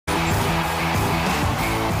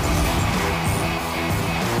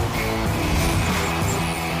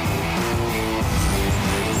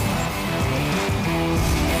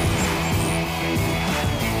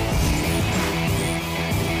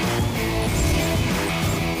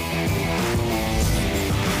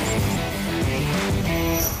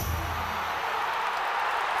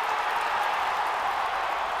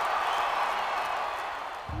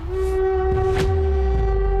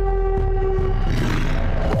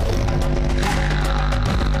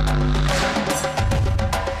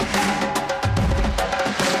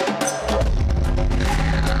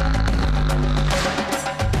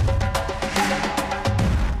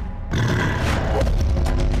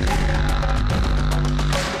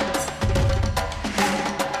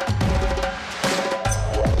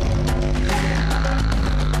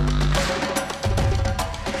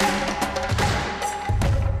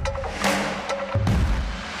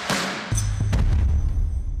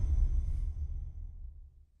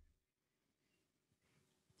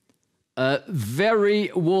A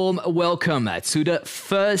very warm welcome to the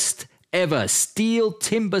first ever STIHL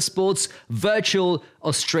TIMBERSPORTS Virtual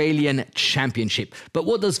Australian Championship. But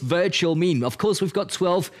what does virtual mean? Of course, we've got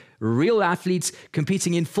 12 real athletes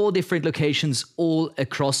competing in 4 different locations all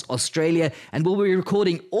across Australia, and we'll be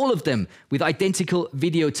recording all of them with identical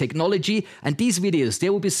video technology. And these videos, they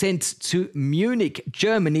will be sent to Munich,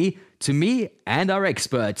 Germany, to me and our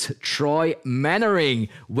expert, Troy Mannering.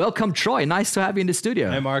 Welcome, Troy. Nice to have you in the studio.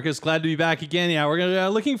 Hi, Marcus. Glad to be back again. Yeah, we're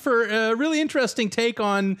looking for a really interesting take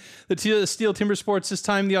on the STIHL TIMBERSPORTS, this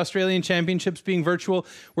time the Australian Championships being virtual.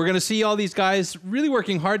 We're going to see all these guys really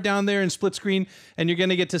working hard down there in split screen, and you're going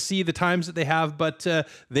to get to see the times that they have, but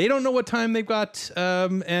they don't know what time they've got,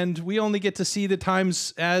 and we only get to see the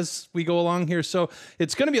times as we go along here. So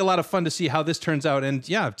it's going to be a lot of fun to see how this turns out, and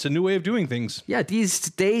yeah, it's a new way of doing things. Yeah, these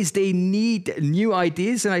days they need new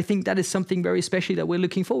ideas, and I think that is something very special that we're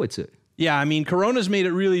looking forward to. Yeah, I mean, Corona's made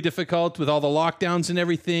it really difficult with all the lockdowns and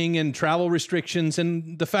everything and travel restrictions,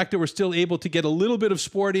 and the fact that we're still able to get a little bit of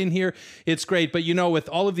sport in here, it's great. But, you know, with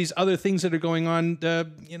all of these other things that are going on,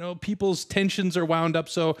 you know, people's tensions are wound up.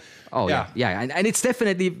 So, yeah. And it's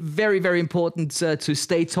definitely very, very important to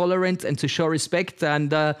stay tolerant and to show respect.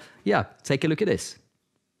 And yeah, take a look at this.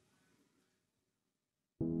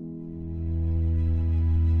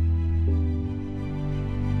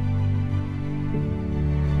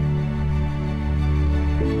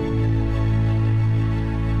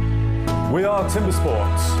 We are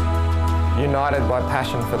TIMBERSPORTS. United by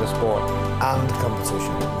passion for the sport and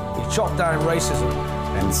competition. We chop down racism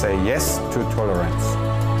and say yes to tolerance.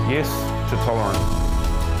 Yes to tolerance.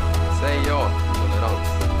 Say ja till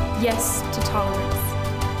tolerans. Yes to tolerance.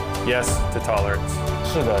 Yes to tolerance.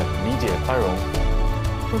 是的，理解宽容。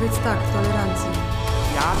Powiedz tak tolerancji.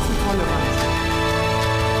 Ja zu Toleranz.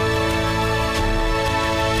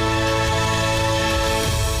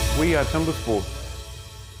 We are TIMBERSPORTS.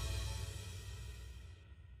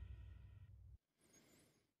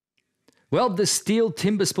 Well, the STIHL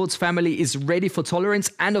TIMBERSPORTS family is ready for tolerance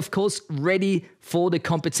and, of course, ready for the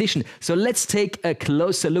competition. So let's take a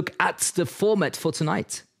closer look at the format for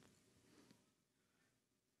tonight.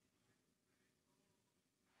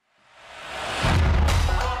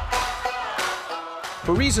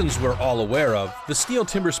 For reasons we're all aware of, the STIHL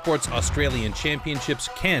TIMBERSPORTS Australian Championships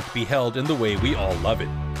can't be held in the way we all love it.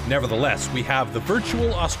 Nevertheless, we have the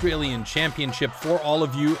virtual Australian Championship for all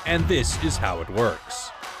of you, and this is how it works.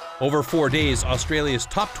 Over 4 days, Australia's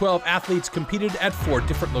top 12 athletes competed at 4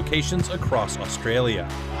 different locations across Australia.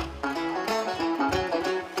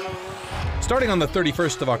 Starting on the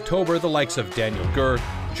 31st of October, the likes of Daniel Gurr,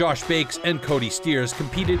 Josh Bakes and Cody Steers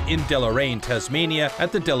competed in Deloraine, Tasmania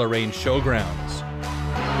at the Deloraine Showgrounds.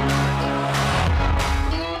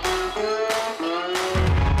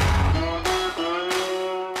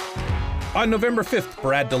 On November 5th,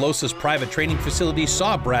 Brad DeLosa's private training facility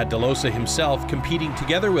saw Brad DeLosa himself competing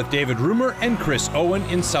together with David Rumer and Chris Owen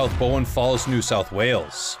in South Bowen Falls, New South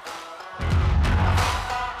Wales.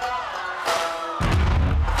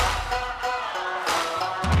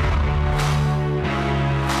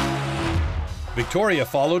 Victoria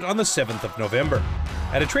followed on the 7th of November.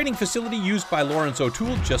 At a training facility used by Lawrence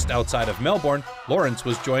O'Toole just outside of Melbourne, Lawrence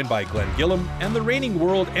was joined by Glenn Gillam and the reigning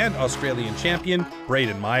world and Australian champion,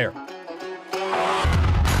 Braden Meyer.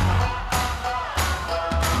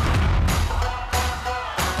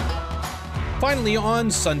 Finally,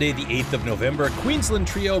 on Sunday the 8th of November, Queensland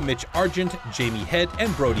trio Mitch Argent, Jamie Head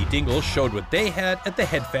and Brody Dingle showed what they had at the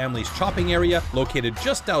Head family's chopping area located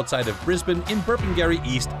just outside of Brisbane in Burpengary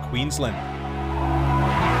East, Queensland.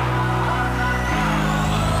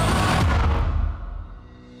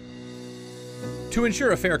 To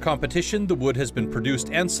ensure a fair competition, the wood has been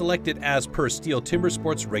produced and selected as per STIHL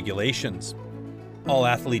TIMBERSPORTS regulations. All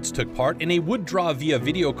athletes took part in a wood draw via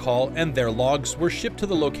video call, and their logs were shipped to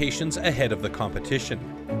the locations ahead of the competition.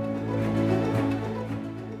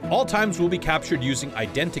 All times will be captured using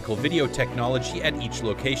identical video technology at each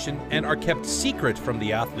location and are kept secret from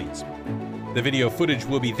the athletes. The video footage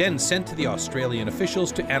will be then sent to the Australian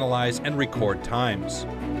officials to analyze and record times.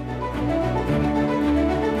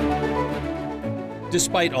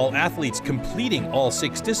 Despite all athletes completing all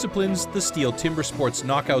 6 disciplines, the STIHL TIMBERSPORTS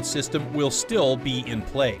knockout system will still be in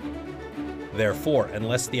play. Therefore,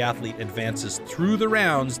 unless the athlete advances through the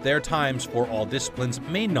rounds, their times for all disciplines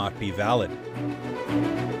may not be valid.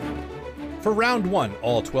 For round 1,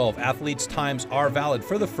 all 12 athletes' times are valid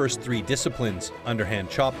for the first 3 disciplines: underhand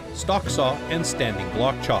chop, stock saw, and standing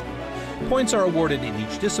block chop. Points are awarded in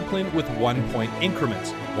each discipline with 1-point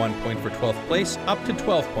increments, 1 point for 12th place up to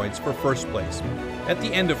 12 points for first place. At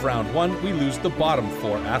the end of round 1, we lose the bottom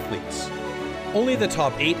 4 athletes. Only the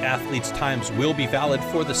top 8 athletes' times will be valid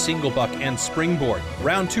for the single buck and springboard.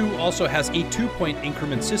 Round 2 also has a 2-point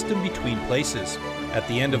increment system between places. At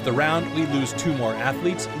the end of the round, we lose 2 more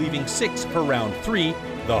athletes, leaving 6 for round 3,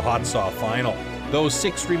 the hot saw final. Those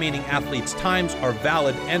 6 remaining athletes' times are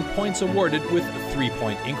valid and points awarded with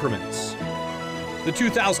 3-point increments. The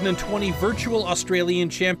 2020 Virtual Australian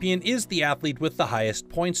Champion is the athlete with the highest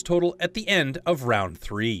points total at the end of round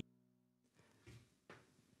 3.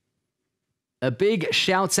 A big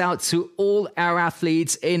shout out to all our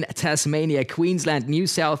athletes in Tasmania, Queensland, New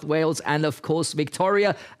South Wales, and of course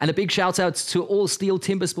Victoria. And a big shout out to all STIHL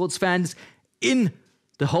Timber Sports fans in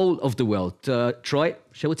the whole of the world. Troy,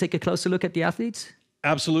 shall we take a closer look at the athletes?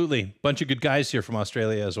 Absolutely. Bunch of good guys here from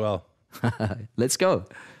Australia as well. Let's go.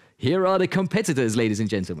 Here are the competitors, ladies and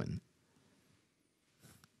gentlemen.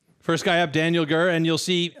 First guy up, Daniel Gurr, and you'll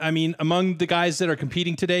see, I mean, among the guys that are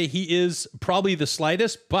competing today, he is probably the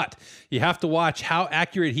slightest, but you have to watch how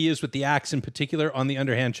accurate he is with the axe, in particular on the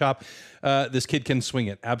underhand chop. This kid can swing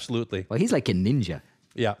it, absolutely. Well, he's like a ninja.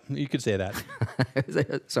 Yeah, you could say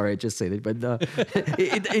that. Sorry, I just said it, but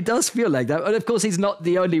it does feel like that. And of course, he's not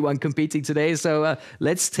the only one competing today, so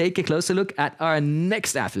let's take a closer look at our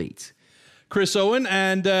next athlete. Chris Owen,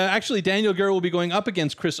 and actually Daniel Gurr will be going up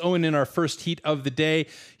against Chris Owen in our first heat of the day.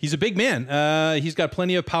 He's a big man. He's got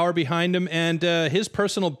plenty of power behind him, and his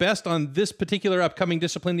personal best on this particular upcoming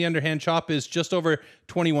discipline, the underhand chop, is just over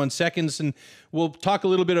 21 seconds, and we'll talk a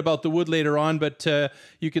little bit about the wood later on, but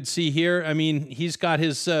you can see here, I mean, he's got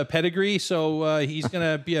his pedigree, so he's going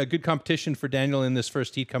to be a good competition for Daniel in this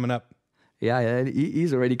first heat coming up. Yeah,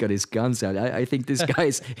 he's already got his guns out. I think this guy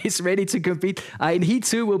is ready to compete. In Heat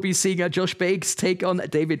 2, we'll be seeing Josh Bakes take on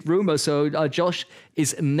David Rumer. So Josh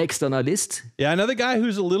is next on our list. Yeah, another guy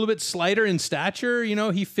who's a little bit slighter in stature. You know,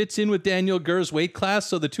 he fits in with Daniel Gurr's weight class,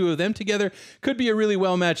 so the two of them together could be a really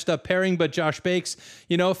well-matched up pairing. But Josh Bakes,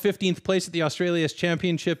 you know, 15th place at the Australia's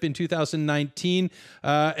Championship in 2019,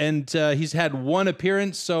 and he's had one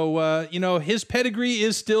appearance. So, you know, his pedigree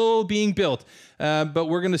is still being built. But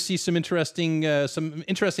we're going to see some interesting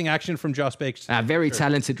action from Josh Bakes. A very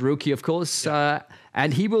talented rookie, of course. Yeah.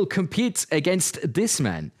 And he will compete against this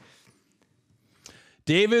man.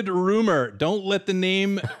 David Rumer. Don't let the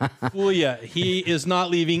name fool you. He is not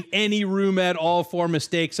leaving any room at all for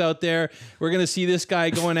mistakes out there. We're going to see this guy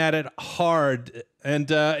going at it hard. And,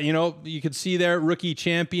 you know, you can see there, rookie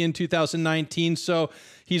champion 2019. So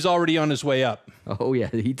he's already on his way up. Oh, yeah,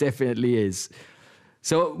 he definitely is.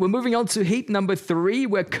 So we're moving on to heat number 3,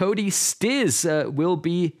 where Cody Steers will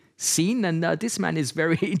be seen. And this man is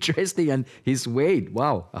very interesting. And his weight,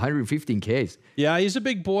 wow, 115 Ks. Yeah, he's a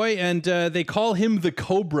big boy. And they call him the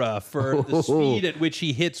Cobra for the speed at which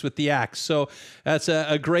he hits with the axe. So that's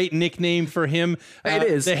a great nickname for him. It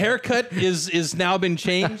is. The haircut is now been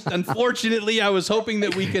changed. Unfortunately, I was hoping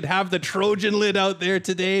that we could have the Trojan lid out there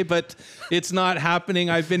today, but it's not happening.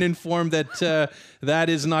 I've been informed that that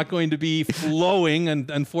is not going to be flowing,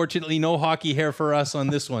 and unfortunately, no hockey hair for us on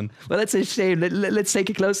this one. Well, that's a shame. Let's take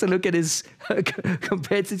a closer look at his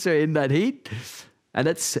competitor in that heat, and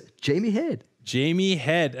that's Jamie Head. Jamie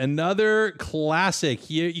Head, another classic.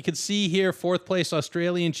 Here you can see here, 4th place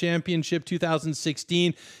Australian Championship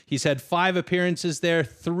 2016. He's had 5 appearances there,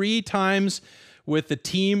 3 times with the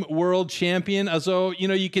Team World Champion. So, you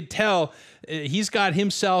know, you could tell he's got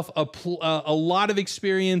himself a lot of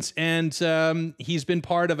experience, and he's been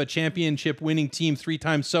part of a championship winning team 3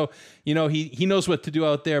 times. So, you know, he knows what to do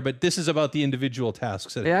out there, but this is about the individual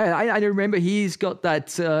tasks. Yeah, I remember he's got that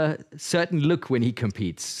certain look when he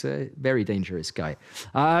competes. Very dangerous guy.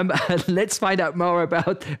 Let's find out more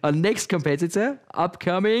about our next competitor,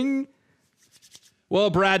 upcoming. Well,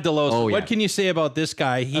 Brad DeLosa, oh, yeah. What can you say about this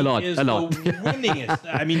guy? He is the winningest.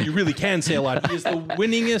 I mean, you really can say a lot. He is the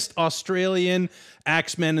winningest Australian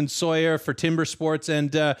axeman and sawyer for TIMBERSPORTS,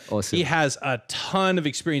 and awesome. He has a ton of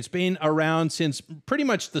experience, been around since pretty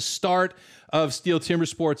much the start of STIHL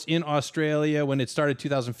TIMBERSPORTS in Australia. When it started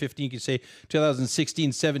 2015, you could say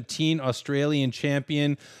 2016-17 Australian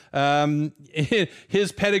champion.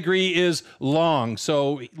 His pedigree is long,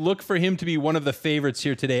 so look for him to be one of the favorites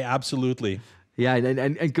here today, absolutely. Yeah,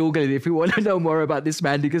 and Google it if you want to know more about this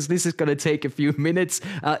man, because this is going to take a few minutes.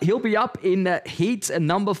 He'll be up in heat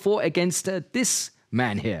number 4 against this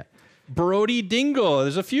man here. Brody Dingle.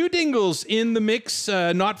 There's a few Dingles in the mix,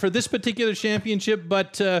 not for this particular championship,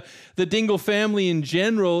 but the Dingle family in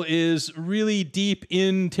general is really deep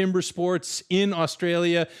in timber sports in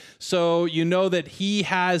Australia. So you know that he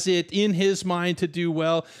has it in his mind to do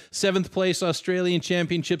well. 7th place Australian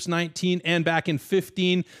Championships 19 and back in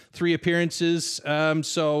 15, 3 appearances.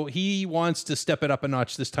 So he wants to step it up a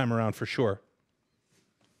notch this time around for sure.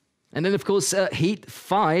 And then, of course, Heat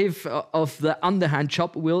 5 of the underhand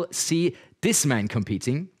chop will see this man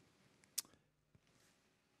competing.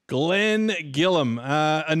 Glenn Gillam,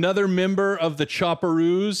 another member of the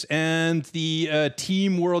Chopperoos and the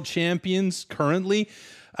team world champions currently,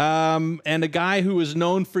 and a guy who is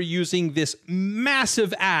known for using this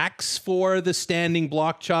massive axe for the standing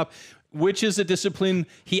block chop, which is a discipline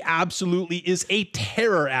he absolutely is a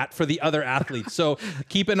terror at for the other athletes. So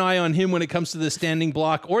keep an eye on him when it comes to the standing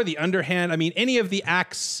block or the underhand. I mean, any of the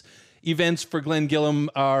axe events for Glenn Gillam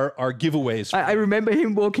are giveaways. I remember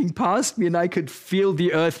him walking past me and I could feel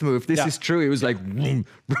the earth move. This is true. It was like, vroom,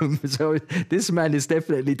 vroom. So this man is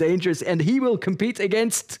definitely dangerous. And he will compete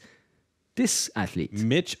against this athlete.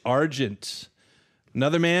 Mitch Argent.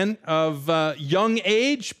 Another man of young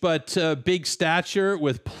age, but big stature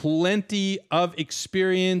with plenty of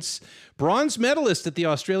experience. Bronze medalist at the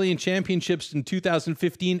Australian Championships in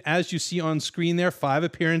 2015, as you see on screen there, 5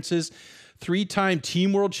 appearances. 3-time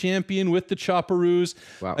team world champion with the Chopperoos.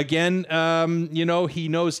 Wow. Again, you know, he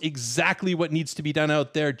knows exactly what needs to be done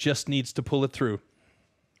out there, just needs to pull it through.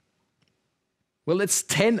 Well, it's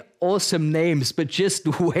 10 awesome names, but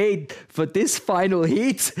just wait for this final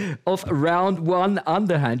heat of round 1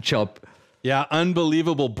 underhand chop. Yeah,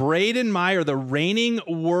 unbelievable. Braden Meyer, the reigning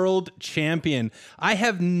world champion. I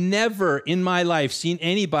have never in my life seen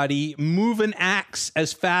anybody move an axe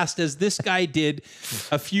as fast as this guy did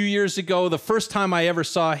a few years ago. The first time I ever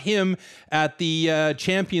saw him at the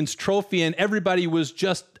Champions Trophy, and everybody was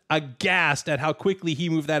just aghast at how quickly he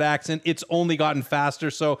moved that axe, and it's only gotten faster.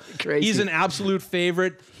 So Crazy. He's an absolute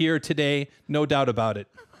favorite here today, no doubt about it.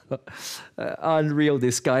 Unreal,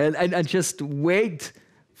 this guy. And just wait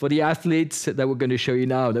for the athletes that we're going to show you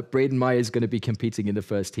now that Braden Meyer is going to be competing in the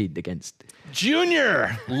first heat against.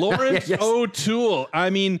 Junior Lawrence Yes. O'Toole. I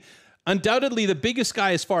mean, undoubtedly the biggest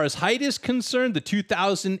guy as far as height is concerned, the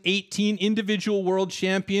 2018 individual world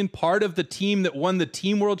champion, part of the team that won the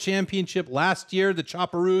team world championship last year, the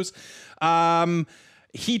Chopperoos.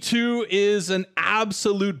 He too is an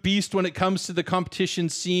absolute beast when it comes to the competition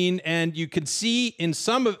scene. And you can see in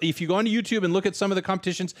some of, if you go on YouTube and look at some of the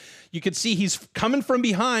competitions, you can see he's coming from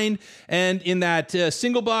behind, and in that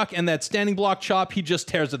single block and that standing block chop, he just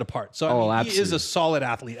tears it apart. So I mean, he is a solid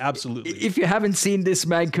athlete. Absolutely. If you haven't seen this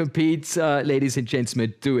man compete, ladies and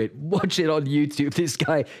gentlemen, do it. Watch it on YouTube. This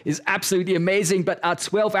guy is absolutely amazing. But our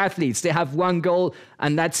 12 athletes, they have one goal,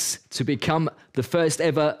 and that's to become the first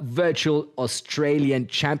ever virtual Australian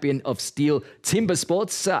champion of STIHL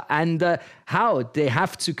TIMBERSPORTS, and how they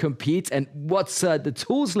have to compete and what the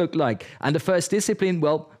tools look like. And the first discipline,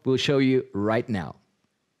 well, we'll show you right now.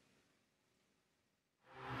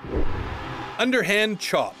 Underhand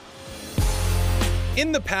chop.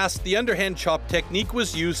 In the past, the underhand chop technique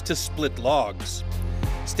was used to split logs.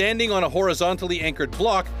 Standing on a horizontally anchored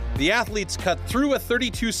block, the athletes cut through a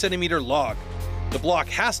 32-centimeter log. The block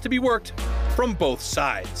has to be worked from both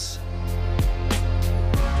sides.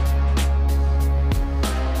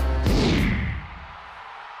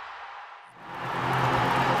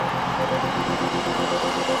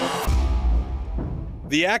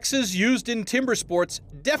 The axes used in timber sports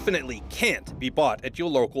definitely can't be bought at your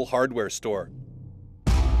local hardware store.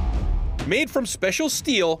 Made from special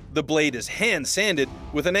steel, the blade is hand sanded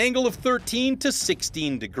with an angle of 13 to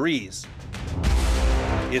 16 degrees.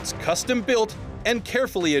 It's custom built and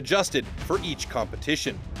carefully adjusted for each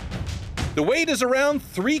competition. The weight is around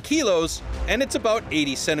 3 kilos and it's about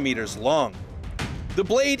 80 centimeters long. The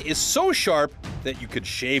blade is so sharp that you could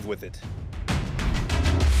shave with it.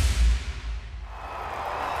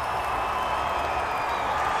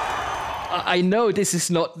 I know this is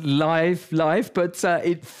not live, but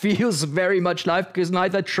it feels very much live because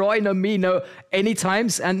neither Troy nor me know any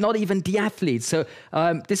times, and not even the athletes. So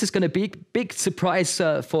this is going to be a big surprise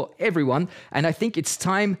for everyone. And I think it's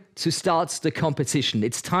time to start the competition.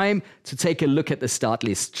 It's time to take a look at the start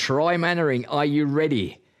list. Troy Mannering, are you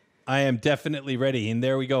ready? I am definitely ready. And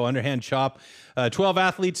there we go, underhand chop. 12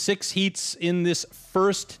 athletes, 6 heats in this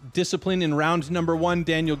first discipline in round number 1.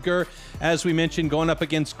 Daniel Gurr, as we mentioned, going up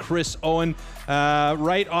against Chris Owen.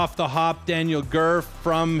 Right off the hop, Daniel Gurr,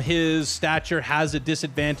 from his stature, has a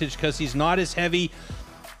disadvantage because he's not as heavy.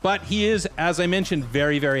 But he is, as I mentioned,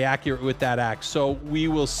 very, very accurate with that axe. So we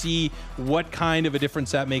will see what kind of a difference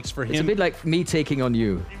that makes for him. It's a bit like me taking on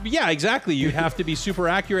you. Yeah, exactly. You have to be super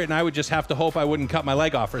accurate, and I would just have to hope I wouldn't cut my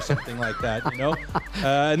leg off or something like that, you know?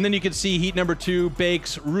 And then you can see heat number 2,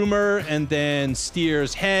 Bakes Rumour, and then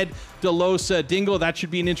Steers Head, Delosa Dingle. That should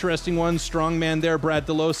be an interesting one. Strongman there, Brad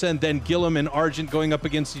Delosa, and then Gillam and Argent going up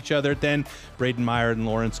against each other. Then Braden Meyer and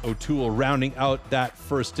Lawrence O'Toole rounding out that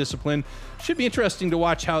first discipline. should be interesting to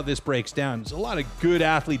watch how this breaks down. There's a lot of good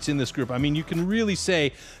athletes in this group. I mean, you can really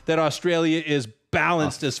say that Australia is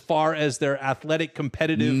balanced as far as their athletic,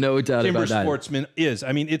 competitive timber sportsman is.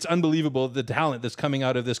 I mean, it's unbelievable the talent that's coming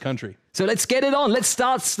out of this country. So let's get it on. Let's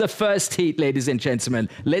start the first heat, ladies and gentlemen.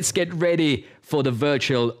 Let's get ready for the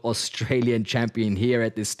virtual Australian champion here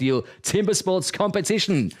at the STIHL Timber Sports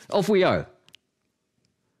competition. Off we go.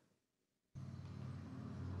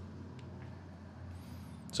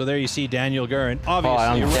 So there you see Daniel Gurr, and obviously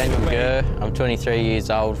Hi, I'm Daniel Gurr. I'm 23 years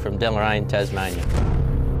old from Deloraine, Tasmania.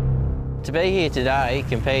 To be here today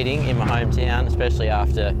competing in my hometown, especially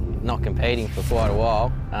after not competing for quite a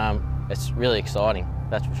while, it's really exciting,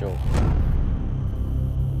 that's for sure.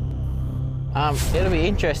 It'll be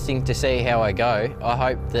interesting to see how I go. I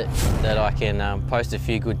hope that I can post a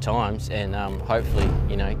few good times and hopefully,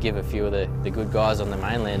 you know, give a few of the good guys on the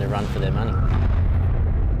mainland a run for their money.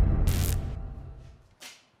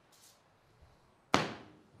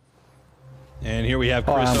 And here we have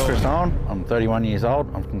Chris Hi, I'm Owen. Chris Owen. I'm 31 years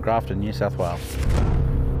old. I'm from Grafton, New South Wales.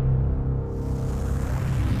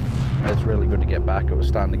 It's really good to get back. It was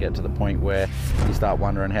starting to get to the point where you start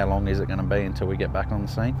wondering how long is it going to be until we get back on the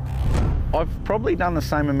scene. I've probably done the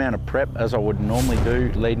same amount of prep as I would normally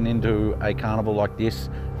do leading into a carnival like this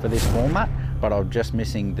for this format, but I'm just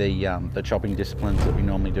missing the chopping disciplines that we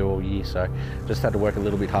normally do all year, so just had to work a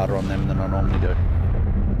little bit harder on them than I normally do.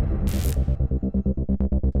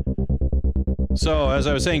 So, as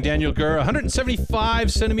I was saying, Daniel Gurr, 175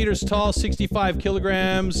 centimeters tall, 65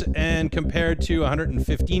 kilograms, and compared to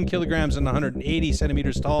 115 kilograms and 180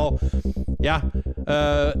 centimeters tall. Yeah,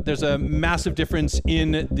 there's a massive difference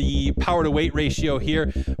in the power to weight ratio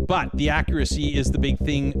here, but the accuracy is the big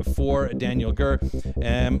thing for Daniel Gurr.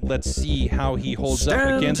 Let's see how he holds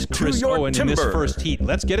up against Chris Owen in this first heat.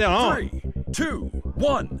 Let's get it on. 3, 2,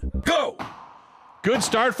 1, go! Good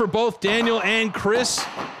start for both Daniel and Chris.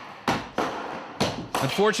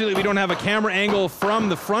 Unfortunately, we don't have a camera angle from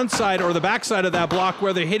the front side or the back side of that block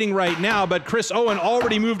where they're hitting right now, but Chris Owen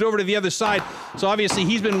already moved over to the other side. So obviously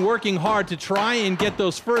he's been working hard to try and get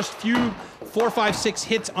those first few 4, 5, 6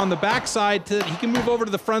 hits on the back side so that he can move over to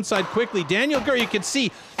the front side quickly. Daniel Gurr, you can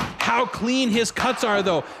see how clean his cuts are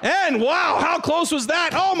though. And wow, how close was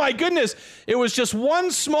that? Oh my goodness. It was just one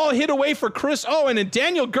small hit away for Chris Owen, and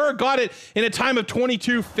Daniel Gurr got it in a time of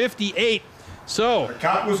 22:58. So the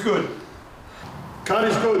cut was good. Cut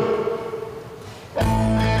is good.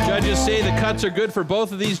 Judges say the cuts are good for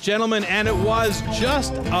both of these gentlemen, and it was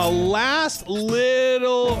just a last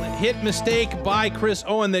little hit mistake by Chris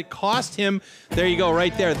Owen that cost him. There you go,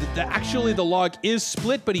 right there. Actually, the log is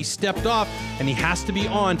split, but he stepped off, and he has to be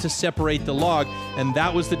on to separate the log, and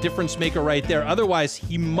that was the difference maker right there. Otherwise,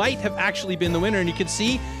 he might have actually been the winner, and you can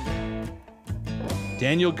see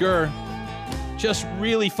Daniel Gurr just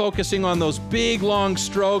really focusing on those big, long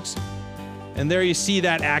strokes. And there you see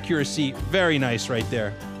that accuracy. Very nice right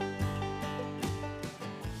there.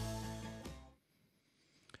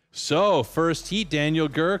 So, first heat, Daniel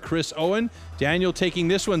Gurr, Chris Owen. Daniel taking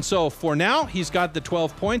this one. So, for now, he's got the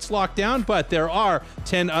 12 points locked down, but there are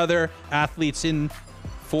 10 other athletes in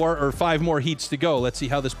 4 or 5 more heats to go. Let's see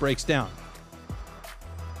how this breaks down.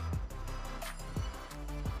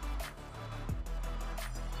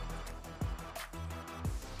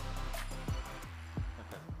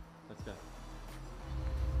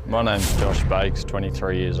 My name's Josh Bakes,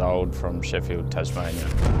 23 years old, from Sheffield, Tasmania.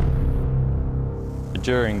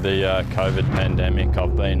 During the COVID pandemic,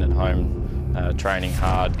 I've been at home training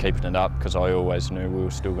hard, keeping it up, because I always knew we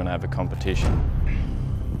were still going to have a competition.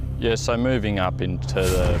 Yeah, so moving up into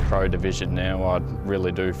the pro division now, I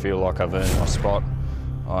really do feel like I've earned my spot.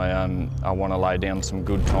 I want to lay down some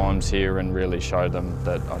good times here and really show them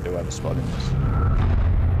that I do have a spot in this.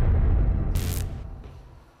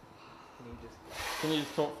 Can you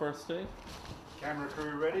just talk for us, Steve? Camera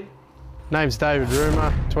crew ready? Name's David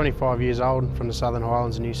Rumer, 25 years old, from the Southern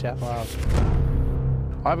Highlands of New South Wales.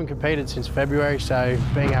 I haven't competed since February, so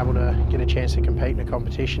being able to get a chance to compete in a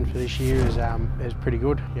competition for this year is pretty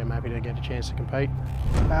good. Yeah, I'm happy to get a chance to compete.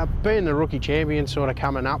 Being the rookie champion, sort of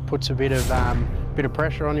coming up, puts a bit of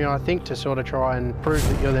pressure on you, I think, to sort of try and prove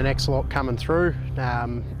that you're the next lot coming through. Try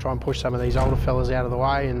and push some of these older fellas out of the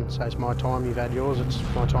way, and so it's my time, you've had yours, it's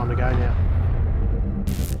my time to go now.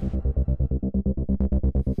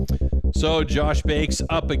 So Josh Bakes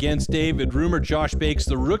up against David Rumer. Josh Bakes,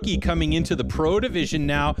 the rookie, coming into the pro division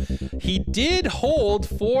now. He did hold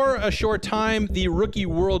for a short time the rookie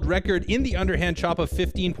world record in the underhand chop of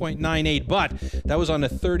 15.98, but that was on a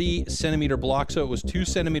 30 centimeter block, so it was 2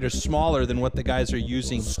 centimeters smaller than what the guys are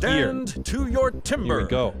using here. Stand to your timber. Here we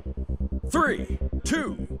go. 3,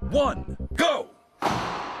 2, 1, go!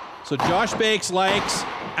 So Josh Bakes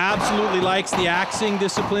absolutely likes the axing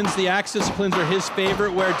disciplines. The axe disciplines are his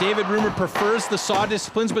favorite, where David Rumer prefers the saw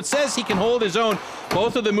disciplines, but says he can hold his own.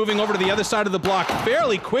 Both of them moving over to the other side of the block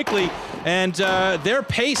fairly quickly, and their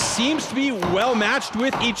pace seems to be well matched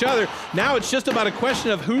with each other. Now it's just about a question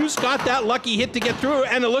of who's got that lucky hit to get through,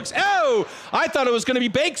 and it looks, oh, I thought it was going to be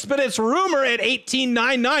Bakes, but it's Rumer at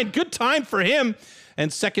 18.99. Good time for him.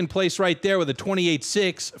 And second place right there with a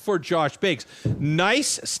 28.6 for Josh Bakes.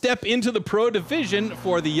 Nice step into the pro division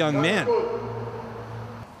for the young man.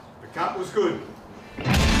 The cut was good.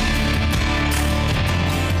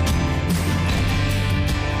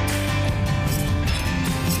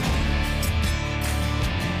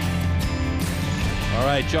 All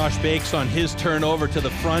right, Josh Bakes on his turn over to the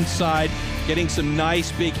front side, getting some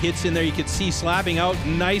nice big hits in there. You can see slapping out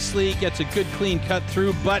nicely, gets a good clean cut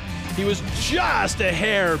through, but he was just a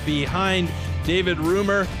hair behind David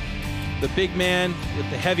Rumer, the big man with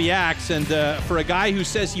the heavy axe. And for a guy who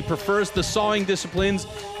says he prefers the sawing disciplines,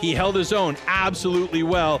 he held his own absolutely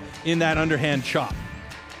well in that underhand chop.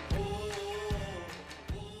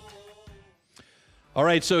 All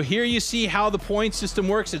right, so here you see how the point system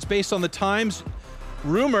works. It's based on the times.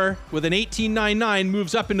 Rumer with an 18.99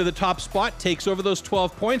 moves up into the top spot, takes over those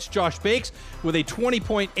 12 points. Josh Bakes with a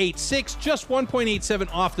 20.86, just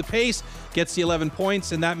 1.87 off the pace, gets the 11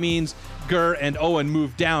 points, and that means Gurr and Owen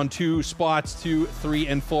move down 2 spots to 3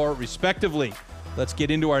 and 4 respectively. Let's get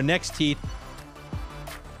into our next heat.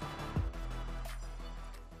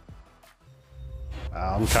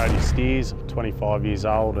 I'm Cody Steers, 25 years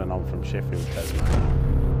old, and I'm from Sheffield, Tasmania.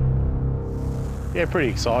 Yeah, pretty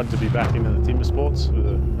excited to be back into the timber sports with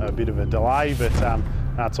a bit of a delay, but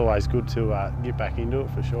it's always good to get back into it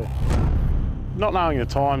for sure. Not knowing the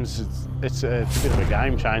times, it's a bit of a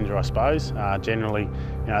game changer, I suppose. Generally,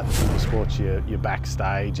 at the timber sports, you're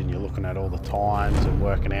backstage and you're looking at all the times and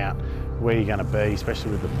working out where you're going to be,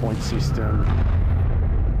 especially with the point system.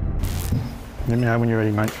 Let me know when you're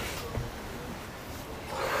ready, mate.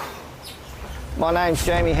 My name's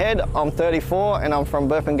Jamie Head, I'm 34 and I'm from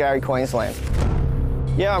Burpengary, Queensland.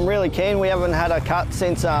 Yeah, I'm really keen. We haven't had a cut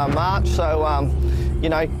since March, so you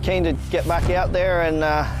know, keen to get back out there and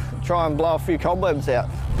try and blow a few cobwebs out.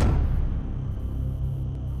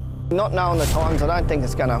 Not knowing the times, I don't think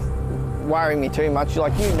it's going to worry me too much.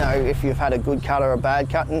 Like, you know, if you've had a good cut or a bad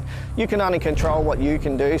cut, and you can only control what you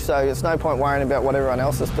can do, so it's no point worrying about what everyone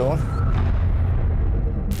else is doing.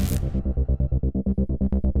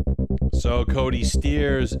 So Cody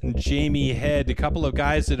Steers and Jamie Head, a couple of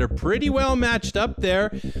guys that are pretty well matched up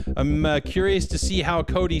there. I'm curious to see how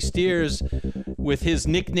Cody Steers, with his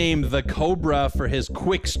nickname the Cobra for his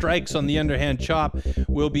quick strikes on the underhand chop,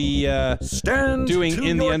 will be doing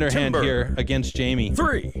in the underhand here against Jamie.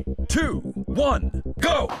 3, 2, 1,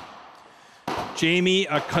 go! Jamie,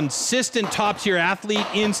 a consistent top-tier athlete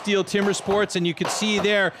in STIHL Timber Sports, and you can see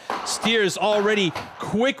there, Steers already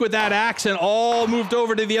quick with that axe and all moved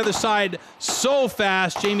over to the other side so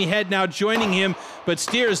fast. Jamie Head now joining him, but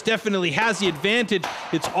Steers definitely has the advantage.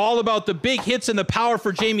 It's all about the big hits and the power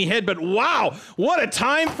for Jamie Head, but wow, what a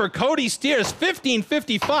time for Cody Steers,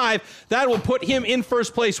 15.55. That will put him in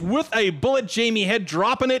first place with a bullet. Jamie Head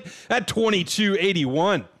dropping it at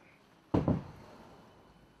 22.81.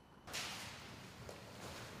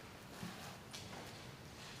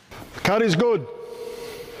 Cut is good.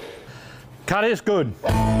 Cut is good.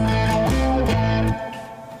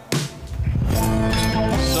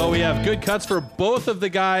 So we have good cuts for both of the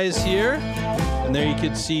guys here. And there you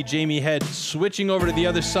can see Jamie Head switching over to the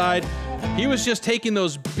other side. He was just taking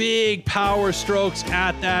those big power strokes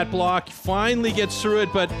at that block. Finally gets through it,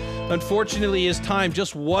 but unfortunately his time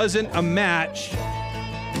just wasn't a match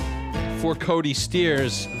for Cody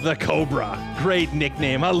Steers, the Cobra. Great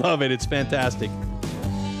nickname. I love it. It's fantastic.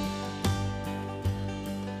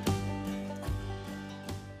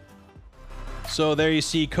 So there you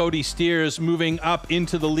see Cody Steers moving up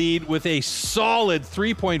into the lead with a solid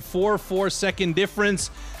 3.44 second difference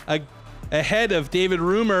ahead of David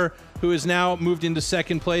Rumer, who has now moved into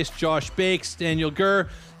second place. Josh Bakes, Daniel Gurr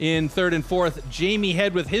in third and fourth. Jamie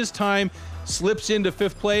Head with his time slips into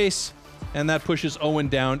fifth place, and that pushes Owen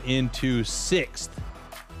down into sixth.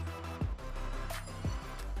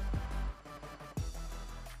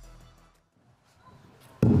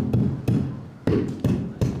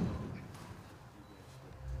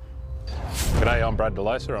 G'day, I'm Brad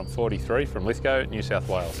DeLosa. I'm 43 from Lithgow, New South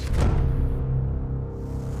Wales.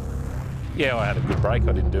 Yeah, I had a good break.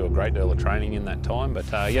 I didn't do a great deal of training in that time, but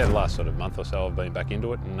yeah, the last sort of month or so I've been back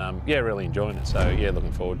into it, and yeah, really enjoying it. So yeah,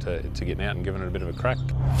 looking forward to getting out and giving it a bit of a crack.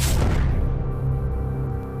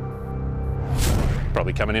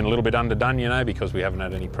 probably coming in a little bit underdone, you know, because we haven't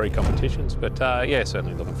had any pre-competitions. But yeah,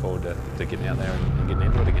 certainly looking forward to getting out there and getting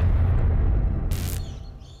into it again.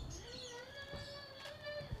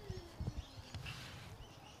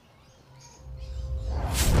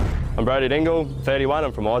 I'm Brody Dingle, 31,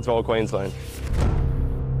 I'm from Eidsvold, Queensland.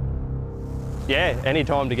 Yeah, any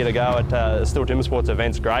time to get a go at STIHL TIMBERSPORTS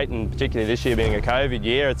event's great, and particularly this year being a COVID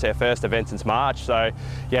year, it's our first event since March, so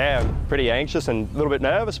yeah, I'm pretty anxious and a little bit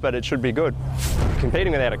nervous, but it should be good.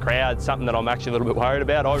 Competing without a crowd, something that I'm actually a little bit worried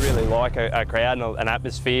about. I really like a crowd and an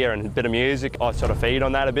atmosphere and a bit of music. I sort of feed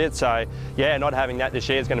on that a bit, so yeah, not having that this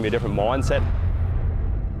year is going to be a different mindset.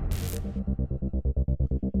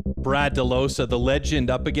 Brad DeLosa, the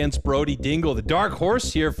legend, up against Brody Dingle, the dark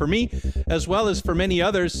horse here for me, as well as for many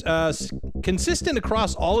others. Consistent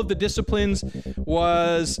across all of the disciplines,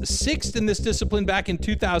 was 6th in this discipline back in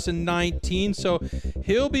 2019, so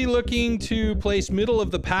he'll be looking to place middle of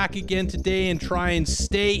the pack again today and try and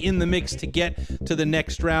stay in the mix to get to the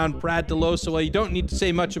next round. Brad DeLosa, well, you don't need to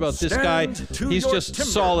say much about this guy. He's just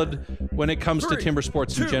solid when it comes to timber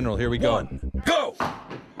sports in general. Here we go. Go!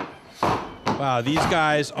 Wow, these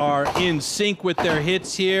guys are in sync with their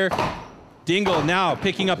hits here. Dingle now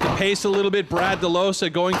picking up the pace a little bit. Brad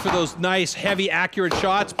DeLosa going for those nice, heavy, accurate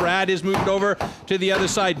shots. Brad is moving over to the other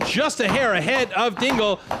side, just a hair ahead of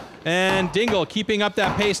Dingle. And Dingle keeping up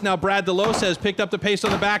that pace. Now Brad DeLosa has picked up the pace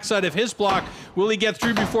on the backside of his block. Will he get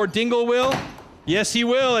through before Dingle will? Yes, he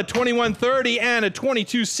will at 21:30 and a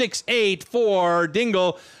 22:68 for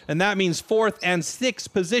Dingle. And that means 4th and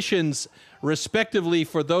 6th positions respectively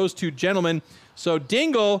for those two gentlemen. So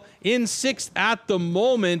Dingle in 6th at the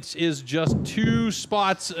moment is just 2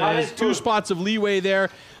 spots, 2 spots of leeway there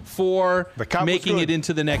for making it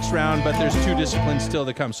into the next round, but there's 2 disciplines still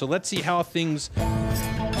to come. So let's see how things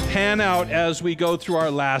pan out as we go through our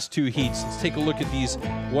last 2 heats. Let's take a look at these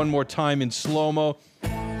one more time in slow-mo. You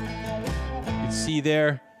can see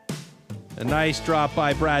there a nice drop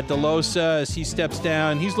by Brad DeLosa as he steps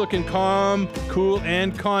down. He's looking calm, cool,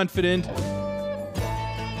 and confident.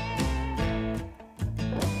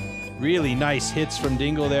 Really nice hits from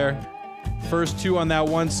Dingle there. First 2 on that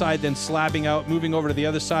one side, then slabbing out, moving over to the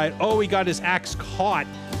other side. Oh, he got his axe caught,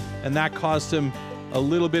 and that caused him a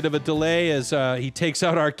little bit of a delay as he takes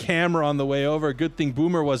out our camera on the way over. Good thing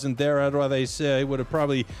Boomer wasn't there, otherwise he would have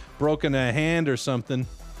probably broken a hand or something.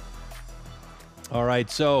 All right,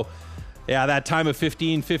 so yeah, that time of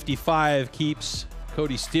 15:55 keeps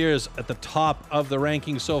Cody Steers at the top of the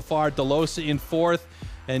ranking so far. DeLosa in 4th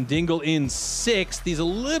and Dingle in 6th. He's a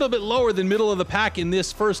little bit lower than middle of the pack in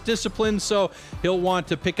this first discipline, so he'll want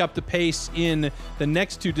to pick up the pace in the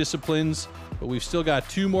next 2 disciplines. But we've still got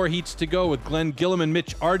 2 more heats to go with Glenn Gillum and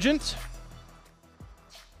Mitch Argent.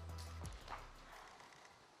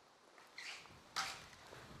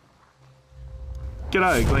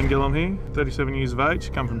 G'day, Glenn Gillum here, 37 years of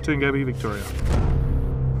age, come from Toongabbie, Victoria.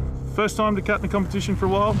 First time to cut in the competition for a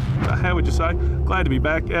while, how would you say? Glad to be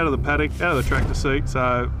back, out of the paddock, out of the tractor seat,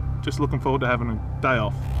 so just looking forward to having a day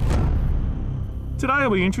off. Today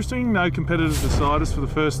will be interesting, no competitors beside us for the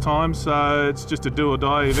first time, so it's just a do or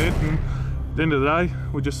die event, and at the end of the day,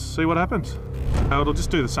 we'll just see what happens. I'll just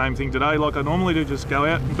do the same thing today like I normally do, just go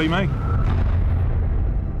out and be me.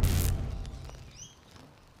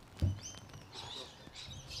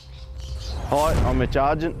 Hi, I'm Mitch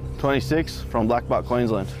Argent, 26, from Blackbuck,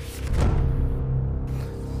 Queensland.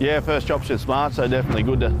 Yeah, first chop shit's smart, so definitely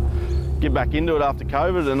good to get back into it after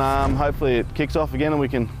COVID, and hopefully it kicks off again and we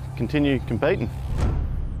can continue competing.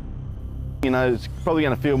 You know, it's probably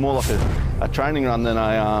going to feel more like a training run than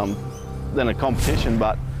a competition,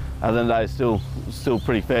 but at the end of the day, it's still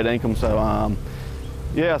pretty fair income. So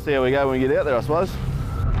yeah, I'll see how we go when we get out there, I suppose.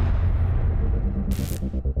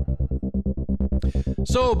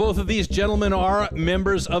 So both of these gentlemen are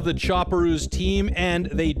members of the Chopperoos team, and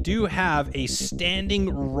they do have a standing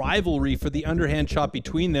rivalry for the underhand chop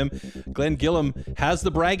between them. Glenn Gillum has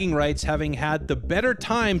the bragging rights, having had the better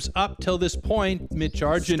times up till this point. Mitch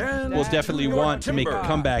Argent will definitely want to make a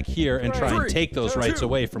comeback here and try and take those rights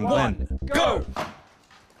away from Glenn. Go!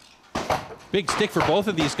 Big stick for both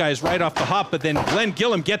of these guys right off the hop, but then Glenn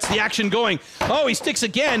Gillum gets the action going. Oh, he sticks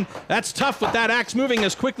again. That's tough with that axe moving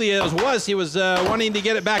as quickly as was. He was wanting to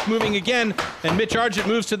get it back moving again, and Mitch Argent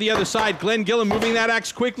moves to the other side. Glenn Gillum moving that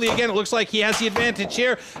axe quickly again. It looks like he has the advantage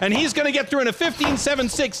here, and he's going to get through in a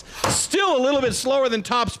 15.76. Still a little bit slower than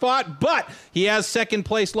top spot, but he has second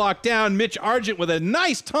place locked down. Mitch Argent with a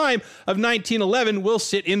nice time of 19.11 will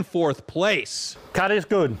sit in 4th place. Cut is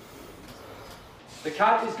good. The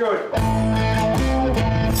cut is good.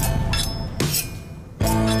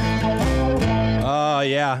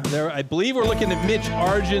 Yeah, there. I believe we're looking at Mitch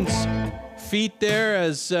Argent's feet there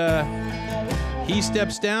as he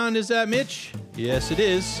steps down. Is that Mitch? Yes, it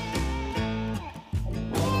is.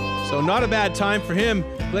 So not a bad time for him.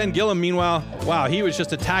 Glenn Gillam, meanwhile, wow, he was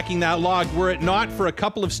just attacking that log. Were it not for a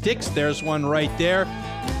couple of sticks, there's one right there,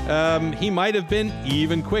 he might have been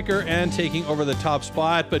even quicker and taking over the top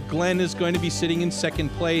spot, but Glenn is going to be sitting in second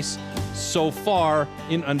place so far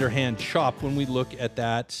in underhand chop when we look at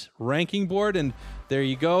that ranking board. And there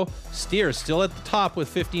you go. Steer still at the top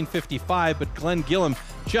with 15:55, but Glenn Gillam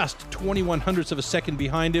just 21/100ths of a second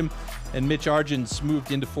behind him. And Mitch Argens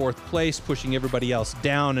moved into fourth place, pushing everybody else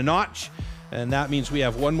down a notch. And that means we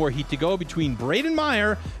have one more heat to go between Braden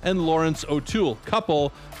Meyer and Lawrence O'Toole,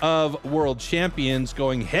 couple of world champions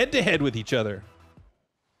going head-to-head with each other.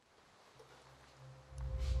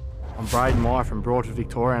 I'm Braden Meyer from Broadford,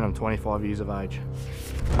 Victoria, and I'm 25 years of age.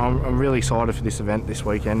 I'm really excited for this event this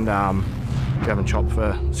weekend. We haven't chopped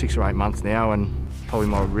for 6 or 8 months now, and probably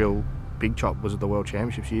my real big chop was at the World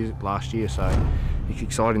Championships last year, so it's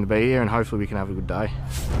exciting to be here and hopefully we can have a good day.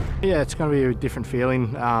 Yeah, it's going to be a different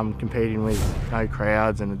feeling competing with no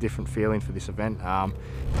crowds and a different feeling for this event.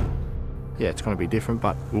 Yeah, it's going to be different,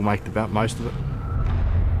 but we'll make the most of it.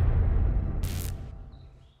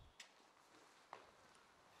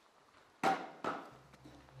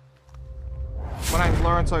 My name's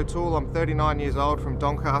Lawrence O'Toole, I'm 39 years old from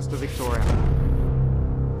Doncaster, Victoria.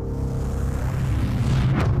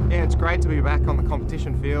 Yeah, it's great to be back on the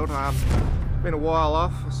competition field. It's been a while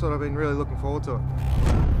off, I've sort of been really looking forward to it.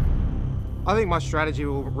 I think my strategy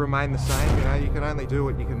will remain the same. You know, you can only do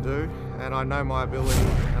what you can do, and I know my ability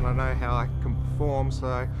and I know how I can perform, so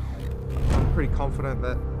I'm pretty confident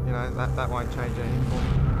that, you know, that won't change anything for me.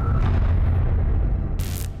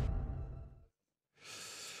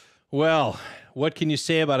 Well, what can you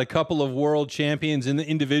say about a couple of world champions in the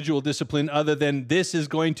individual discipline other than this is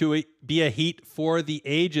going to be a heat for the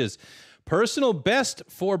ages? Personal best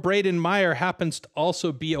for Braden Meyer happens to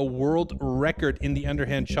also be a world record in the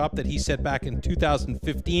underhand chop that he set back in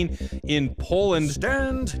 2015 in Poland.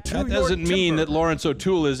 That doesn't mean that Lawrence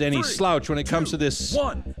O'Toole is any slouch when it comes to this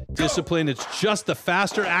discipline. It's just the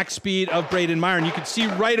faster axe speed of Braden Meyer. And you can see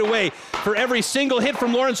right away, for every single hit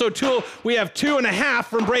from Lawrence O'Toole, we have 2.5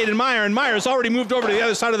 from Braden Meyer. And Meyer's already moved over to the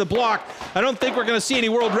other side of the block. I don't think we're going to see any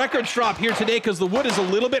world records drop here today because the wood is a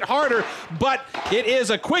little bit harder, but it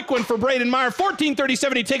is a quick one for Braden Meyer.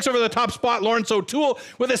 14:37, he takes over the top spot. Lawrence O'Toole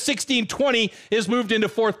with a 16:20 is moved into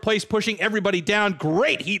fourth place, pushing everybody down.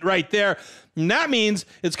 Great heat right there. And that means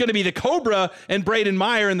it's going to be the Cobra and Braden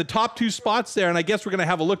Meyer in the top 2 spots there. And I guess we're going to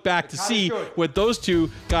have a look back to see what those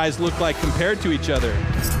two guys look like compared to each other.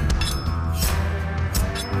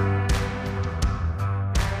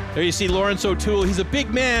 There you see Lawrence O'Toole. He's a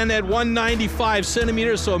big man at 195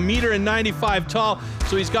 centimeters, so 1.95 meters tall.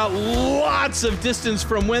 So he's got lots of distance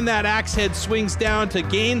from when that axe head swings down to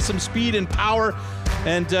gain some speed and power.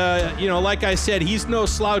 And, you know, like I said, he's no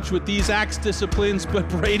slouch with these axe disciplines, but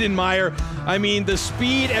Braden Meyer, I mean, the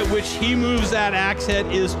speed at which he moves that axe head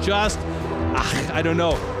is just, I don't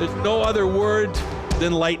know. There's no other word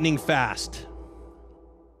than lightning fast.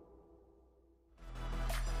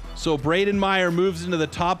 So Braden Meyer moves into the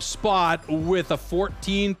top spot with a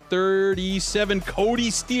 14:37.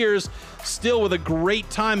 Cody Steers still with a great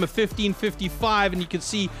time of 15:55, and you can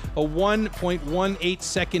see a 1.18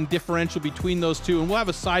 second differential between those two. And we'll have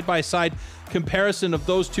a side-by-side comparison of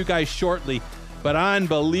those two guys shortly. But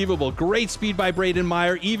unbelievable. Great speed by Braden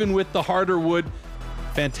Meyer, even with the harder wood.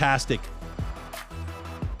 Fantastic.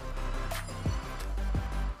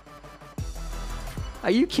 Are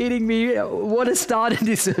you kidding me? What a start in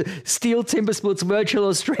this STIHL TIMBERSPORTS Virtual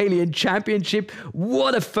Australian Championship.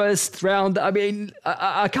 What a first round. I mean,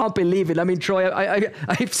 I can't believe it. I mean, Troy,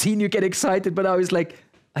 I've seen you get excited, but I was like,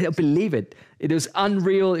 I don't believe it. It was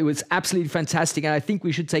unreal. It was absolutely fantastic. And I think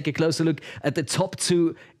we should take a closer look at the top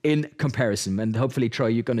 2 in comparison. And hopefully, Troy,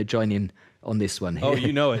 you're going to join in on this one. Oh,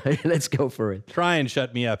 you know it. Let's go for it. Try and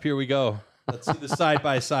shut me up. Here we go. Let's see the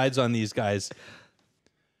side-by-sides on these guys.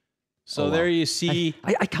 So there you see.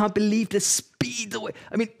 I can't believe the speed.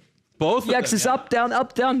 I mean, both the axe is up, down,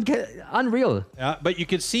 unreal. Yeah, but you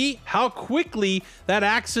can see how quickly that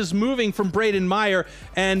axe is moving from Braden Meyer.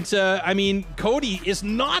 And I mean, Cody is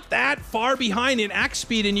not that far behind in axe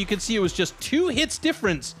speed, and you can see it was just 2 hits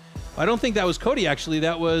difference. I don't think that was Cody, actually.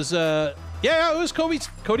 That was, yeah, it was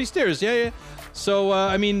Cody Steers. Yeah. So,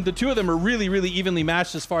 I mean, the two of them are really, really evenly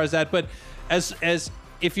matched as far as that. But as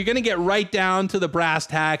if you're going to get right down to the brass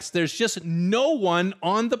tacks, there's just no one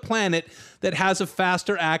on the planet that has a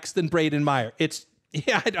faster axe than Braden Meyer. It's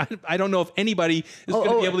Yeah, I don't know if anybody is going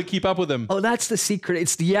to be able to keep up with him. Oh, that's the secret.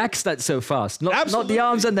 It's the axe that's so fast, not the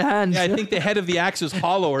arms and the hands. Yeah, I think the head of the axe is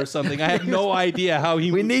hollow or something. I have no idea how he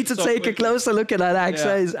We need to take a closer look at that axe. Yeah.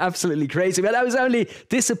 That is absolutely crazy. But that was only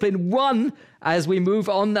discipline 1 as we move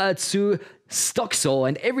on to stock saw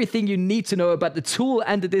and everything you need to know about the tool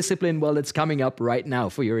and the discipline. Well, it's coming up right now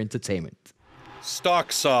for your entertainment.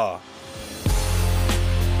 Stock saw.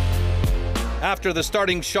 After the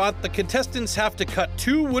starting shot, the contestants have to cut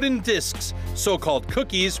 2 wooden discs, so-called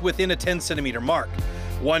cookies, within a 10-centimeter mark,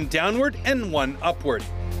 1 downward and 1 upward.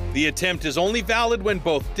 The attempt is only valid when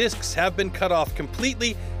both discs have been cut off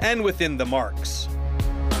completely and within the marks.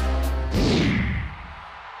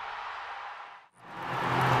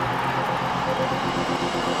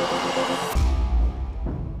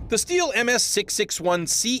 The STIHL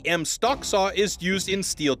MS661CM stock saw is used in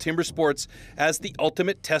STIHL TimberSports as the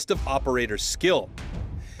ultimate test of operator skill.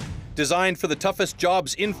 Designed for the toughest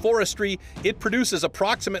jobs in forestry, it produces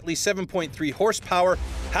approximately 7.3 horsepower,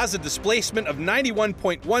 has a displacement of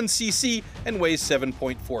 91.1 cc, and weighs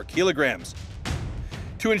 7.4 kilograms.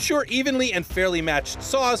 To ensure evenly and fairly matched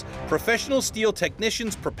saws, professional STIHL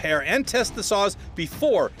technicians prepare and test the saws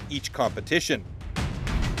before each competition.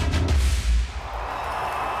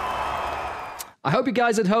 I hope you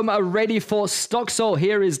guys at home are ready for stock saw.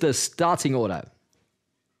 Here is the starting order.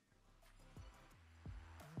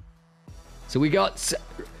 So we got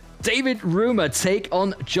David Rumer take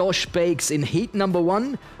on Josh Bakes in heat number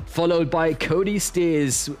 1, followed by Cody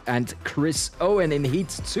Steers and Chris Owen in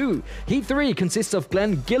heat 2. Heat 3 consists of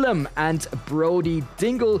Glenn Gillum and Brody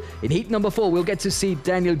Dingle. In heat number 4, we'll get to see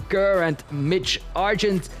Daniel Gurr and Mitch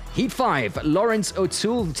Argent. Heat 5, Lawrence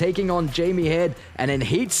O'Toole taking on Jamie Head. And in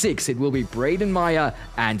Heat 6, it will be Braden Meyer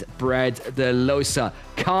and Brad DeLosa.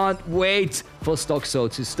 Can't wait for stock saw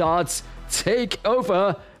to start. Take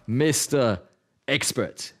over, Mr.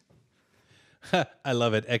 Expert. I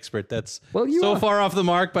love it, expert. That's so far off the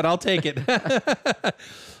mark, but I'll take it.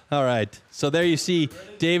 All right. So there you see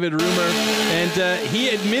David Rumer. And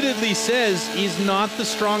he admittedly says he's not the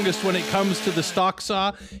strongest when it comes to the stock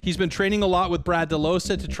saw. He's been training a lot with Brad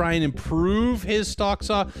DeLosa to try and improve his stock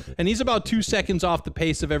saw. And he's about 2 seconds off the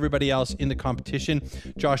pace of everybody else in the competition.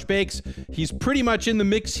 Josh Bakes, he's pretty much in the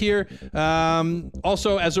mix here.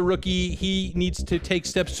 Also, as a rookie, he needs to take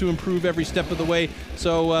steps to improve every step of the way.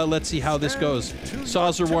 So let's see how this goes.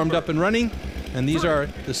 Saws are warmed up and running. And these are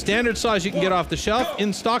the standard saws you can get off the shelf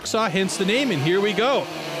in stock saw, hence the name, and here we go.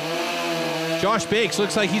 Josh Bakes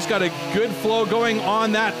looks like he's got a good flow going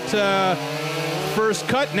on that first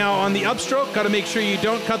cut. Now on the upstroke, got to make sure you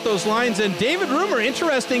don't cut those lines. And David Rumer,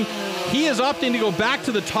 interesting, he is opting to go back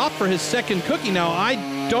to the top for his second cookie. Now I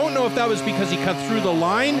don't know if that was because he cut through the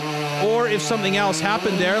line or if something else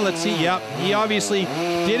happened there. Let's see. Yep, he obviously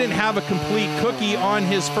didn't have a complete cookie on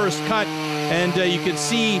his first cut. And you could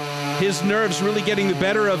see his nerves really getting the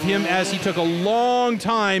better of him as he took a long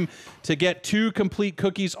time to get 2 complete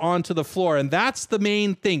cookies onto the floor. And that's the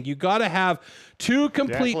main thing. You got to have 2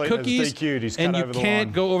 complete cookies, and you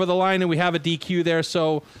can't go over the line, and we have a DQ there.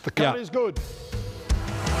 So the cut is good.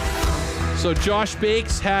 So Josh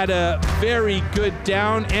Bakes had a very good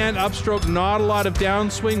down and upstroke, not a lot of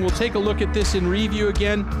downswing. We'll take a look at this in review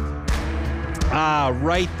again.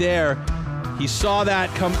 Right there. He saw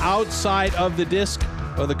that come outside of the disc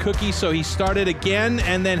or the cookie, so he started again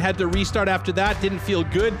and then had to restart after that. Didn't feel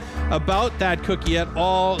good about that cookie at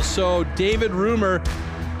all. So David Rumer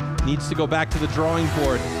needs to go back to the drawing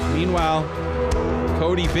board. Meanwhile,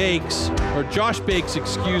 Cody Bakes, or Josh Bakes,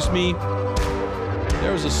 excuse me.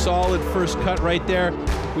 There was a solid first cut right there.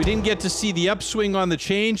 We didn't get to see the upswing on the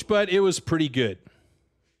change, but it was pretty good.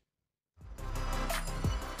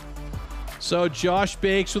 So Josh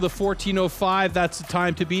Bakes with a 14:05. That's the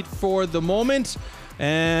time to beat for the moment.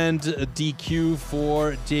 And a DQ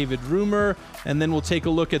for David Rumer. And then we'll take a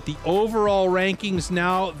look at the overall rankings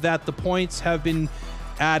now that the points have been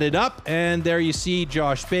added up. And there you see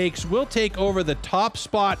Josh Bakes will take over the top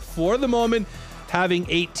spot for the moment, having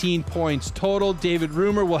 18 points total. David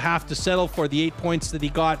Rumer will have to settle for the 8 points that he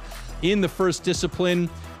got in the first discipline.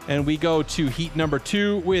 And we go to heat number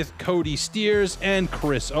 2 with Cody Steers and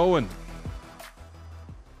Chris Owen.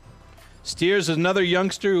 Steers is another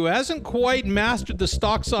youngster who hasn't quite mastered the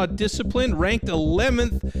stock saw discipline, ranked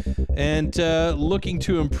 11th and looking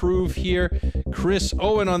to improve here. Chris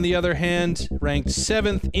Owen, on the other hand, ranked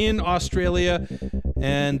 7th in Australia.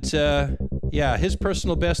 And yeah, his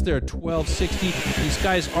personal best there, 1260. These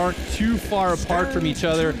guys aren't too far apart from each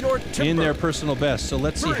other in their personal best. So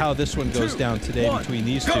let's see how this one goes down today between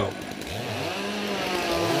these two.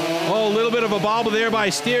 Oh, a little bit of a bobble there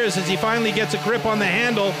by Steers as he finally gets a grip on the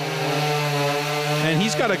handle. And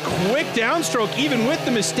he's got a quick downstroke, even with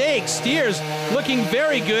the mistakes. Steers looking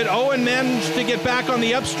very good. Owen managed to get back on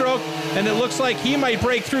the upstroke, and it looks like he might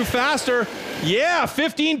break through faster. Yeah,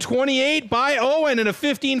 15:28 by Owen and a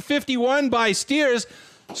 15:51 by Steers.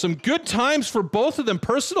 Some good times for both of them,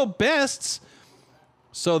 personal bests.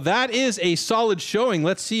 So that is a solid showing.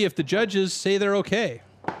 Let's see if the judges say they're okay.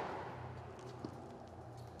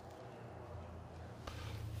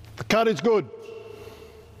 The cut is good.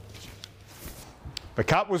 The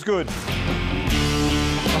cut was good.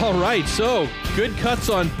 All right, so good cuts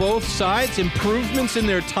on both sides, improvements in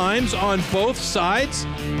their times on both sides.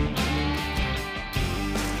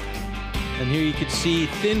 And here you can see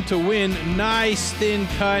thin to win, nice thin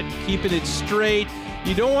cut, keeping it straight.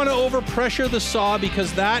 You don't want to overpressure the saw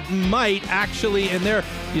because that might actually, and there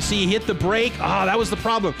you see he hit the brake. Ah, that was the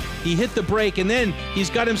problem. He hit the brake and then he's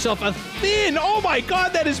got himself a thin, oh my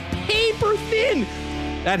God, that is paper thin.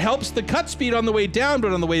 That helps the cut speed on the way down,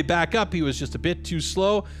 but on the way back up, he was just a bit too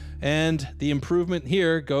slow. And the improvement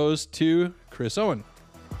here goes to Chris Owen.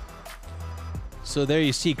 So there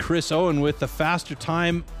you see Chris Owen with the faster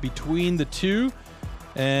time between the two.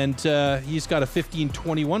 And he's got a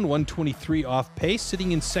 15:21, 1:23 off pace,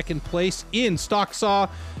 sitting in second place in stock saw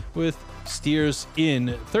with Steers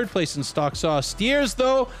in third place in stock saw. Steers,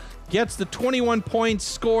 though, gets the 21-point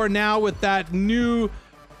score now with that new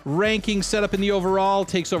ranking set up in the overall,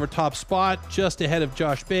 takes over top spot, just ahead of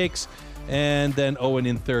Josh Bakes, and then Owen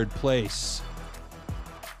in third place.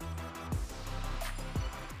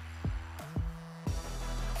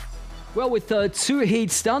 Well, with 2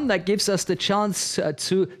 heats done, that gives us the chance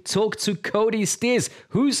to talk to Cody Steers,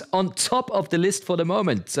 who's on top of the list for the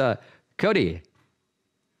moment. Cody.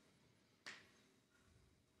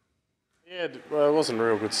 Yeah, well, it wasn't a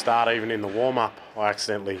real good start even in the warm-up. I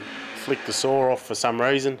accidentally flicked the saw off for some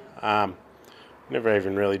reason. Never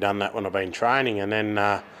even really done that when I've been training. And then,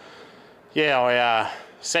 I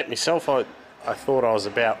set myself. I thought I was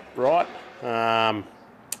about right. And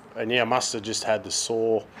yeah, I must have just had the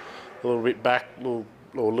saw a little bit back, or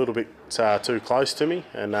a little bit too close to me,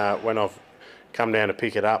 and when I've come down to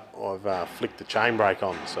pick it up, I've flicked the chain brake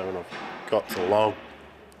on, so when I've got to the log,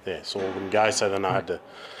 yeah, saw wouldn't go, so then I had to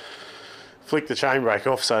flick the chain brake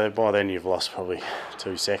off, so by then you've lost probably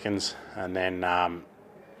 2 seconds, and then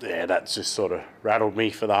yeah, that just sort of rattled me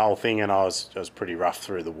for the whole thing, and I was pretty rough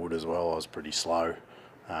through the wood as well. I was pretty slow.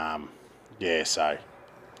 Yeah, so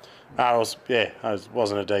I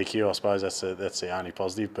wasn't a DQ. I suppose that's the only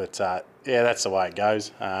positive. But yeah, that's the way it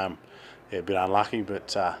goes. Yeah, a bit unlucky,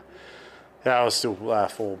 but yeah, I was still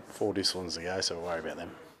four disciplines to go, so we'll worry about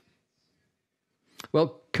them.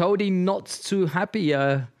 Well, Cody not too happy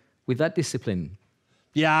with that discipline.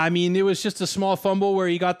 Yeah, I mean, it was just a small fumble where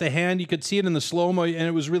he got the hand. You could see it in the slow-mo, and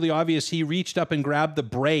it was really obvious. He reached up and grabbed the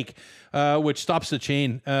brake, which stops the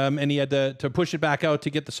chain, and he had to push it back out to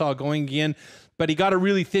get the saw going again. But he got a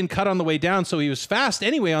really thin cut on the way down, so he was fast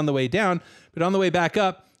anyway on the way down. But on the way back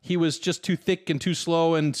up, he was just too thick and too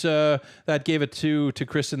slow, and that gave it to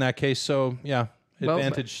Chris in that case. So, yeah,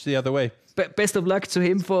 advantage the other way. Best of luck to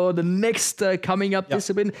him for the next coming up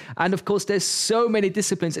discipline. And of course, there's so many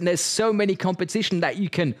disciplines and there's so many competition that you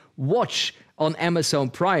can watch on Amazon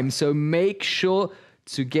Prime. So make sure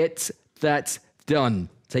to get that done.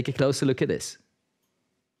 Take a closer look at this.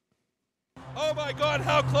 Oh my God,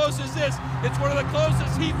 how close is this? It's one of the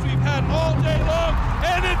closest heats we've had all day long,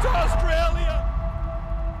 and it's Australia!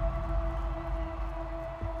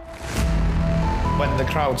 When the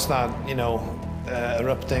crowd start,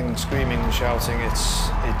 erupting, screaming, shouting, it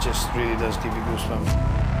just really does give you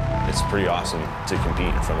goosebumps. It's pretty awesome to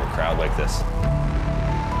compete in front of a crowd like this.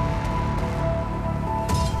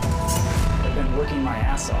 I've been working my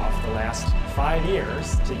ass off the last 5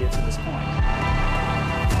 years to get to this point.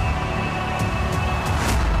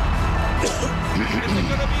 Is it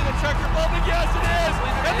going to be the checker bubble? Yes, it is!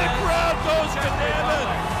 And the crowd goes bananas!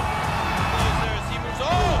 He moves,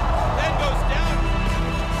 then goes down.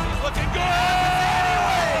 He's looking good!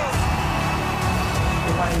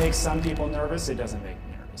 It might make some people nervous. It doesn't make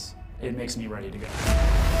me nervous. It makes me ready to go. To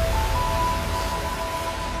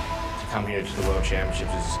come here to the World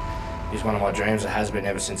Championships is one of my dreams. It has been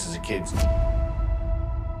ever since as a kid.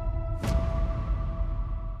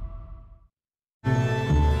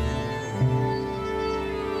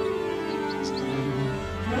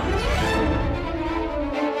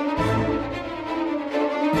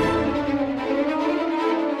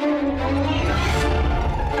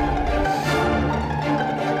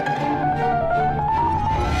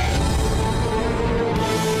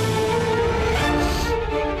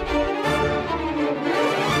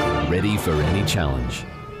 Ready for any challenge.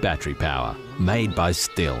 Battery power, made by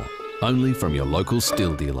STIHL. Only from your local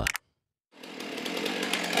STIHL dealer.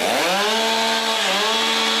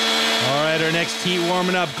 All right, our next heat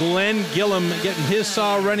warming up. Glenn Gillum getting his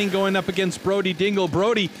saw running, going up against Brody Dingle.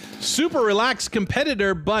 Brody, super relaxed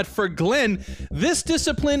competitor, but for Glenn, this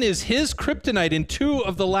discipline is his kryptonite. In 2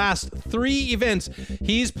 of the last 3 events,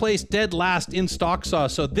 he's placed dead last in stock saw.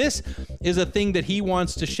 So this is a thing that he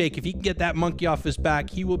wants to shake. If he can get that monkey off his back,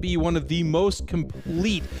 he will be one of the most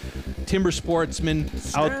complete timber sportsmen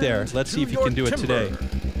out there. Let's see if he can do it today.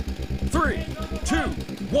 3, 2,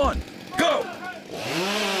 1, go!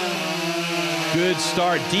 Good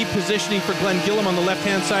start. Deep positioning for Glenn Gillum on the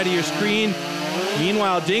left-hand side of your screen.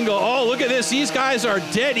 Meanwhile, Dingle, oh, look at this. These guys are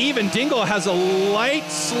dead even. Dingle has a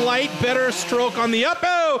slight better stroke on the up.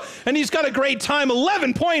 Oh, and he's got a great time,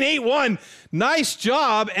 11.81. Nice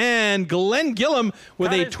job. And Glenn Gillum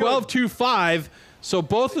with a 12.25. So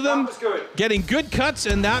both of them getting good cuts,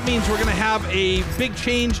 and that means we're going to have a big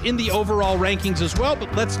change in the overall rankings as well.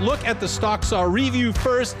 But let's look at the stock saw review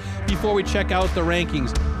first before we check out the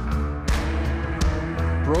rankings.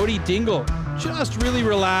 Brody Dingle, just really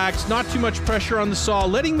relaxed, not too much pressure on the saw,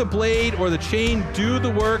 letting the blade or the chain do the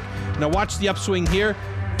work. Now watch the upswing here.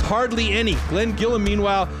 Hardly any. Glenn Gillum,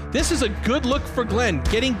 meanwhile, this is a good look for Glenn,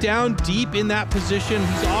 getting down deep in that position.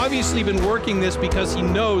 He's obviously been working this because he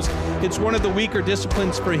knows it's one of the weaker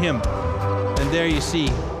disciplines for him. And there you see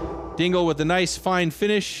Dingle with a nice fine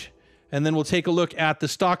finish. And then we'll take a look at the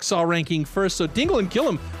stock saw ranking first. So Dingle and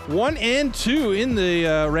Gillum, 1 and 2 in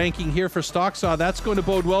the ranking here for stock saw. That's going to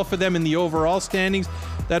bode well for them in the overall standings.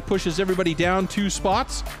 That pushes everybody down 2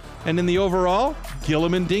 spots. And in the overall,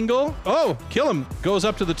 Gillum and Dingle. Oh, Gillum goes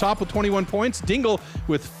up to the top with 21 points. Dingle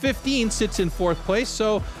with 15 sits in 4th place.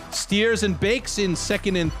 So Steers and Bakes in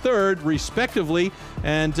 2nd and 3rd, respectively.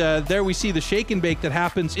 And there we see the shake and bake that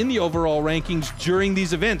happens in the overall rankings during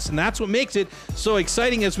these events. And that's what makes it so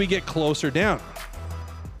exciting as we get closer down.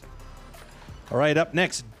 All right, up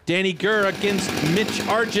next, Danny Gurr against Mitch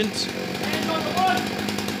Argent.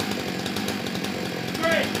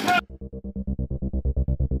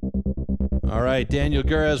 All right, Daniel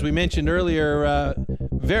Gurr, as we mentioned earlier,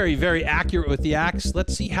 very, very accurate with the axe.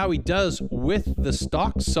 Let's see how he does with the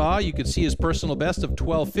stock saw. You can see his personal best of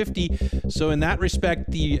 12.50. So in that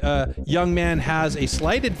respect, the young man has a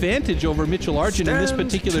slight advantage over Mitchell Argent in this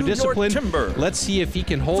particular discipline. Let's see if he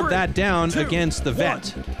can hold that down against the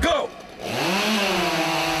vet. Go!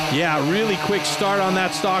 Yeah, really quick start on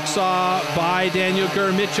that stock saw by Daniel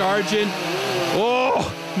Gurr. Mitch Argent.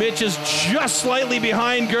 Oh, Mitch is just slightly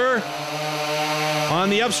behind Gurr. On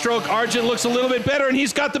the upstroke, Argent looks a little bit better, and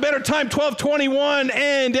he's got the better time, 12.21,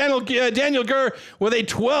 and Daniel Gurr with a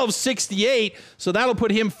 12.68. So that'll put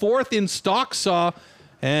him 4th in stock saw.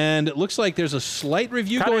 And it looks like there's a slight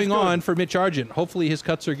review going on for Mitch Argent. Hopefully his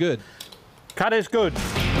cuts are good. Cut is good.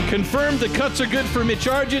 Confirmed the cuts are good for Mitch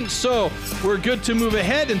Argent, so we're good to move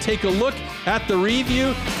ahead and take a look at the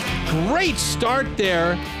review. Great start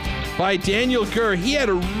there by Daniel Gurr. He had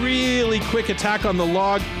a really quick attack on the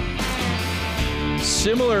log.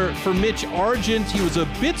 Similar for Mitch Argent. He was a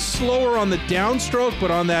bit slower on the downstroke,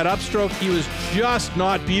 but on that upstroke, he was just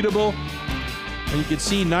not beatable. And you can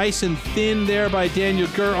see nice and thin there by Daniel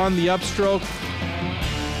Gurr on the upstroke.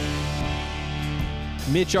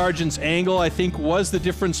 Mitch Argent's angle, I think, was the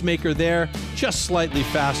difference maker there, just slightly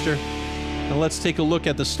faster. Now let's take a look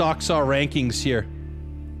at the stock saw rankings here.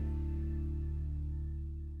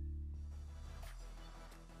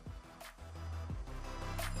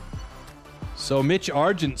 So Mitch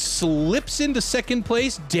Argent slips into 2nd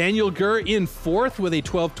place. Daniel Gurr in 4th with a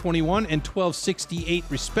 12.21 and 12.68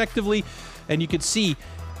 respectively. And you can see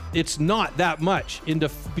it's not that much into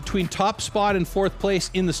between top spot and 4th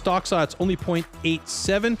place in the stock saw. It's only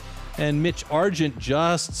 0.87. And Mitch Argent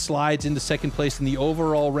just slides into 2nd place in the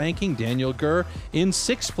overall ranking. Daniel Gurr in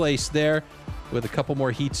 6th place there with a couple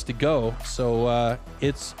more heats to go. So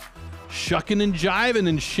it's shucking and jiving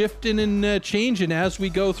and shifting and changing as we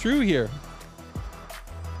go through here.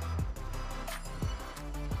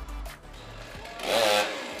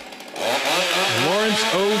 Lawrence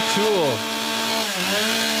O'Toole.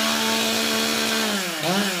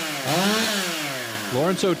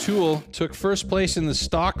 Lawrence O'Toole took 1st place in the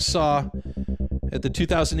stock saw at the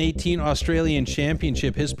 2018 Australian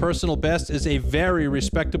Championship. His personal best is a very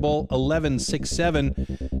respectable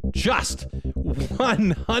 11.67, just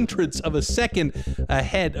 1/100th of a second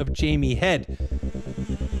ahead of Jamie Head.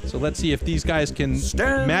 So let's see if these guys can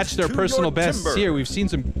match their personal bests here. We've seen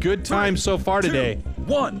some good times so far today.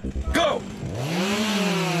 1, go!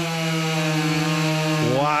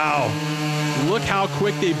 Wow. Look how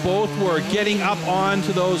quick they both were getting up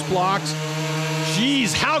onto those blocks.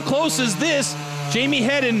 Jeez, how close is this? Jamie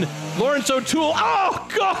Head and Lawrence O'Toole. Oh,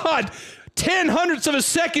 God! 0.10 of a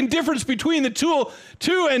second difference between the two,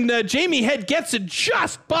 and Jamie Head gets it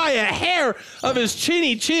just by a hair of his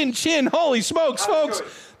chin. Holy smokes, folks.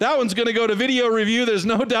 That one's going to go to video review. There's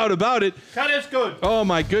no doubt about it. Cut is good. Oh,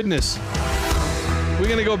 my goodness. We're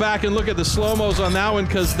going to go back and look at the slow-mos on that one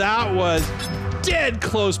because that was dead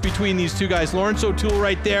close between these two guys. Lawrence O'Toole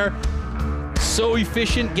right there. So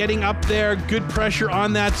efficient getting up there. Good pressure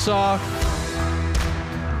on that saw.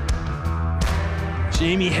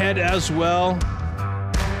 Jamie Head as well.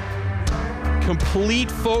 Complete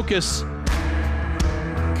focus.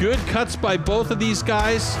 Good cuts by both of these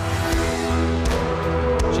guys.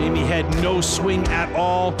 Jamie Head no swing at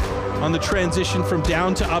all on the transition from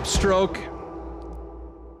down to upstroke.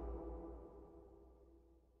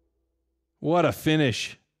 What a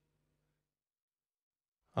finish.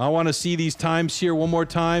 I want to see these times here one more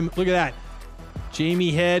time. Look at that.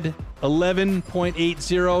 Jamie Head,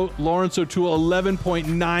 11.80. Lawrence O'Toole, 11.90.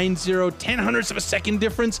 0.10 of a second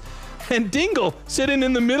difference. And Dingle sitting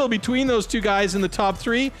in the middle between those two guys in the top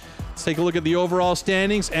three. Let's take a look at the overall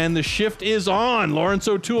standings, and the shift is on. Lawrence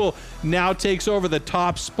O'Toole now takes over the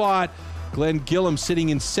top spot. Glenn Gillum sitting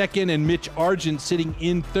in second, and Mitch Argent sitting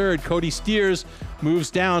in third. Cody Steers moves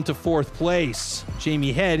down to fourth place.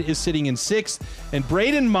 Jamie Head is sitting in sixth, and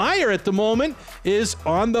Braden Meyer at the moment is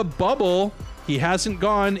on the bubble. He hasn't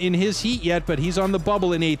gone in his heat yet, but he's on the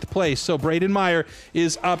bubble in eighth place. So Braden Meyer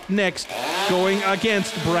is up next, going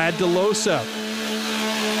against Brad DeLosa.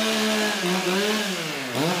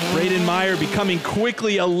 Braden Meyer becoming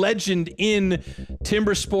quickly a legend in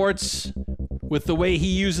timber sports with the way he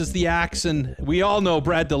uses the axe, and we all know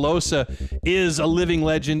Brad DeLosa is a living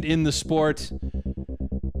legend in the sport.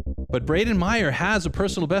 But Braden Meyer has a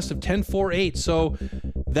personal best of 10.48, so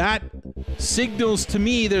that signals to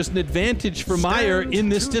me there's an advantage for Meyer in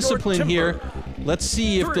this discipline here. Let's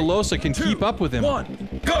see if DeLosa can keep up with him.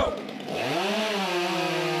 1, go!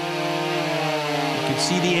 You can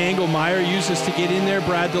see the angle Meyer uses to get in there.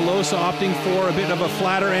 Brad DeLosa opting for a bit of a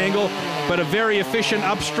flatter angle, but a very efficient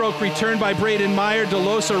upstroke return by Braden Meyer.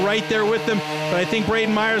 DeLosa right there with him, but I think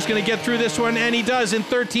Braden Meyer is going to get through this one, and he does in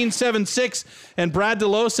 13.76, and Brad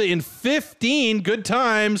DeLosa in 15 good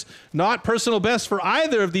times. Not personal best for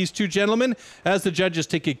either of these two gentlemen, as the judges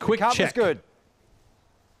take a quick check. Good.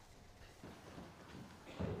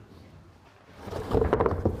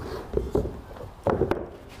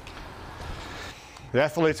 The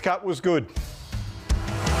athlete's cut was good.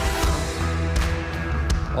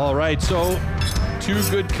 All right, so two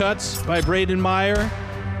good cuts by Braden Meyer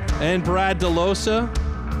and Brad DeLosa.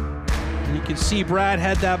 And you can see Brad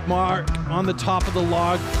had that mark on the top of the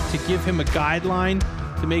log to give him a guideline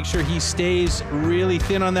to make sure he stays really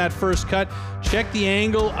thin on that first cut. Check the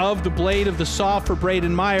angle of the blade of the saw for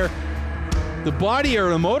Braden Meyer. The body or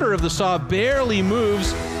the motor of the saw barely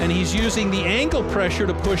moves, and he's using the ankle pressure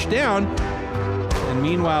to push down. And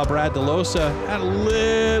meanwhile, Brad DeLosa had a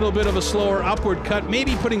little bit of a slower upward cut,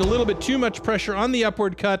 maybe putting a little bit too much pressure on the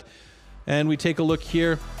upward cut. And we take a look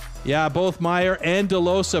here. Yeah, both Meyer and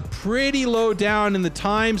DeLosa pretty low down in the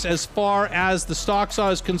times as far as the stock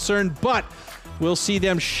saw is concerned, but we'll see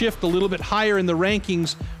them shift a little bit higher in the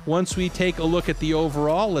rankings once we take a look at the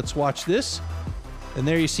overall. Let's watch this. And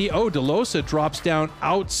there you see, oh, DeLosa drops down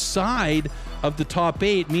outside of the top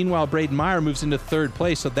 8. Meanwhile, Braden Meyer moves into third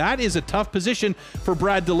place. So that is a tough position for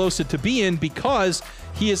Brad DeLosa to be in because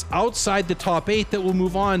he is outside the top 8 that will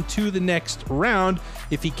move on to the next round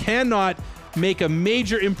if he cannot make a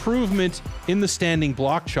major improvement in the standing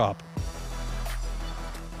block chop.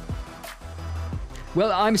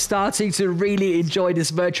 Well, I'm starting to really enjoy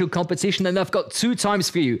this virtual competition, and I've got two times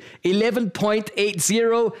for you,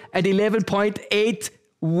 11.80 and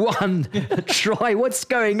 11.81. Troy, what's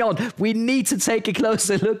going on? We need to take a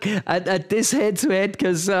closer look at this head-to-head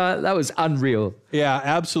because that was unreal. Yeah,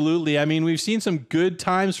 absolutely. I mean, we've seen some good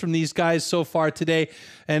times from these guys so far today,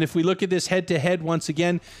 and if we look at this head-to-head once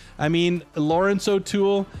again, I mean, Lawrence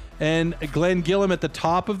O'Toole and Glenn Gillum at the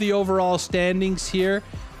top of the overall standings here.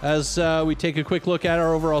 As we take a quick look at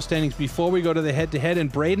our overall standings before we go to the head-to-head,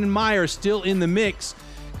 and Braden Meyer still in the mix.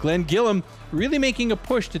 Glenn Gillum really making a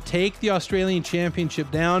push to take the Australian Championship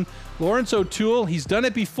down. Lawrence O'Toole, he's done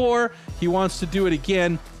it before. He wants to do it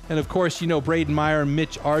again. And of course, you know, Braden Meyer and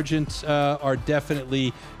Mitch Argent are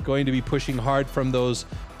definitely going to be pushing hard from those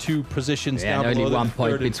two positions down below. Only 1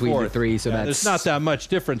 point between the three, so that's... There's not that much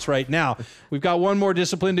difference right now. We've got one more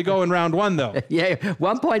discipline to go in round one, though. Yeah,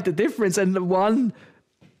 1 point the difference, and one...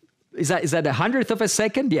 Is that 100th of a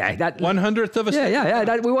second? Yeah, that 100th of a second.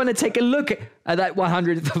 Yeah. We want to take a look at that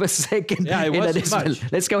 100th of a second. Yeah, it wasn't much.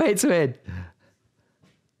 Let's go head to head.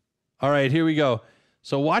 All right, here we go.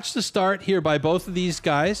 So watch the start here by both of these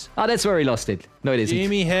guys. Oh, that's where he lost it. No, it isn't.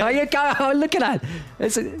 Jamie Head. Oh, look at that.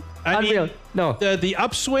 It's unreal. No. The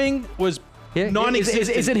upswing was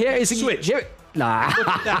non-existent. Is it here? Is it switch? Here? Nah. Look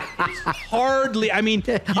at that. It's hardly. I mean,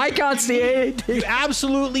 I can't see it. You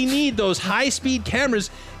absolutely need those high-speed cameras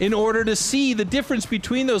in order to see the difference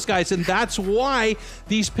between those guys, and that's why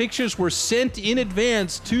these pictures were sent in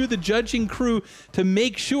advance to the judging crew to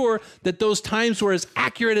make sure that those times were as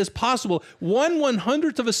accurate as possible.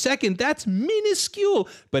 1/100th of a second, that's minuscule,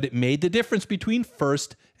 but it made the difference between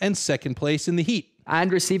first and second place in the heat.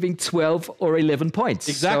 And receiving 12 or 11 points.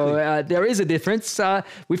 Exactly. So there is a difference.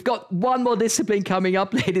 We've got one more discipline coming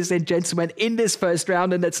up, ladies and gentlemen, in this first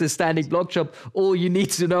round, and that's the standing block chop. All you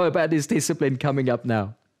need to know about this discipline coming up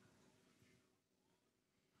now.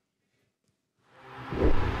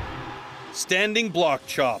 Standing block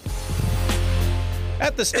chop.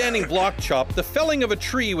 At the standing block chop, the felling of a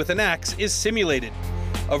tree with an axe is simulated.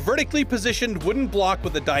 A vertically positioned wooden block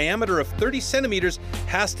with a diameter of 30 centimeters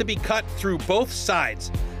has to be cut through both sides.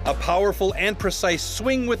 A powerful and precise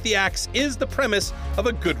swing with the axe is the premise of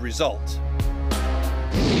a good result.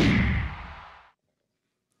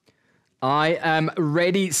 I am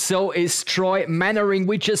ready, so is Troy Mannering.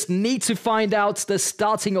 We just need to find out the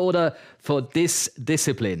starting order for this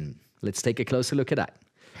discipline. Let's take a closer look at that.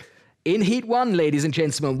 In Heat 1, ladies and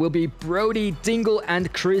gentlemen, will be Brody Dingle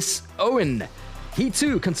and Chris Owen. Heat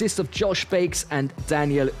 2 consists of Josh Bakes and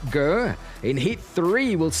Daniel Gurr. In Heat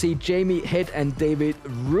 3, we'll see Jamie Head and David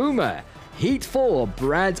Rumer. Heat 4,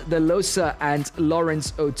 Brad DeLosa and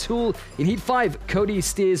Lawrence O'Toole. In Heat 5, Cody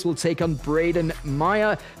Steers will take on Braden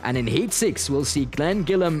Meyer. And in Heat 6, we'll see Glenn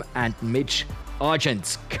Gillum and Mitch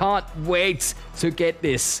Argent. Can't wait to get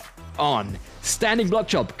this on. Standing block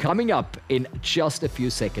chop coming up in just a few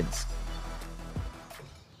seconds.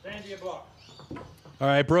 Stand your block. All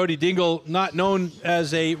right, Brody Dingle, not known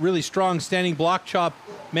as a really strong standing block chop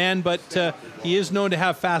man, but he is known to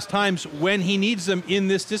have fast times when he needs them in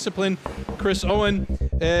this discipline. Chris Owen,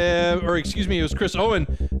 it was Chris Owen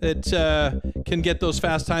that can get those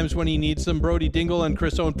fast times when he needs them. Brody Dingle and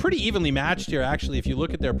Chris Owen pretty evenly matched here, actually, if you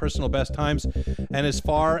look at their personal best times. And as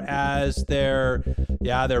far as their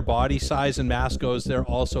body size and mass goes, they're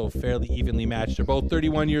also fairly evenly matched. They're both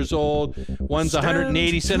 31 years old. One's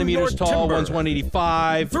 180 centimeters tall, one's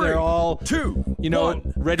 185. They're all,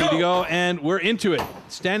 ready to go, and we're into it.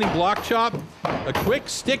 Standing block chop, a quick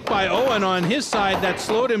stick by Owen on his side that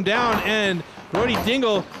slowed him down, and Brody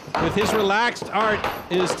Dingle, with his relaxed art,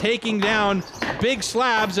 is taking down big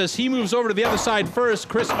slabs as he moves over to the other side first.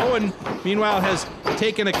 Chris Owen, meanwhile, has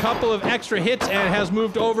taken a couple of extra hits and has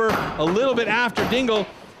moved over a little bit after Dingle.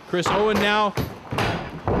 Chris Owen now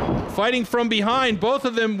fighting from behind, both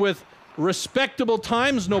of them with respectable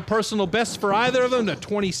times, no personal bests for either of them, a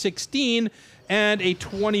 2016 and a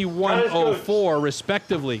 2104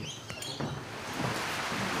 respectively.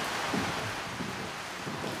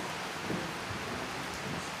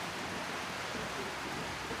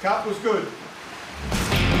 Cut was good.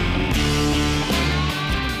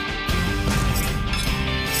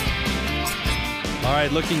 All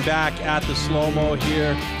right, looking back at the slow-mo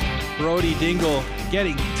here, Brody Dingle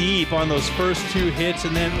getting deep on those first two hits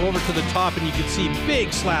and then over to the top, and you can see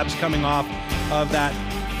big slabs coming off of that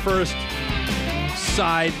first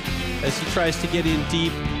side as he tries to get in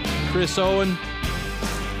deep. Chris Owen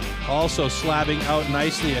also slabbing out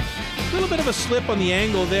nicely. A little bit of a slip on the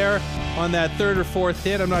angle there on that third or fourth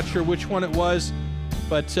hit. I'm not sure which one it was,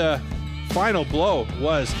 but final blow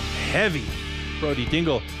was heavy. Brody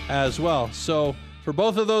Dingle as well. So for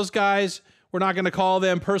both of those guys, we're not going to call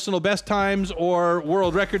them personal best times or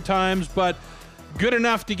world record times, but good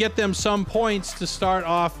enough to get them some points to start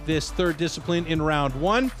off this third discipline in round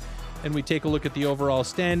one. And we take a look at the overall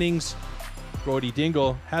standings. Brody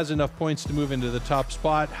Dingle has enough points to move into the top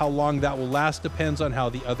spot. How long that will last depends on how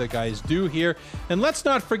the other guys do here. And let's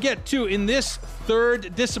not forget, too, in this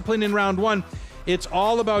third discipline in round one, it's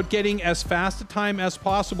all about getting as fast a time as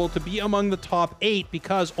possible to be among the top 8,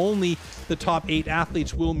 because only the top 8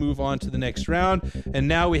 athletes will move on to the next round. And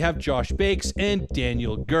now we have Josh Bakes and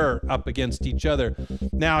Daniel Gurr up against each other.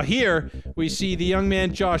 Now here we see the young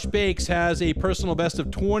man Josh Bakes has a personal best of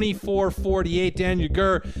 24.48. Daniel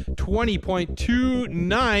Gurr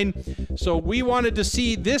 20.29. So we wanted to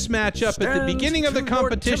see this matchup at the beginning of the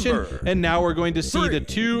competition, and now we're going to see the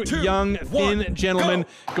two young, thin gentlemen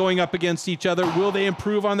going up against each other. Will they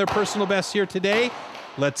improve on their personal bests here today?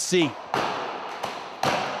 Let's see.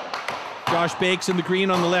 Josh Bakes in the green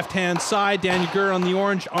on the left-hand side. Daniel Gurr on the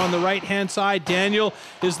orange on the right-hand side. Daniel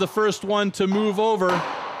is the first one to move over.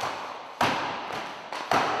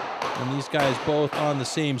 And these guys both on the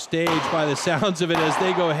same stage by the sounds of it as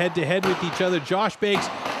they go head-to-head with each other. Josh Bakes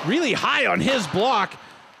really high on his block.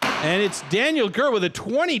 And it's Daniel Gurr with a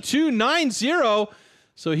 22.90.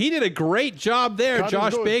 So he did a great job there.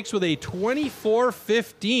 Josh Bakes with a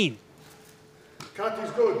 24.15. Cut is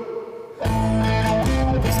good.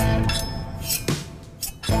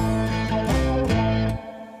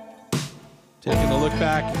 Taking a look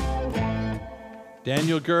back.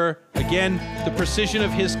 Daniel Gurr, again, the precision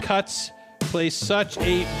of his cuts plays such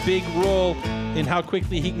a big role in how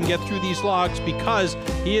quickly he can get through these logs because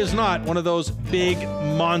he is not one of those big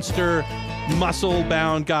monster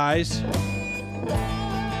muscle-bound guys.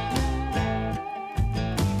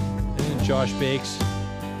 And Josh Bakes,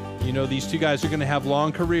 you know, these two guys are going to have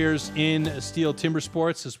long careers in STIHL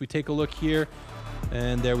Timbersports. As we take a look here,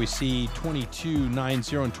 and there we see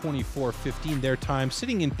 22.90 and 24.15 their time,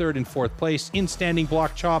 sitting in third and fourth place in standing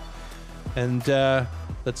block chop. And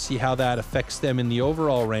let's see how that affects them in the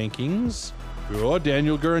overall rankings. Oh,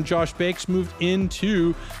 Daniel Gurr and Josh Bakes moved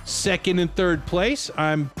into second and third place.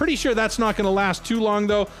 I'm pretty sure that's not going to last too long,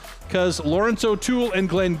 though, because Lawrence O'Toole and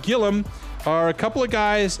Glenn Gillum are a couple of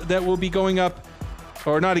guys that will be going up,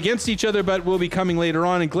 or not against each other, but will be coming later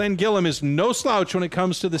on. And Glenn Gillum is no slouch when it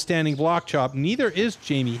comes to the standing block chop. Neither is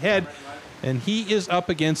Jamie Head, and he is up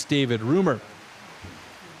against David Rumer.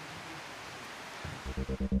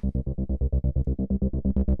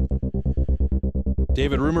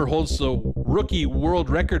 David Rumer holds the rookie world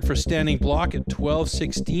record for standing block at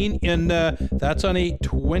 12.16, and that's on a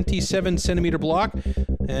 27-centimeter block.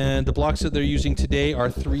 And the blocks that they're using today are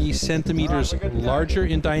 3 centimeters larger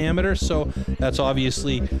in diameter, so that's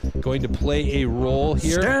obviously going to play a role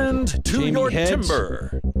here. Stand to Jamie your Heads,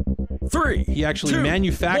 timber. 3, he actually 2,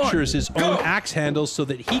 manufactures 1, his go. own axe handles so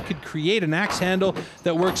that he could create an axe handle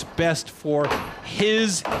that works best for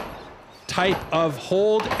his type of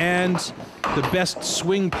hold and the best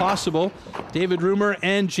swing possible. David Rumer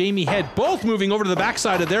and Jamie Head both moving over to the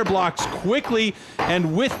backside of their blocks quickly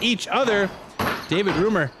and with each other. David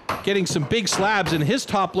Rumer getting some big slabs, and his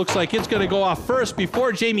top looks like it's going to go off first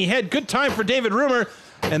before Jamie Head. Good time for David Rumer,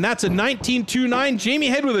 and that's a 19.29. Jamie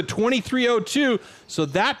Head with a 23.02. So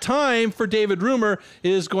that time for David Rumer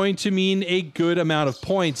is going to mean a good amount of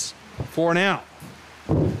points for now.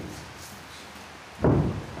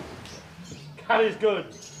 Cut is good.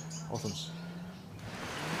 Awesome.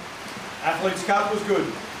 Athlete's cut was good.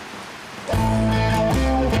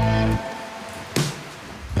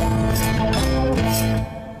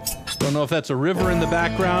 Don't know if that's a river in the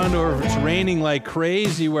background or if it's raining like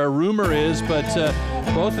crazy where Rumer is, but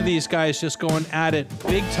both of these guys just going at it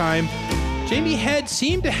big time. Jamie Head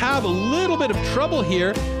seemed to have a little bit of trouble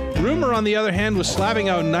here. Rumer, on the other hand, was slabbing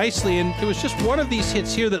out nicely, and it was just one of these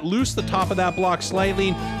hits here that loosed the top of that block slightly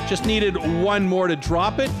and just needed one more to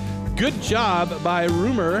drop it. Good job by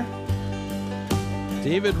Rumer.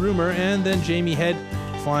 David Rumer, and then Jamie Head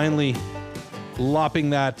finally lopping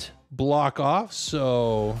that block off.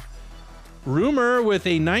 So Rumer with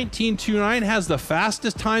a 19.29 has the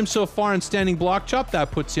fastest time so far in standing block chop.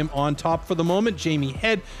 That puts him on top for the moment. Jamie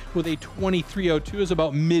Head with a 23.02 is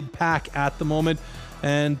about mid-pack at the moment.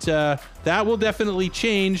 And that will definitely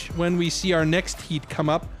change when we see our next heat come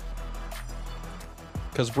up,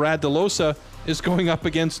 because Brad DeLosa is going up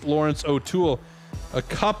against Lawrence O'Toole. A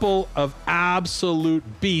couple of absolute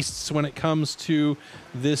beasts when it comes to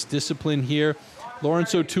this discipline here.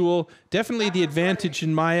 Lawrence O'Toole, definitely the advantage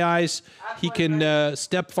in my eyes. He can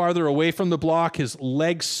step farther away from the block. His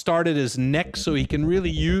legs start at his neck, so he can really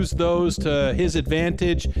use those to his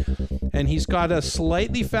advantage. And he's got a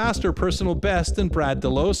slightly faster personal best than Brad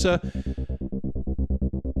DeLosa.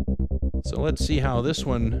 So let's see how this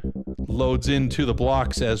one loads into the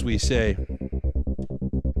blocks, as we say.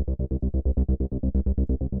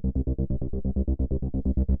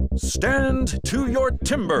 Stand to your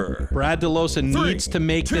timber. Brad DeLosa needs to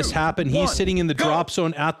make this happen. He's sitting in the drop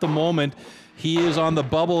zone at the moment. He is on the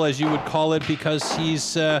bubble, as you would call it, because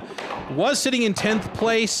he's was sitting in 10th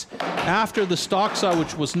place after the stock saw,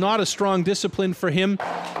 which was not a strong discipline for him.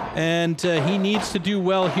 And he needs to do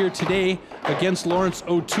well here today against Lawrence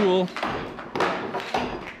O'Toole.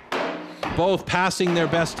 Both passing their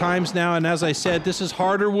best times now, and as I said, this is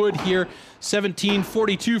harder wood here.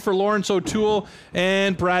 17.42 for Lawrence O'Toole,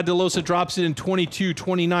 and Brad DeLosa drops it in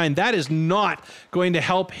 22.29. That is not going to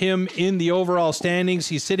help him in the overall standings.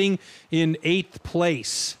 He's sitting in 8th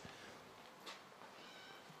place.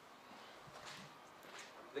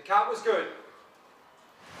 The cut was good.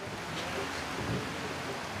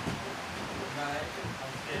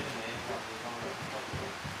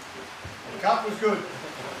 The cut was good.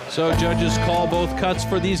 So judges call both cuts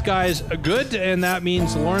for these guys good, and that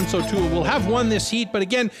means Lawrence O'Toole will have won this heat, but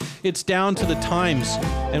again, it's down to the times,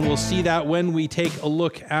 and we'll see that when we take a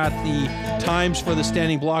look at the times for the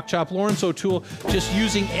standing block chop. Lawrence O'Toole just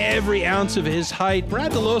using every ounce of his height.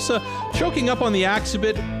 Brad DeLosa choking up on the axe a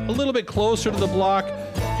little bit closer to the block,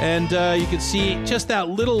 and you can see just that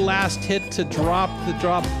little last hit to drop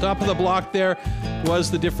top of the block there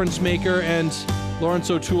was the difference maker, and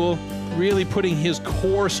Lawrence O'Toole really putting his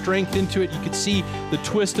core strength into it. You could see the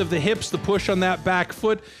twist of the hips, the push on that back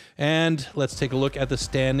foot. And let's take a look at the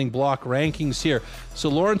standing block rankings here. So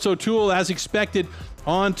Lawrence O'Toole, as expected,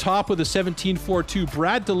 on top with a 17.42.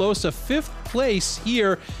 Brad DeLosa, 5th place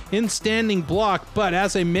here in standing block. But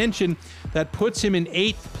as I mentioned, that puts him in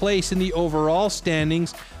 8th place in the overall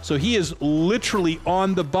standings. So he is literally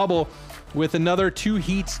on the bubble with another 2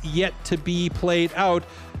 heats yet to be played out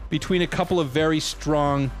between a couple of very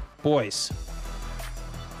strong boys.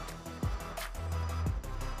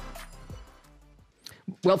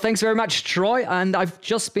 Well, thanks very much, Troy. And I've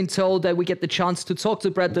just been told that we get the chance to talk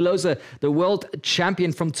to Brad DeLosa, the world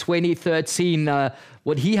champion from 2013.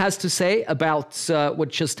 What he has to say about what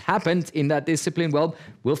just happened in that discipline, well,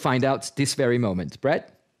 we'll find out this very moment.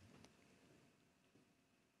 Brad?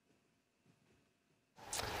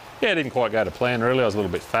 Yeah, it didn't quite go to plan, really. I was a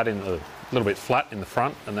little bit flat in the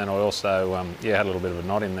front, and then I also had a little bit of a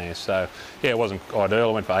knot in there. So yeah, it wasn't ideal.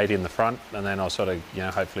 I went for 8 in the front, and then I was sort of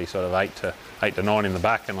hopefully sort of 8 to 9 in the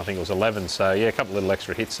back, and I think it was 11. So yeah, a couple of little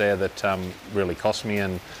extra hits there that really cost me,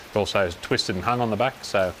 and also twisted and hung on the back.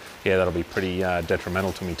 So yeah, that'll be pretty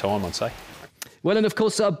detrimental to me time, I'd say. Well, and of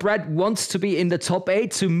course, Brad wants to be in the top 8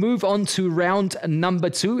 to move on to round number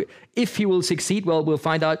 2. If he will succeed, well, we'll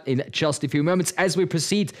find out in just a few moments as we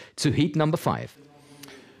proceed to heat number 5.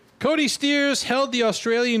 Cody Steers held the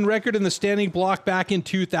Australian record in the standing block back in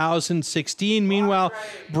 2016. Meanwhile,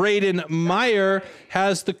 Braden Meyer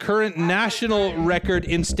has the current national record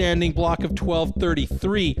in standing block of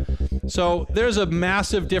 12:33. So there's a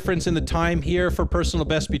massive difference in the time here for personal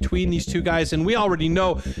best between these two guys. And we already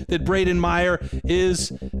know that Braden Meyer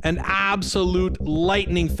is an absolute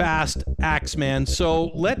lightning fast axeman.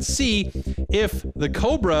 So let's see if the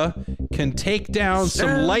Cobra can take down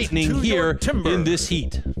some lightning here in this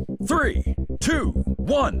heat. 3, 2,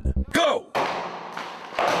 1, go!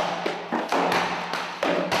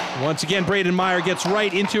 Once again, Braden Meyer gets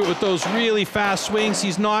right into it with those really fast swings.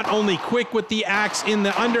 He's not only quick with the axe in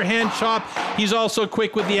the underhand chop, he's also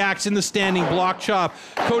quick with the axe in the standing block chop.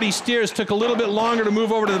 Cody Steers took a little bit longer to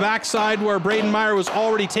move over to the backside where Braden Meyer was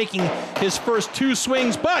already taking his first 2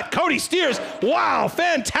 swings. But Cody Steers, wow,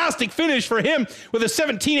 fantastic finish for him with a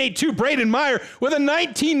 17.82. Braden Meyer with a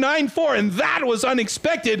 19.94, and that was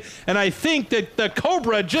unexpected. And I think that the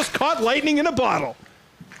Cobra just caught lightning in a bottle.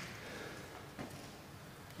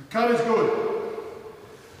 Cut is good.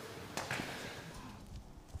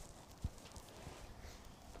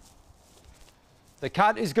 The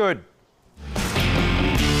cut is good.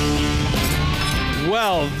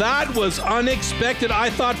 Well, that was unexpected. I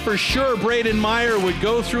thought for sure Braden Meyer would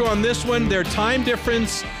go through on this one. Their time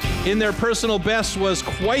difference in their personal best was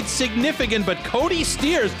quite significant, but Cody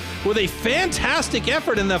Steers with a fantastic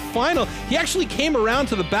effort in the final. He actually came around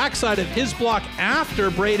to the backside of his block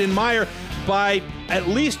after Braden Meyer by at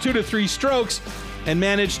least 2 to 3 strokes and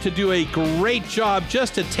managed to do a great job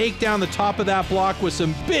just to take down the top of that block with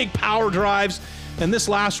some big power drives. And this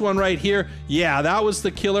last one right here, yeah, that was the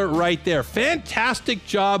killer right there. Fantastic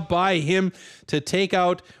job by him to take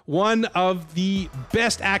out one of the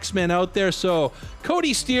best axemen out there. So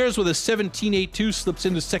Cody Steers with a 17.82 slips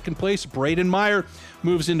into 2nd place. Braden Meyer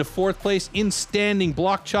moves into 4th place in standing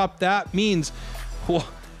block chop. That means, well,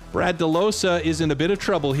 Brad DeLosa is in a bit of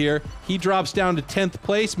trouble here. He drops down to 10th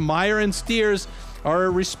place. Meyer and Steers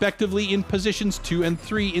are respectively in positions 2 and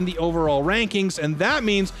 3 in the overall rankings, and that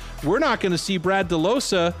means we're not going to see Brad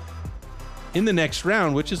DeLosa in the next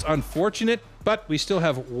round, which is unfortunate, but we still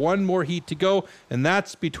have one more heat to go, and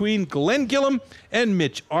that's between Glenn Gillum and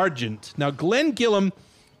Mitch Argent. Now, Glenn Gillum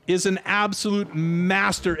is an absolute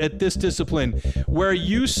master at this discipline. Where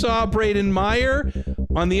you saw Braden Meyer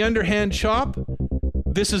on the underhand chop,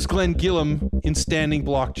 this is Glenn Gillum in standing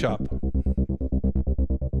block chop.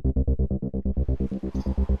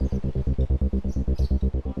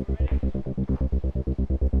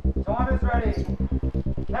 Time is ready.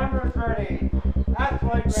 Camera is ready.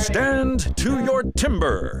 Athlete ready. Stand to your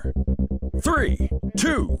timber. 3,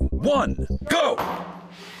 2, 1, go!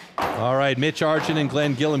 All right, Mitch Argent and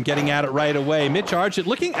Glenn Gillum getting at it right away. Mitch Argent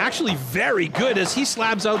looking actually very good as he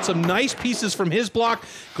slabs out some nice pieces from his block.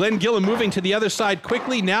 Glenn Gillum moving to the other side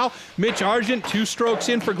quickly. Now, Mitch Argent, 2 strokes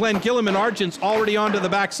in for Glenn Gillum, and Argent's already onto the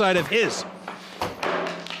backside of his.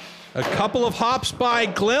 A couple of hops by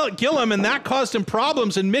Gillum, and that caused him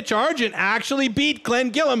problems, and Mitch Argent actually beat Glenn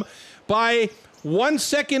Gillum by 1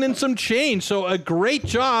 second and some change. So a great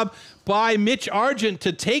job by Mitch Argent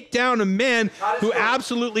to take down a man who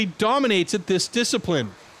absolutely dominates at this discipline.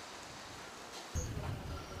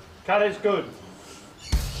 Cut is good.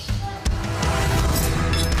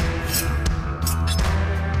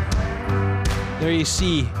 There you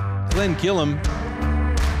see Glenn Gillum.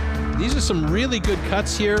 These are some really good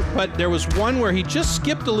cuts here, but there was one where he just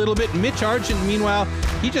skipped a little bit. Mitch Argent, meanwhile,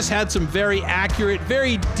 he just had some very accurate,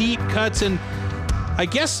 very deep cuts, and I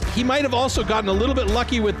guess he might have also gotten a little bit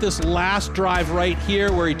lucky with this last drive right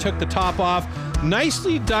here where he took the top off.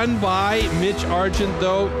 Nicely done by Mitch Argent,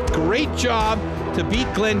 though. Great job to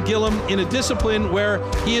beat Glenn Gillum in a discipline where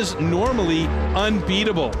he is normally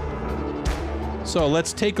unbeatable. So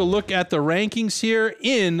let's take a look at the rankings here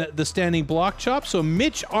in the standing block chop. So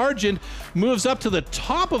Mitch Argent moves up to the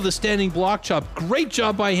top of the standing block chop. Great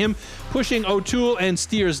job by him, pushing O'Toole and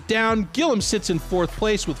Steers down. Gillum sits in 4th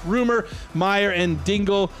place with Rumer, Meyer, and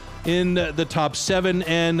Dingle in the top 7,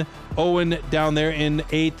 and Owen down there in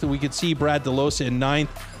 8th. We could see Brad DeLosa in 9th.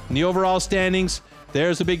 In the overall standings,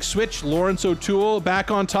 there's a big switch. Lawrence O'Toole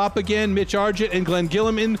back on top again. Mitch Argent and Glenn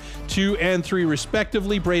Gillum in 2 and 3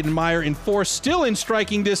 respectively. Braden Meyer in 4, still in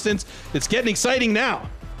striking distance. It's getting exciting now.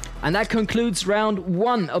 And that concludes round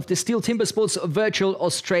 1 of the STIHL TIMBERSPORTS Virtual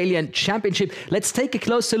Australian Championship. Let's take a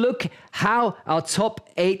closer look how our top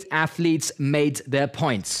 8 athletes made their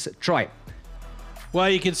points. Troy. Well,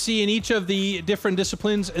 you can see in each of the different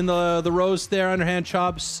disciplines in the rows there, underhand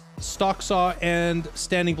chops, stock saw, and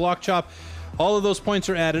standing block chop, all of those points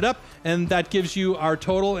are added up, and that gives you our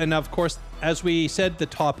total. And of course, as we said, the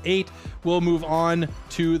top 8 will move on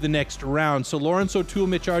to the next round. So Lawrence O'Toole,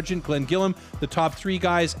 Mitch Argent, Glenn Gillum, the top 3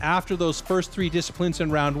 guys after those first 3 disciplines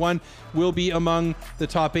in round 1 will be among the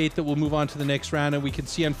top 8 that will move on to the next round. And we can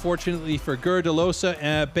see, unfortunately, for Gur,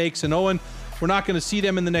 DeLosa, Bakes, and Owen, we're not going to see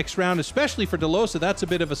them in the next round, especially for DeLosa. That's a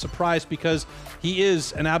bit of a surprise because he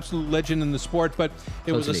is an absolute legend in the sport, but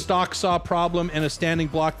it was a stock saw problem and a standing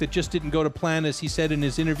block that just didn't go to plan. As he said in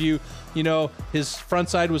his interview, you know, his front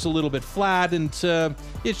side was a little bit flat, and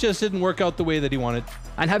it just didn't work out the way that he wanted.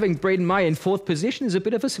 And having Braden Meyer in 4th position is a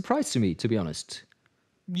bit of a surprise to me, to be honest.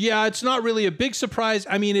 Yeah, it's not really a big surprise.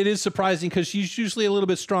 I mean, it is surprising because he's usually a little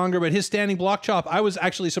bit stronger, but his standing block chop, I was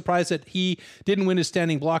actually surprised that he didn't win his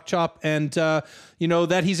standing block chop. And, you know,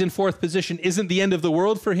 that he's in 4th position isn't the end of the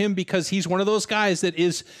world for him because he's one of those guys that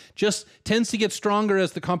is just tends to get stronger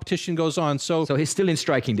as the competition goes on. So he's still in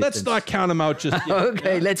striking distance. Let's not count him out just yet.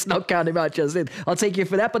 Okay, let's not count him out just yet. I'll take you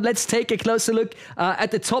for that. But let's take a closer look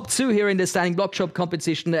at the top 2 here in the standing block chop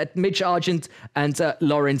competition at Mitch Argent and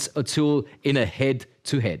Lawrence O'Toole in a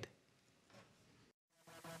head-to-head.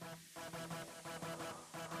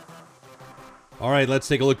 All right, let's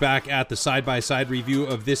take a look back at the side-by-side review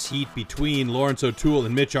of this heat between Lawrence O'Toole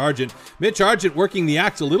and Mitch Argent. Mitch Argent working the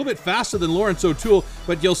axe a little bit faster than Lawrence O'Toole,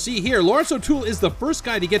 but you'll see here, Lawrence O'Toole is the first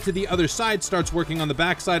guy to get to the other side, starts working on the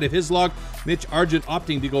backside of his log. Mitch Argent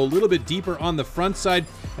opting to go a little bit deeper on the front side,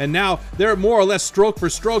 and now they're more or less stroke for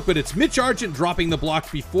stroke, but it's Mitch Argent dropping the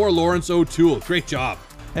block before Lawrence O'Toole. Great job.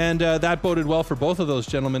 And that boded well for both of those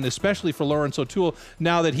gentlemen, especially for Lawrence O'Toole,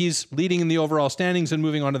 now that he's leading in the overall standings and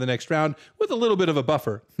moving on to the next round with a little bit of a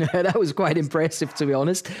buffer. That was quite impressive, to be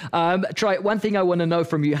honest. Troy, one thing I want to know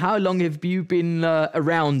from you, how long have you been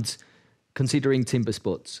around considering timber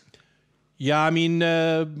sports? Yeah, I mean,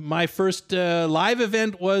 my first live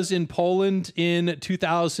event was in Poland in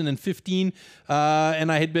 2015,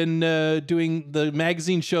 and I had been doing the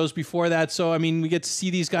magazine shows before that. So, I mean, we get to see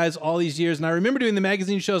these guys all these years. And I remember doing the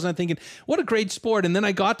magazine shows and I'm thinking, what a great sport. And then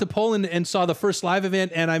I got to Poland and saw the first live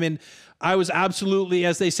event, and I was absolutely,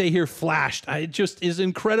 as they say here, flashed. It just is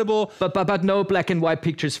incredible. But no black and white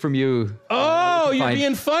pictures from you. Oh, you're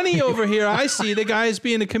being funny over here. I see. The guy's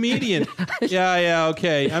being a comedian. Yeah,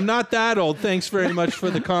 okay. I'm not that old. Thanks very much for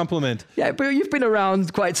the compliment. Yeah, but you've been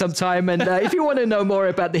around quite some time. And if you want to know more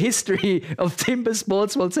about the history of timber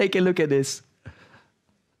sports, we'll take a look at this.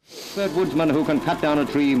 Expert woodsman who can cut down a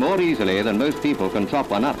tree more easily than most people can chop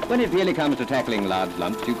one up. When it really comes to tackling large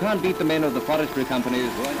lumps, you can't beat the men of the forestry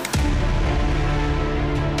companies.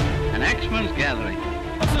 An axeman's gathering.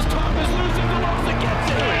 This is Thomas losing the loss that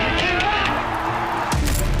gets it.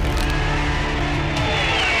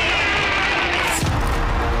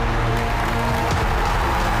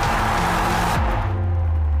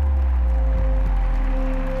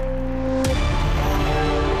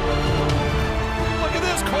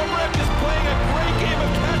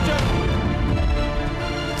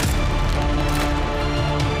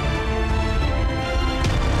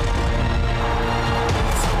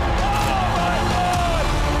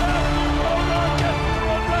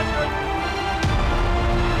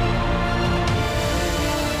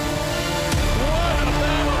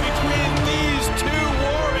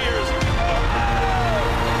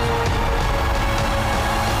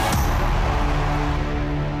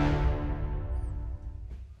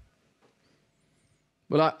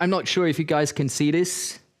 Well, I'm not sure if you guys can see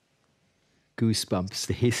this. Goosebumps,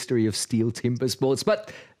 the history of Steel Timber Sports.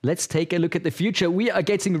 But let's take a look at the future. We are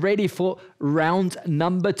getting ready for round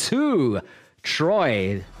number 2.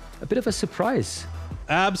 Troy, a bit of a surprise.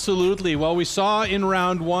 Absolutely. Well, we saw in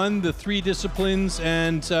round 1 the 3 disciplines,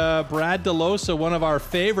 and Brad DeLosa, one of our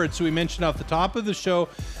favorites who we mentioned off the top of the show,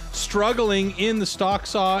 struggling in the stock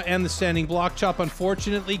saw and the standing block chop,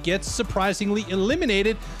 unfortunately gets surprisingly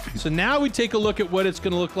eliminated. So now we take a look at what it's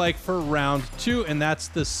going to look like for round 2, and that's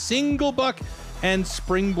the single buck and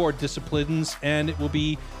springboard disciplines, and it will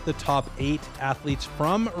be the top 8 athletes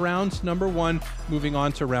from round number 1 moving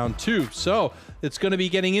on to round 2. So it's going to be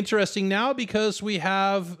getting interesting now because we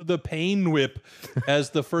have the pain whip as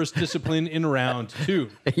the first discipline in round 2.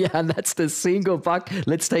 Yeah, and that's the single buck.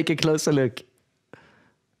 Let's take a closer look.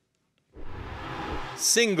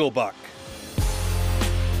 Single buck.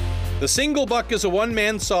 The single buck is a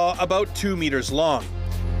one-man saw about 2 meters long.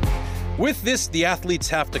 With this, the athletes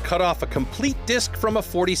have to cut off a complete disc from a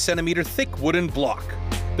 40-centimeter thick wooden block.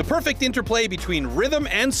 The perfect interplay between rhythm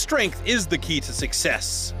and strength is the key to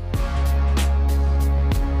success.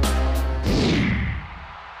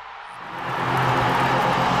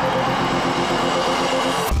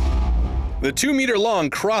 The 2-meter-long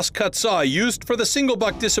cross-cut saw used for the single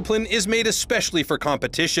buck discipline is made especially for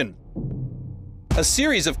competition. A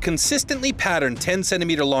series of consistently patterned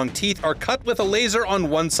 10-centimeter-long teeth are cut with a laser on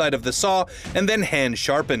one side of the saw and then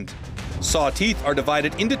hand-sharpened. Saw teeth are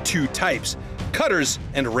divided into 2 types, cutters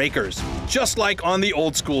and rakers, just like on the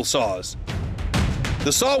old-school saws.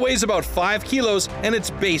 The saw weighs about 5 kilos and its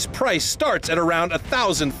base price starts at around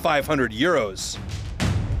 1,500 euros.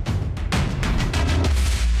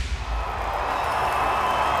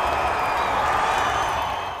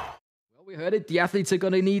 We heard it, the athletes are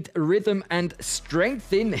going to need rhythm and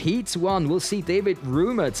strength in Heat 1. We'll see David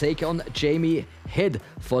Rumer take on Jamie Head,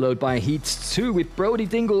 followed by Heat 2 with Brody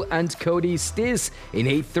Dingle and Cody Stiz. In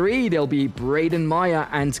Heat 3, there'll be Braden Meyer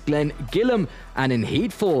and Glenn Gillum. And in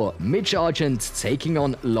Heat 4, Mitch Argent taking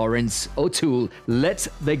on Lawrence O'Toole. Let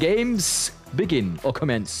the games begin or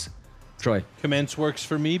commence. Troy. Commence works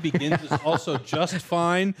for me. Begins is also just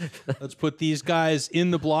fine. Let's put these guys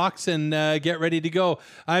in the blocks and get ready to go.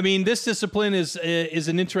 I mean, this discipline is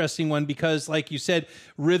an interesting one because, like you said,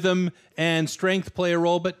 rhythm and strength play a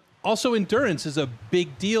role, but also endurance is a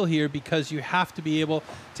big deal here because you have to be able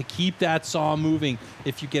to keep that saw moving.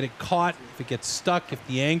 If you get it caught, if it gets stuck, if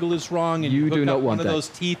the angle is wrong, and you hook up one of those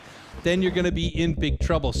teeth, then you're going to be in big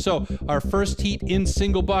trouble. So our first heat in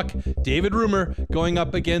single buck, David Rumer going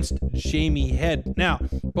up against Jamie Head. Now,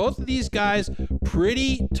 both of these guys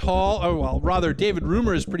pretty tall, or well, rather David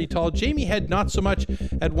Rumer is pretty tall. Jamie Head not so much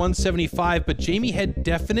at 175, but Jamie Head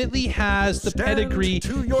definitely has the pedigree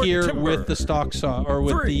here with the stock saw, or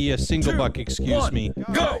with the single buck, excuse me.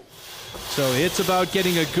 Go! So it's about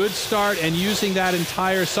getting a good start and using that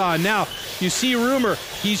entire saw. Now, you see Rumer,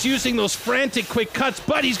 he's using those frantic quick cuts,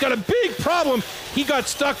 but he's got a big problem. He got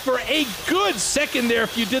stuck for a good second there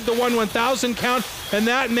if you did the 1/1000 count, and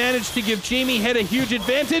that managed to give Jamie Head a huge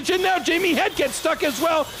advantage, and now Jamie Head gets stuck as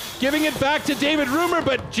well, giving it back to David Rumer,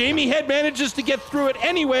 but Jamie Head manages to get through it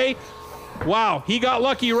anyway. Wow, he got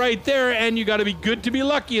lucky right there, and you got to be good to be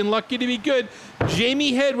lucky and lucky to be good.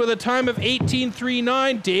 Jamie Head with a time of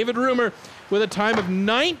 18:39, David Rumer with a time of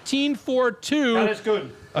 19:42. That is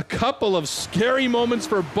good. A couple of scary moments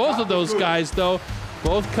for both of those guys, though.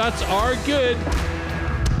 Both cuts are good.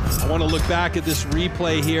 I want to look back at this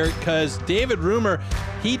replay here because David Rumer,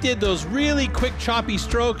 he did those really quick choppy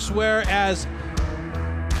strokes, whereas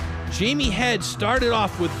Jamie Head started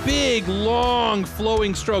off with big, long,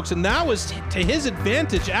 flowing strokes, and that was to his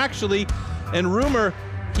advantage, actually. And Rumer,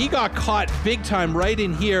 he got caught big time right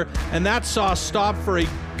in here, and that saw stop for a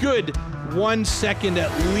good 1 second at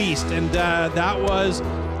least, and that was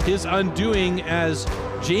his undoing as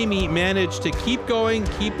Jamie managed to keep going,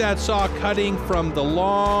 keep that saw cutting from the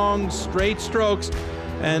long, straight strokes,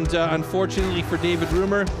 and unfortunately for David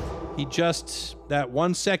Rumer, that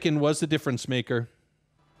 1 second was the difference maker.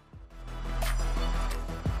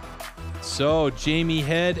 So Jamie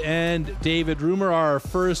Head and David Rumer are our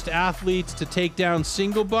first athletes to take down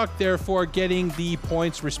single buck, therefore getting the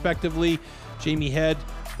points respectively. Jamie Head,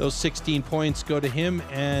 those 16 points go to him,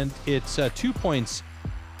 and it's 2 points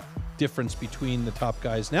difference between the top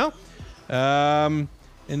guys. Now,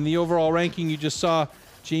 in the overall ranking, you just saw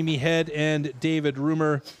Jamie Head and David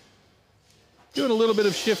Rumer doing a little bit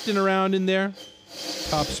of shifting around in there.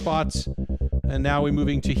 Top spots. And now we're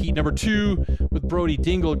moving to heat number 2 with with Brody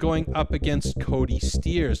Dingle going up against Cody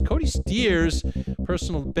Steers. Cody Steers,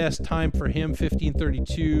 personal best time for him,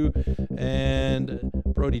 15:32, and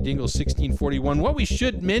Brody Dingle, 16:41. What we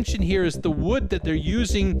should mention here is the wood that they're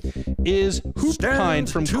using is hoop pine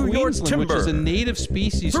from Queensland, which is a native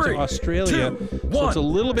species to Australia. So it's a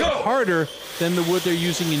little bit harder than the wood they're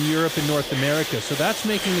using in Europe and North America. So that's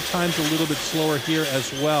making the times a little bit slower here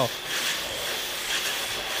as well.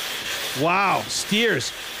 Wow,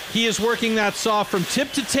 Steers. He is working that saw from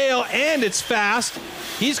tip to tail, and it's fast.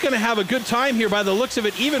 He's going to have a good time here by the looks of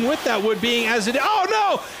it, even with that wood being as it... Oh,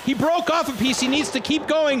 no! He broke off a piece. He needs to keep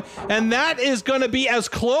going, and that is going to be as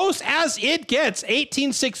close as it gets.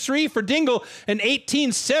 18.63 for Dingle and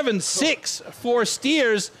 18.76 for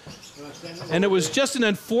Steers. And it was just an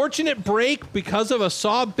unfortunate break because of a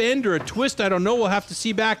saw bend or a twist. I don't know. We'll have to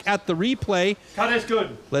see back at the replay. Cut is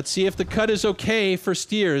good. Let's see if the cut is okay for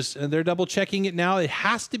Steers. And they're double checking it now. It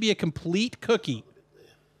has to be a complete cookie.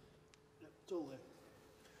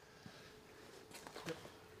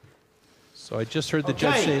 So I just heard the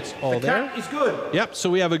judge say it's all there. The cut is good. Yep, so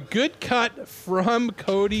we have a good cut from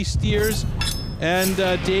Cody Steers and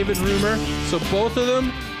David Rumer. So both of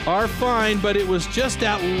them are fine, but it was just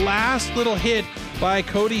that last little hit by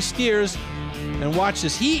Cody Steers. And watch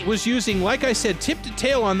this. He was using, like I said, tip to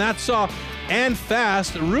tail on that saw and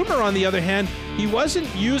fast. Rumer, on the other hand, he wasn't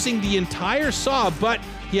using the entire saw, but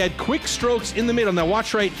he had quick strokes in the middle. Now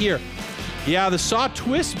watch right here. Yeah, the saw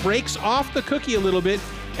twist breaks off the cookie a little bit,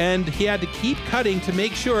 and he had to keep cutting to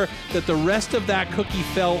make sure that the rest of that cookie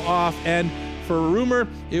fell off. And for Rumer,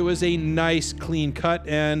 it was a nice clean cut,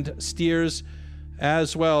 and Steers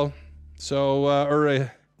as well. So,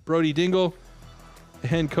 Brody Dingle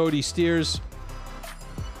and Cody Steers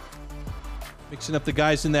mixing up the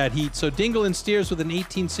guys in that heat. So Dingle and Steers with an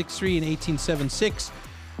 18.63 and 18.76.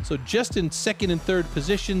 So just in second and third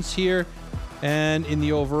positions here. And in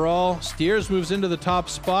the overall, Steers moves into the top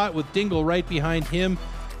spot with Dingle right behind him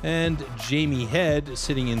and Jamie Head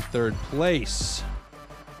sitting in third place.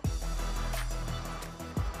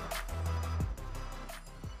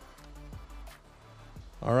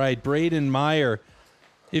 All right, Braden Meyer.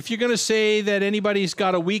 If you're going to say that anybody's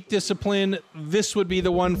got a weak discipline, this would be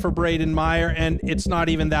the one for Braden Meyer, and it's not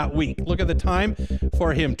even that weak. Look at the time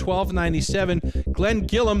for him, 12:97. Glenn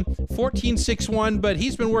Gillum, 14:61, but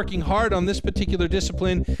he's been working hard on this particular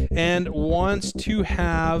discipline and wants to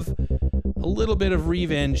have a little bit of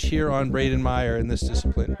revenge here on Braden Meyer in this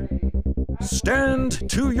discipline. Stand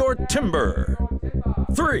to your timber.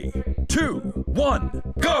 3, 2, 1,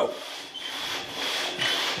 go!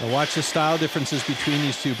 Now watch the style differences between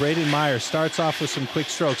these two. Braden Meyer starts off with some quick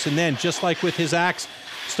strokes, and then, just like with his axe,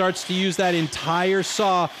 starts to use that entire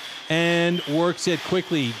saw and works it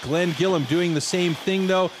quickly. Glenn Gillum doing the same thing,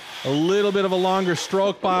 though. A little bit of a longer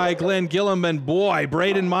stroke by Glenn Gillum, and boy,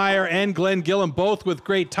 Braden Meyer and Glenn Gillum both with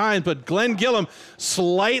great times, but Glenn Gillum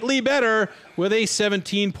slightly better with a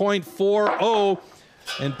 17.40.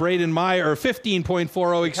 And Braden Meyer, or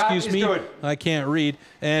 15.40, excuse me. Good. I can't read.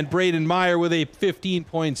 And Braden Meyer with a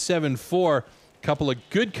 15.74. Couple of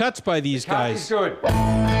good cuts by these guys. Good. You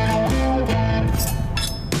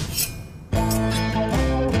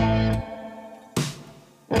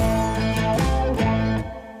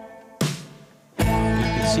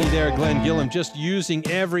can see there Glenn Gillum just using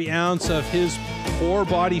every ounce of his poor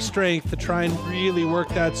body strength to try and really work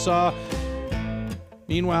that saw.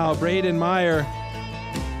 Meanwhile, Braden Meyer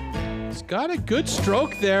got a good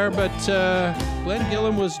stroke there, but Glenn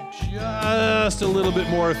Gillum was just a little bit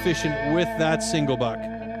more efficient with that single buck.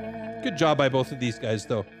 Good job by both of these guys,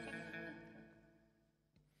 though.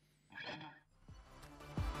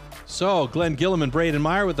 So, Glenn Gillum and Braden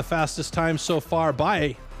Meyer with the fastest time so far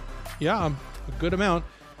by, a good amount.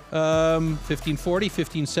 15:40,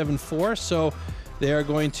 15:74. So, they are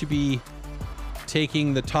going to be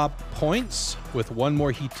taking the top points with one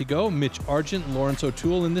more heat to go. Mitch Argent, Lawrence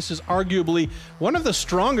O'Toole, and this is arguably one of the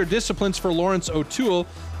stronger disciplines for Lawrence O'Toole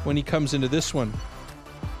when he comes into this one.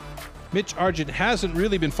 Mitch Argent hasn't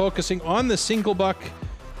really been focusing on the single buck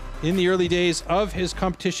in the early days of his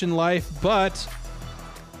competition life, but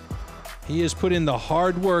he has put in the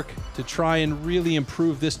hard work to try and really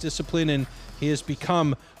improve this discipline, and he has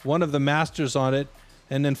become one of the masters on it.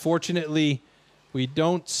 And unfortunately, we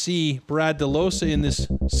don't see Brad DeLosa in this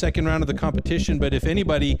second round of the competition, but if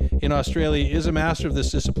anybody in Australia is a master of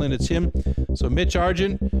this discipline, it's him. So Mitch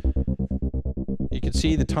Argent, you can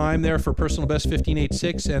see the time there for personal best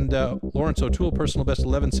 15.86, and Lawrence O'Toole, personal best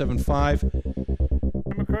 11.75.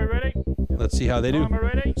 Ready? Let's see how they do.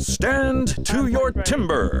 Ready? Stand to your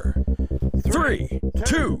timber. 3,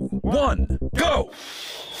 2, 1, go!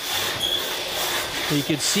 You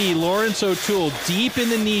can see Lawrence O'Toole deep in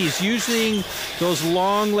the knees, using those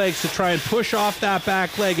long legs to try and push off that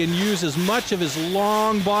back leg and use as much of his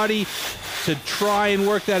long body to try and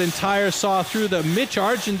work that entire saw through. The Mitch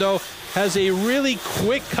Argent, though, has a really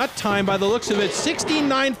quick cut time by the looks of it,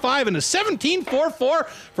 16.95 and a 17.44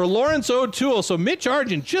 for Lawrence O'Toole. So Mitch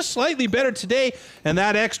Argent just slightly better today, and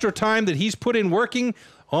that extra time that he's put in working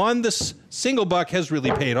on this single buck has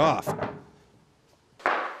really paid off.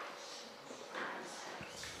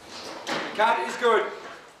 Cut is good.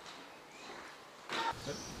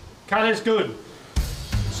 Cut is good.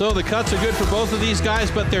 So the cuts are good for both of these guys,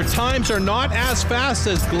 but their times are not as fast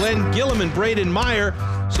as Glenn Gillum and Braden Meyer.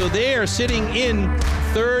 So they are sitting in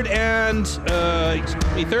third and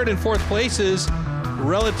fourth places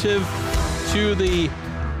relative to the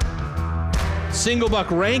single buck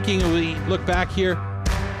ranking. We look back here.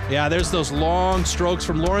 Yeah, there's those long strokes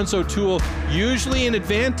from Lawrence O'Toole, usually an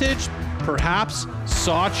advantage. Perhaps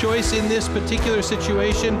saw choice in this particular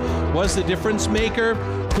situation was the difference maker.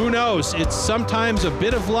 Who knows? It's sometimes a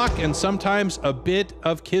bit of luck and sometimes a bit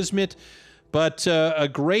of kismet, but a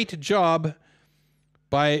great job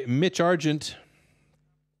by Mitch Argent.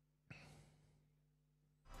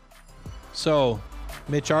 So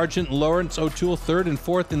Mitch Argent, Lawrence O'Toole, third and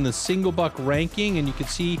fourth in the single buck ranking, and you can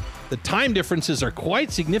see the time differences are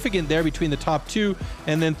quite significant there between the top two,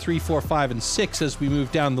 and then 3, 4, 5, and 6 as we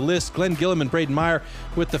move down the list. Glenn Gillum and Braden Meyer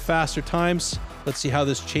with the faster times. Let's see how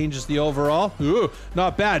this changes the overall. Ooh,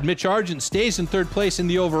 not bad. Mitch Argent stays in third place in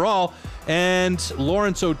the overall, and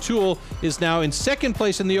Lawrence O'Toole is now in second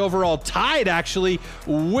place in the overall, tied actually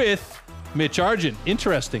with Mitch Argent.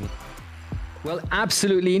 Interesting. Well,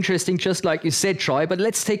 absolutely interesting, just like you said, Troy. But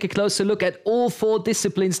let's take a closer look at all 4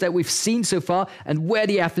 disciplines that we've seen so far and where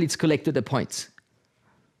the athletes collected the points.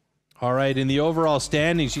 All right, in the overall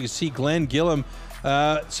standings, you can see Glenn Gillum,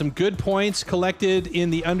 some good points collected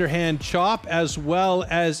in the underhand chop as well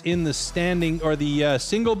as in the standing or the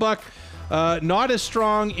single buck. Not as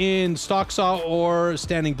strong in stock saw or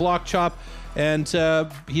standing block chop. And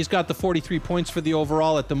he's got the 43 points for the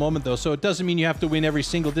overall at the moment, though. So it doesn't mean you have to win every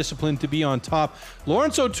single discipline to be on top.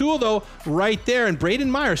 Lawrence O'Toole, though, right there. And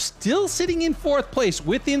Braden Meyer still sitting in fourth place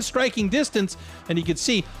within striking distance. And you can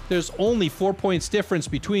see there's only 4 points difference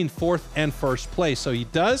between fourth and first place. So he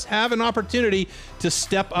does have an opportunity to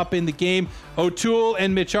step up in the game. O'Toole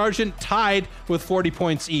and Mitch Argent tied with 40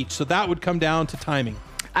 points each. So that would come down to timing.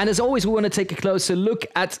 And as always, we want to take a closer look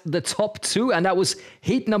at the top 2. And that was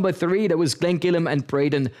heat number 3. That was Glenn Gillum and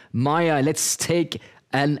Braden Meyer. Let's take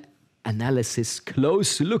an analysis,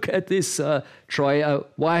 close look at this, Troy.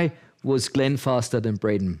 Why was Glenn faster than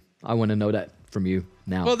Braden? I want to know that from you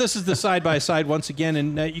now. Well, this is the side-by-side once again,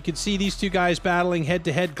 and you can see these two guys battling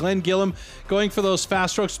head-to-head. Glenn Gillum going for those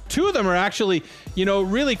fast strokes. 2 of them are actually,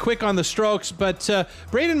 really quick on the strokes, but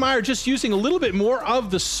Braden Meyer just using a little bit more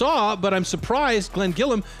of the saw, but I'm surprised Glenn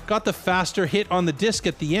Gillum got the faster hit on the disc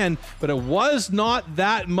at the end, but it was not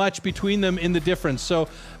that much between them in the difference. So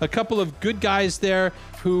a couple of good guys there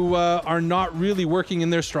who are not really working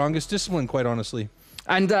in their strongest discipline, quite honestly.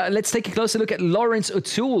 And let's take a closer look at Lawrence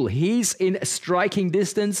O'Toole. He's in striking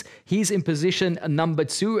distance. He's in position number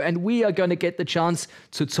 2, and we are going to get the chance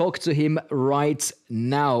to talk to him right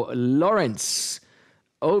now. Lawrence,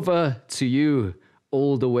 over to you,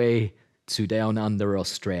 all the way to down under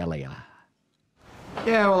Australia.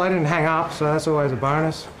 Yeah, well, I didn't hang up, so that's always a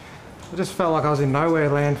bonus. I just felt like I was in nowhere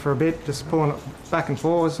land for a bit, just pulling it back and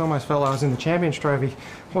forwards. Almost felt like I was in the Champions Trophy.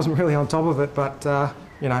 Wasn't really on top of it, but,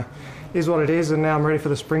 is what it is, and now I'm ready for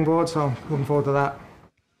the springboard, so I'm looking forward to that.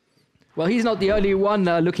 Well, he's not the only one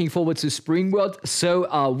looking forward to springboard, so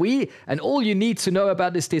are we, and all you need to know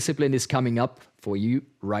about this discipline is coming up for you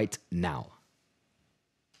right now.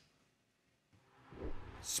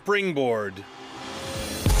 Springboard.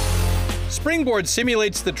 Springboard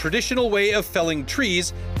simulates the traditional way of felling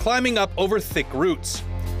trees, climbing up over thick roots.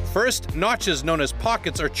 First, notches known as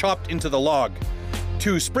pockets are chopped into the log.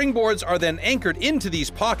 2 springboards are then anchored into these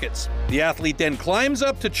pockets. The athlete then climbs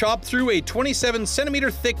up to chop through a 27-centimeter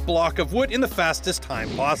thick block of wood in the fastest time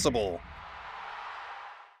possible.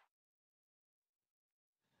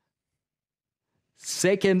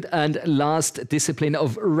 Second and last discipline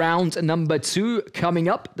of round number 2 coming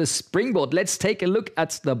up, the springboard. Let's take a look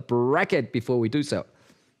at the bracket before we do so.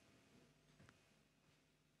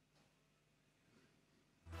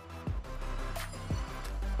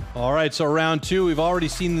 All right, so round 2, we've already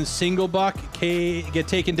seen the single buck get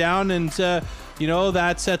taken down, and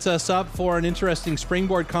that sets us up for an interesting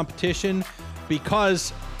springboard competition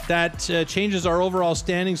because that changes our overall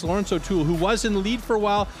standings. Lawrence O'Toole, who was in the lead for a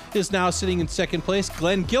while, is now sitting in second place.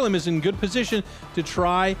 Glenn Gillam is in good position to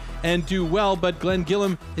try and do well, but Glenn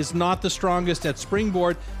Gillam is not the strongest at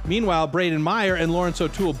springboard. Meanwhile, Braden Meyer and Lawrence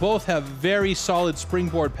O'Toole both have very solid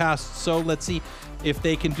springboard passes, so let's see if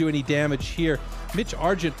they can do any damage here. Mitch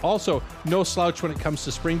Argent also no slouch when it comes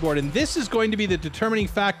to springboard, and this is going to be the determining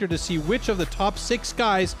factor to see which of the top 6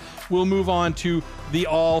 guys will move on to the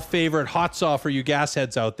all-favorite hot saw for you gas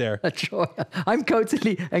heads out there. I'm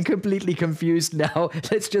totally and completely confused now.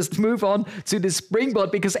 Let's just move on to the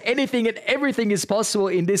springboard, because anything and everything is possible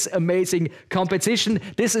in this amazing competition.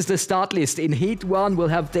 This is the start list. In Heat 1, we'll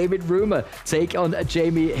have David Rumer take on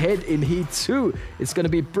Jamie Head. In Heat 2, it's going to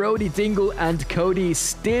be Brody Dingle and Cody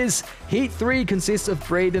Stiz. Heat 3 consists of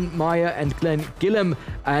Braden Meyer and Glenn Gillam.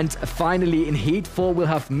 And finally, in Heat 4, we'll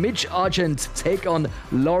have Mitch Argent take on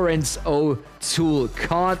Lawrence O'Toole.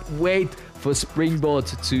 Can't wait for springboard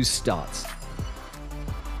to start.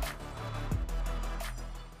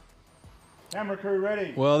 Camera crew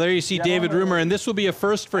ready. Well, there you see David Rumer, and this will be a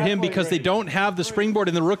first for him because they don't have the springboard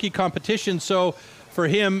in the rookie competition. So for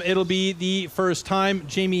him, it'll be the first time.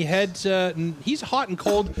 Jamie Head, he's hot and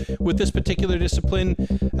cold with this particular discipline.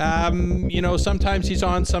 You know, sometimes he's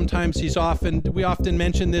on, sometimes he's off, and we often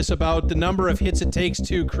mention this about the number of hits it takes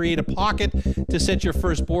to create a pocket to set your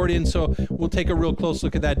first board in. So we'll take a real close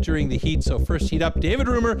look at that during the heat. So first heat up, David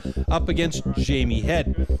Rumer up against Jamie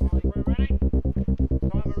Head.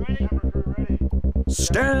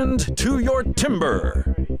 Stand to your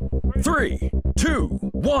timber. 3, 2,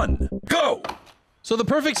 1, go! So the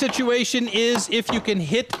perfect situation is if you can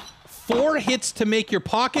hit 4 hits to make your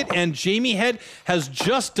pocket, and Jamie Head has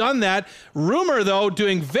just done that. Rumer, though,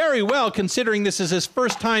 doing very well considering this is his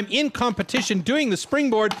first time in competition doing the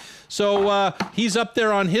springboard. So he's up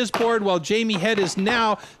there on his board while Jamie Head is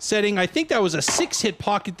now setting, I think that was a 6-hit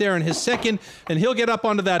pocket there in his second, and he'll get up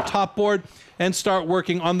onto that top board and start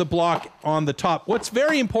working on the block on the top. What's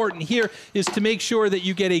very important here is to make sure that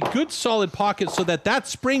you get a good solid pocket so that that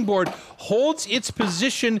springboard holds its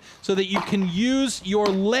position so that you can use your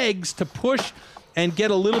legs to push and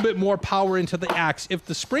get a little bit more power into the axe. If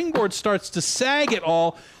the springboard starts to sag at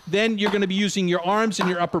all, then you're going to be using your arms and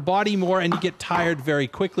your upper body more, and you get tired very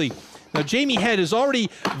quickly. Now, Jamie Head is already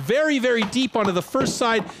very, very deep onto the first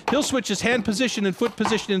side. He'll switch his hand position and foot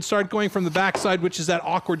position and start going from the backside, which is that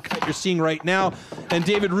awkward cut you're seeing right now. And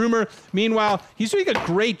David Rumer, meanwhile, he's doing a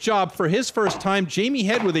great job for his first time. Jamie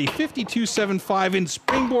Head with a 52.75 in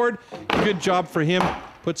springboard. Good job for him.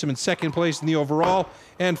 Puts him in second place in the overall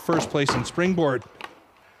and first place in springboard.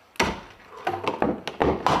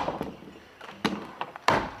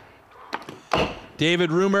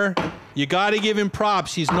 David Rumer, you got to give him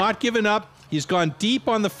props. He's not given up. He's gone deep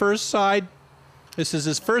on the first side. This is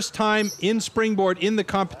his first time in springboard in the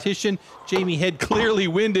competition. Jamie Head clearly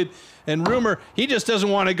winded. And Rumer, he just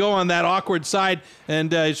doesn't want to go on that awkward side,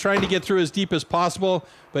 and he's trying to get through as deep as possible.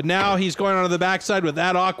 But now he's going onto the backside with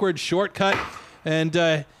that awkward shortcut. And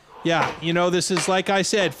yeah, you know, this is, like I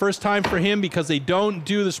said, first time for him because they don't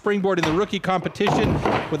do the springboard in the rookie competition.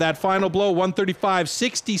 With that final blow,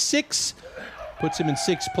 135.66. Puts him in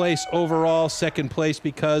 6th place overall, 2nd place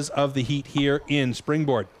because of the heat here in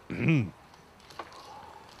springboard.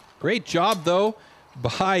 Great job, though,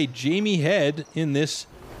 by Jamie Head in this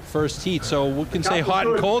first heat. So we can say hot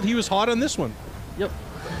and cold. He was hot on this one. Yep.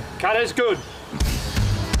 Cut is good.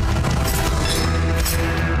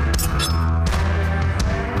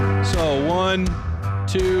 So 1,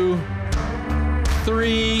 2,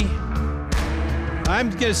 3. I'm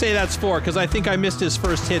going to say that's 4 because I think I missed his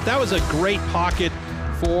first hit. That was a great pocket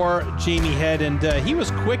for Jamie Head, and he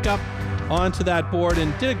was quick up onto that board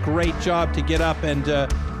and did a great job to get up and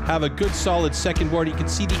have a good solid second board. You can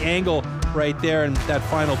see the angle right there and that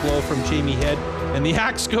final blow from Jamie Head, and the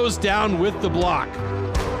axe goes down with the block.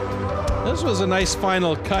 This was a nice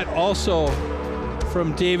final cut also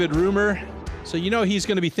from David Rumer. So you know he's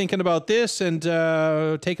going to be thinking about this and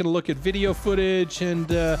taking a look at video footage and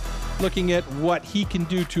looking at what he can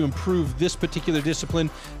do to improve this particular discipline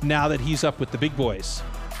now that he's up with the big boys.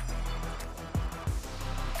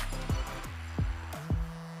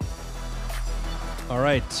 All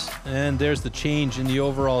right, and there's the change in the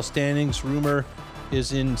overall standings. Rumer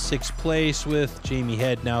is in 6th place with Jamie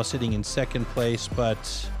Head now sitting in 2nd place,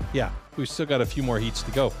 but yeah, we've still got a few more heats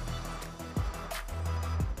to go.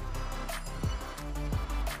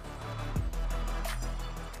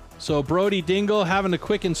 So Brody Dingle having a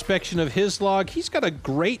quick inspection of his log. He's got a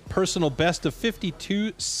great personal best of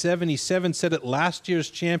 52.77, set at last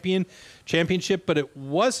year's championship, but it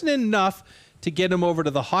wasn't enough to get him over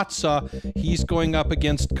to the hot saw. He's going up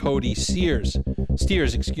against Cody Steers,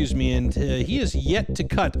 excuse me, and he is yet to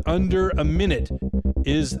cut under a minute.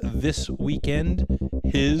 Is this weekend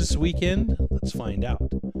his weekend? Let's find out.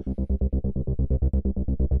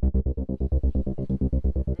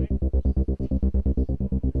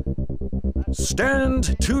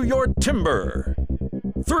 Stand to your timber.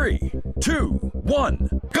 3, 2,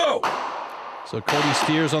 1, go! So Cody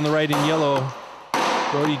Steers on the right in yellow.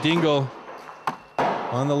 Brody Dingle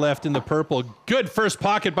on the left in the purple. Good first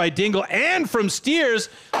pocket by Dingle and from Steers.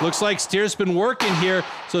 Looks like Steers been working here,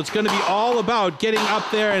 so it's going to be all about getting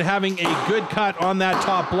up there and having a good cut on that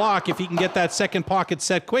top block if he can get that second pocket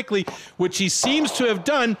set quickly, which he seems to have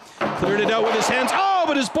done. Cleared it out with his hands. Oh,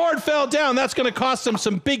 but his board fell down. That's going to cost him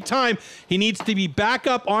some big time. He needs to be back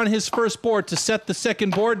up on his first board to set the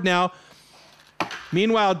second board now.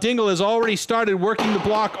 Meanwhile, Dingle has already started working the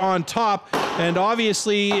block on top, and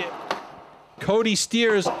obviously Cody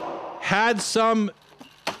Steers had some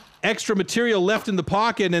extra material left in the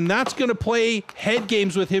pocket, and that's going to play head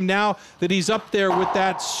games with him now that he's up there with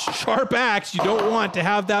that sharp axe. You don't want to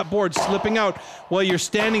have that board slipping out while you're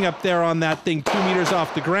standing up there on that thing 2 meters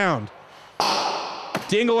off the ground.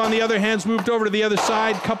 Dingle, on the other hand, moved over to the other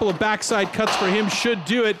side. Couple of backside cuts for him should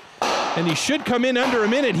do it, and he should come in under a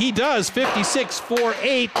minute. He does,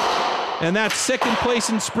 56.48. And that's second place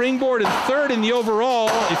in springboard and third in the overall.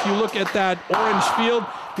 If you look at that orange field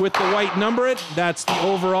with the white number it, that's the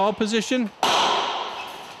overall position.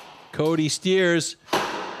 Cody Steers.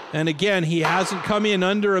 And again, he hasn't come in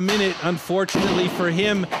under a minute, unfortunately for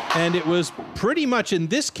him. And it was pretty much in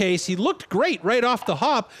this case, he looked great right off the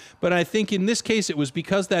hop. But I think in this case, it was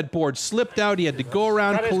because that board slipped out. He had to go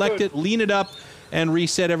around, collect it, lean it up, and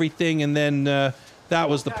reset everything. And then that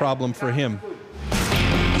was the problem for him.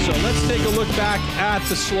 So let's take a look back at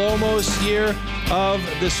the slow-mos here of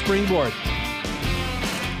the springboard.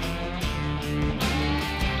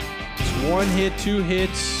 It's 1 hit, 2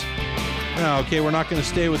 hits. Oh, okay, we're not going to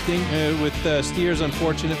stay with Steers,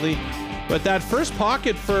 unfortunately. But that first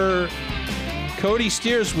pocket for Cody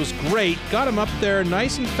Steers was great. Got him up there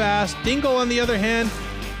nice and fast. Dingle, on the other hand,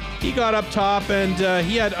 he got up top, and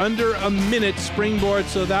he had under a minute springboard,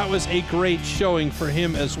 so that was a great showing for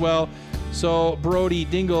him as well. So Brody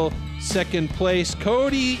Dingle, second place.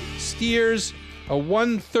 Cody Steers, a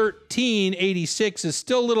 1:13.86, is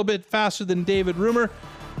still a little bit faster than David Rumer.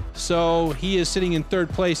 So he is sitting in third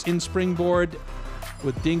place in springboard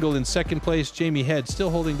with Dingle in second place. Jamie Head still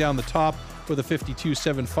holding down the top with a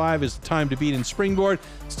 52.75 is the time to beat in springboard.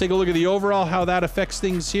 Let's take a look at the overall, how that affects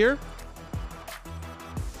things here.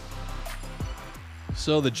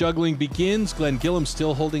 So the juggling begins. Glenn Gillum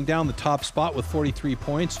still holding down the top spot with 43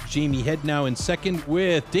 points. Jamie Head now in second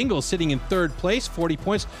with Dingle sitting in third place, 40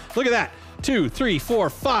 points. Look at that. 2, 3, 4,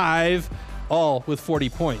 5, all with 40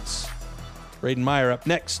 points. Braden Meyer up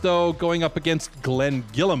next, though, going up against Glenn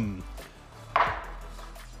Gillum.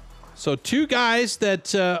 So two guys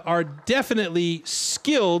that are definitely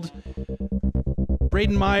skilled.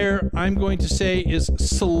 Braden Meyer, I'm going to say, is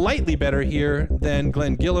slightly better here than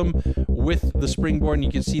Glenn Gillum with the springboard, and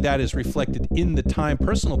you can see that is reflected in the time.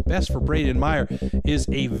 Personal best for Braden Meyer is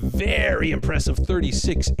a very impressive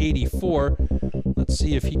 36.84. Let's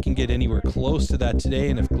see if he can get anywhere close to that today,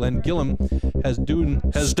 and if Glenn Gillum has done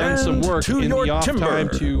some work in the off time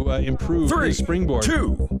to improve his springboard. 3,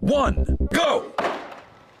 2, 1, go!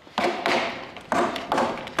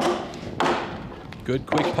 Good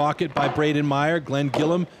quick pocket by Braden Meyer. Glenn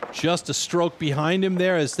Gillum just a stroke behind him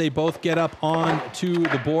there as they both get up on to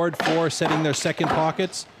the board for setting their second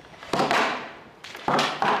pockets.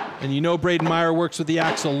 And you know Braden Meyer works with the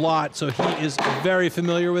axe a lot, so he is very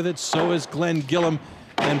familiar with it. So is Glenn Gillum.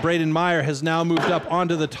 And Braden Meyer has now moved up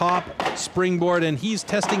onto the top springboard, and he's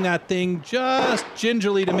testing that thing just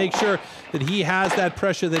gingerly to make sure that he has that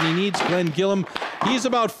pressure that he needs. Glenn Gillum, he's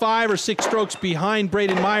about 5 or 6 strokes behind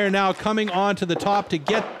Braden Meyer now, coming onto the top to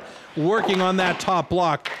get working on that top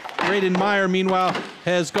block. Braden Meyer, meanwhile,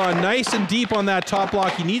 has gone nice and deep on that top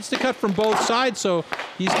block. He needs to cut from both sides, so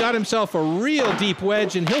he's got himself a real deep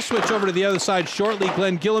wedge, and he'll switch over to the other side shortly.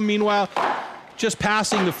 Glenn Gillum, meanwhile, just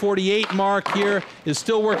passing the 48 mark here, is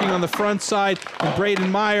still working on the front side. And Braden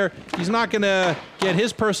Meyer, he's not going to get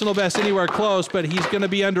his personal best anywhere close, but he's going to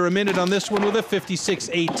be under a minute on this one with a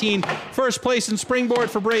 56.18. First place in springboard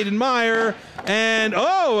for Braden Meyer. And,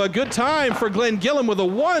 oh, a good time for Glenn Gillum with a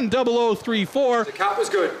 1:00.34. The cut was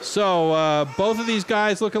good. So both of these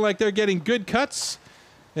guys looking like they're getting good cuts.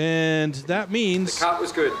 And that means the cut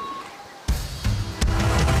was good.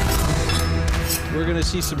 We're going to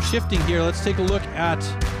see some shifting here. Let's take a look at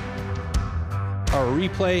our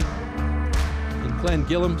replay. And Glenn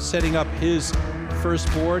Gillum setting up his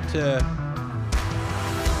first board to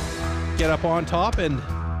get up on top, and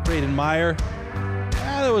Braden Meyer.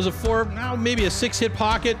 There was maybe a 6-hit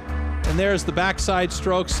pocket, and there's the backside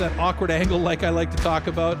strokes, that awkward angle like I like to talk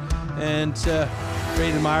about. And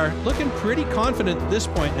Braden Meyer looking pretty confident at this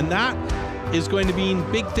point, and that is going to mean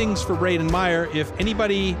big things for Braden Meyer. If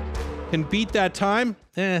anybody can beat that time,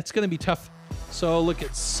 it's going to be tough. So look,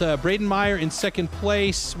 it's Braden Meyer in second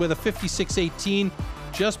place with a 56.18,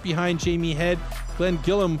 just behind Jamie Head. Glenn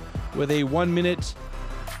Gillum with a 1 minute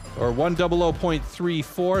or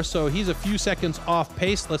 1:00.34, so he's a few seconds off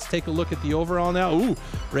pace. Let's take a look at the overall now. Ooh,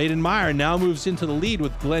 Braden Meyer now moves into the lead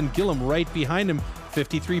with Glenn Gillum right behind him.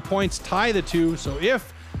 53 points tie the two, so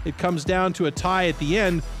if it comes down to a tie at the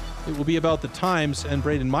end, it will be about the times, and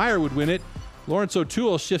Braden Meyer would win it. Lawrence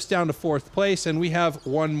O'Toole shifts down to fourth place, and we have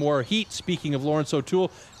one more heat. Speaking of Lawrence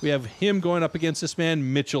O'Toole, we have him going up against this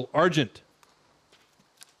man, Mitchell Argent.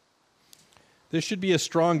 This should be a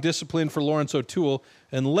strong discipline for Lawrence O'Toole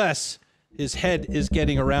unless his head is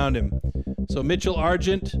getting around him. So Mitchell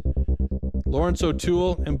Argent, Lawrence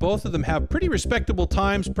O'Toole, and both of them have pretty respectable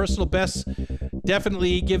times. Personal bests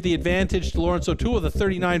definitely give the advantage to Lawrence O'Toole with a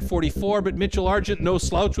 39.44, but Mitchell Argent, no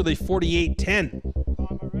slouch, with a 48.10.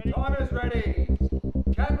 Time is ready.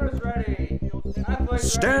 Camera's ready.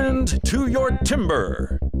 Stand to your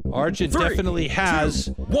timber. Argent definitely has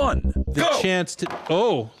the chance to...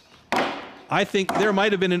 Oh, I think there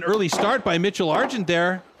might have been an early start by Mitchell Argent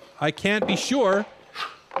there. I can't be sure,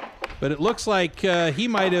 but it looks like he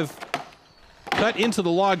might have cut into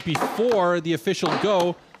the log before the official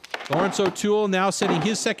go. Lawrence O'Toole now setting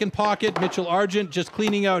his second pocket. Mitchell Argent just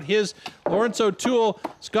cleaning out his. Lawrence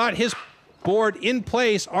O'Toole's got his board in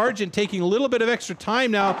place. Argent taking a little bit of extra time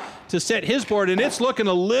now to set his board, and it's looking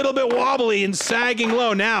a little bit wobbly and sagging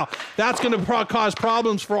low. Now, that's going to cause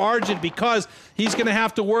problems for Argent because he's going to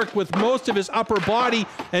have to work with most of his upper body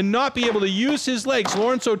and not be able to use his legs.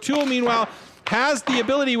 Lawrence O'Toole, meanwhile, has the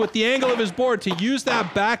ability with the angle of his board to use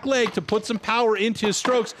that back leg to put some power into his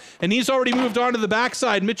strokes, and he's already moved on to the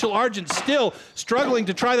backside. Mitchell Argent still struggling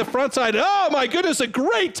to try the front side. Oh my goodness, a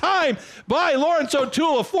great time by Lawrence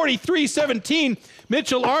O'Toole, a 43.17.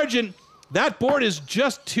 Mitchell Argent, that board is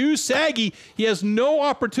just too saggy. He has no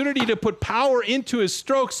opportunity to put power into his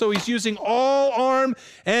strokes, so he's using all arm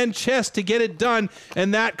and chest to get it done,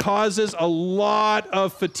 and that causes a lot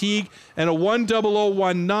of fatigue. And a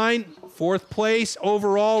 1:00.19. Fourth place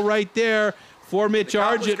overall right there for Mitch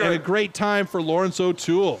Argent, and a great time for Lawrence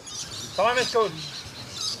O'Toole. Time is good.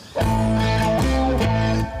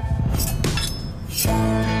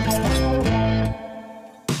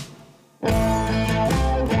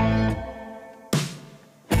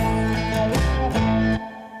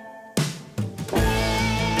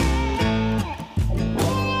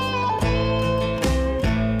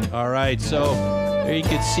 All right, so there you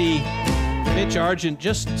can see Mitch Argent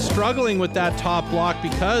just struggling with that top block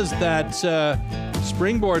because that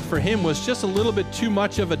springboard for him was just a little bit too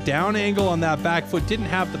much of a down angle on that back foot. Didn't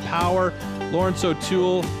have the power. Lawrence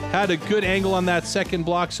O'Toole had a good angle on that second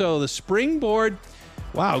block. So the springboard,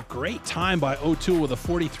 wow, great time by O'Toole with a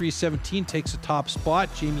 43.17, takes the top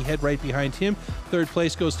spot. Jamie Head right behind him. Third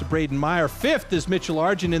place goes to Braden Meyer. Fifth is Mitchell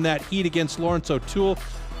Argent in that heat against Lawrence O'Toole.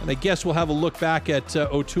 And I guess we'll have a look back at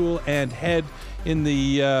O'Toole and Head in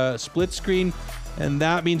the split screen. And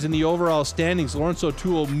that means in the overall standings, Lawrence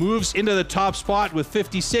O'Toole moves into the top spot with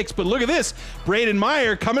 56. But look at this. Braden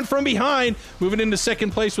Meyer coming from behind, moving into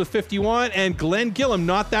second place with 51. And Glenn Gillum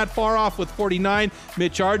not that far off with 49.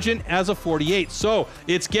 Mitch Argent has a 48. So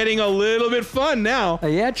it's getting a little bit fun now.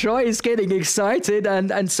 Yeah, Troy is getting excited,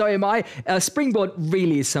 and so am I. Springboard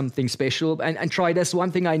really is something special. And Troy, there's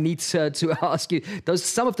one thing I need to ask you.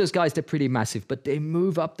 Some of those guys, they're pretty massive, but they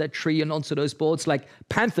move up that tree and onto those boards like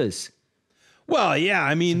panthers. Well, yeah,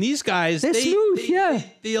 I mean, these guys, they're smooth, yeah.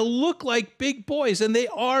 They look like big boys, and they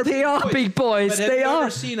are big boys. But have you ever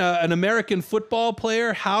seen an American football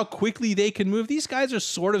player, how quickly they can move? These guys are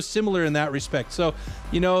sort of similar in that respect. So,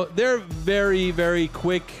 you know, they're very, very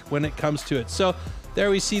quick when it comes to it. So there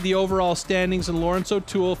we see the overall standings, and Lawrence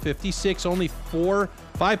O'Toole, 56, only 5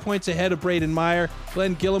 points ahead of Braden Meyer.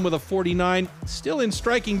 Glenn Gillum with a 49, still in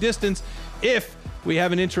striking distance if we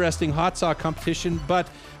have an interesting hot saw competition, but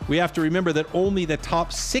we have to remember that only the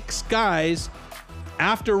top 6 guys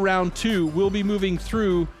after round 2 will be moving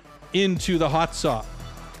through into the hot saw.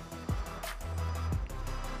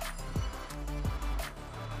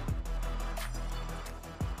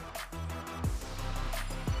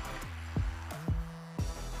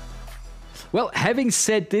 Well, having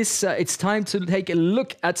said this, it's time to take a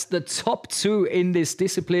look at the top 2 in this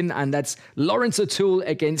discipline, and that's Lawrence O'Toole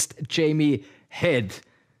against Jamie Head.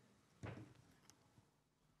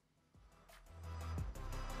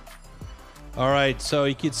 All right, so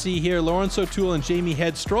you can see here Lawrence O'Toole and Jamie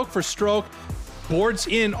Head, stroke for stroke, boards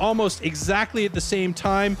in almost exactly at the same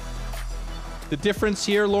time. The difference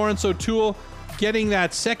here, Lawrence O'Toole getting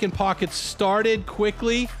that second pocket started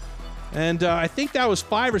quickly. And I think that was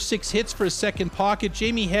 5 or 6 hits for a second pocket.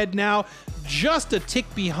 Jamie Head now just a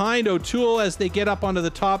tick behind O'Toole as they get up onto the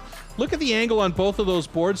top. Look at the angle on both of those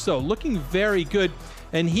boards, though. Looking very good.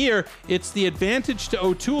 And here, it's the advantage to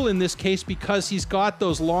O'Toole in this case because he's got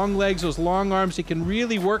those long legs, those long arms. He can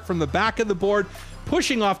really work from the back of the board,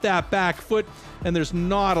 pushing off that back foot. And there's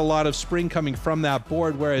not a lot of spring coming from that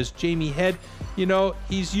board, whereas Jamie Head, you know,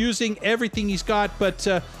 he's using everything he's got, but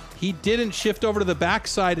he didn't shift over to the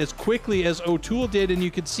backside as quickly as O'Toole did. And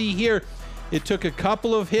you can see here, it took a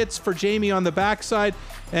couple of hits for Jamie on the backside,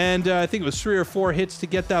 and I think it was 3 or 4 hits to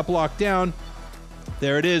get that block down.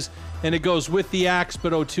 There it is. And it goes with the axe,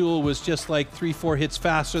 but O'Toole was just like 3-4 hits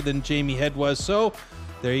faster than Jamie Head was. So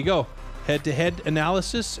there you go. Head-to-head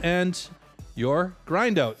analysis and your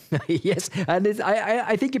grind out. Yes, and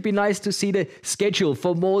I think it'd be nice to see the schedule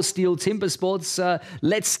for more STIHL Timber Sports.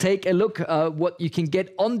 Let's take a look what you can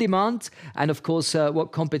get on demand, and of course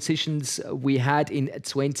what competitions we had in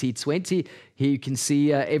 2020. Here you can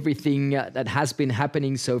see everything that has been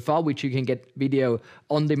happening so far, which you can get video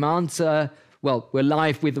on demand. Well, we're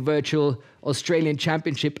live with the virtual Australian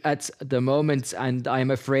Championship at the moment, and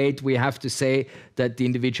I'm afraid we have to say that the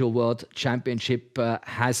individual World Championship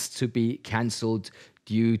has to be cancelled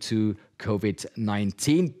due to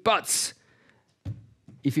COVID-19. But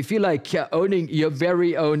if you feel like owning your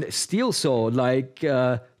very own steel saw, like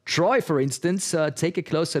Troy, for instance, take a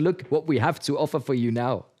closer look at what we have to offer for you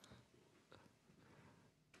now.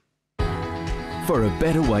 For a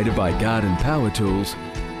better way to buy garden power tools,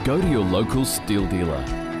 go to your local STIHL dealer.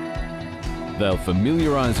 They'll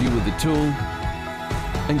familiarise you with the tool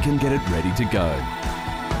and can get it ready to go.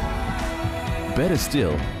 Better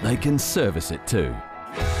still, they can service it too,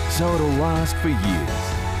 so it'll last for years.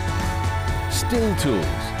 STIHL tools,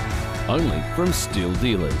 only from STIHL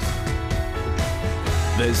dealers.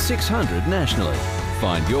 There's 600 nationally.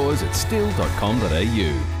 Find yours at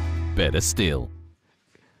stihl.com.au. Better still.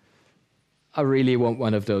 I really want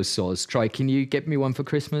one of those saws. Troy, can you get me one for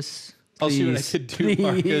Christmas? I'll see what I could do,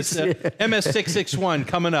 Marcus. MS661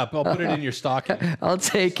 coming up. I'll put it in your stocking. I'll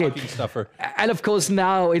take it. Stuffer. And of course,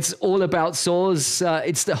 now it's all about saws.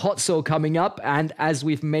 It's the hot saw coming up. And as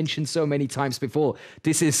we've mentioned so many times before,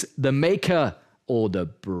 this is the maker or the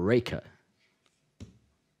breaker.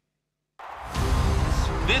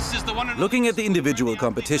 This is the one. Looking at the individual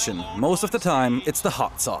competition, most of the time it's the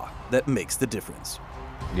hot saw that makes the difference.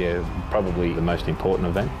 Yeah, probably the most important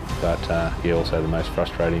event, but yeah, also the most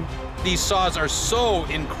frustrating. These saws are so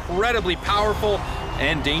incredibly powerful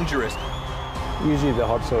and dangerous. Usually the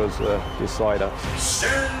hot saw is the decider.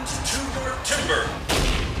 Stand to your timber.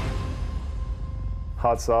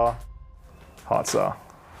 Hot saw, hot saw.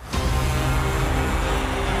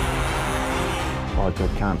 I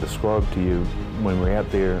can't describe to you when we're out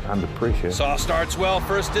there under pressure. Saw starts well,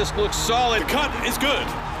 first disc looks solid. The cut is good.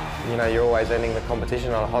 You know, you're always ending the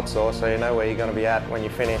competition on a hot saw, so you know where you're going to be at when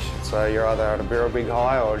you finish. So you're either at a real big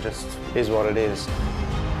high or just is what it is.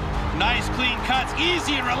 Nice clean cuts,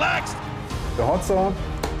 easy and relaxed. Der Hot Saw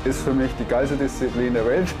ist für mich die geilste Disziplin der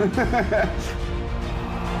Welt. 5,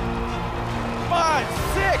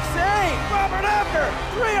 6, 8, Robert Ebner,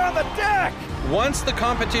 3 on the deck. Once the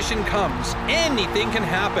competition comes, anything can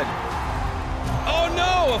happen. Oh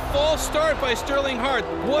no, a false start by Sterling Hart.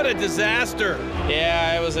 What a disaster.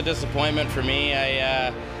 Yeah, it was a disappointment for me.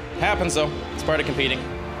 Happens though, it's part of competing.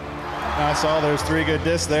 I saw there's 3 good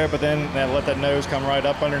discs there, but then they let that nose come right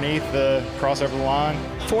up underneath the crossover line.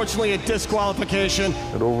 Fortunately, a disqualification.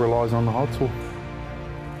 It all relies on the hot saw.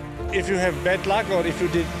 If you have bad luck or if you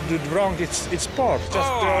did wrong, it's part. Just,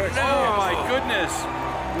 oh my goodness.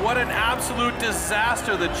 What an absolute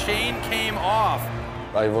disaster. The chain came off.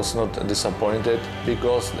 I was not disappointed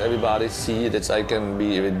because everybody see that I can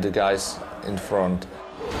be with the guys in front.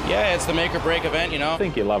 Yeah, it's the make or break event, you know. I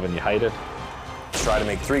think you love and you hate it. Try to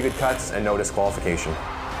make 3 good cuts and no disqualification.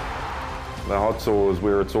 The hot saw is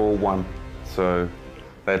where it's all one, so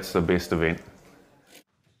that's the best event.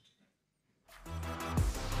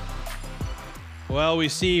 Well, we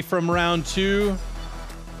see from round 2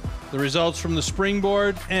 the results from the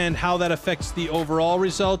springboard and how that affects the overall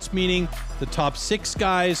results, meaning the top 6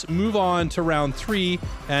 guys move on to round 3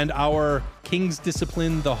 and our King's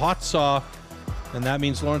Discipline, the hot saw. And that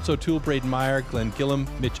means Lawrence O'Toole, Braden Meyer, Glenn Gillum,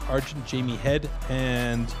 Mitch Argent, Jamie Head,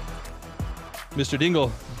 and Mr. Dingle.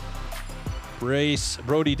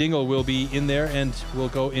 Brody Dingle will be in there, and we'll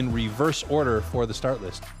go in reverse order for the start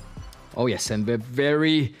list. Oh yes, and we're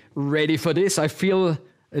very ready for this. I feel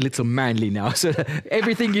a little manly now. So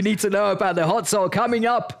everything you need to know about the hot saw coming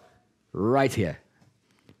up right here.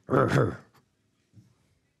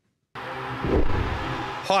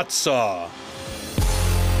 Hot saw.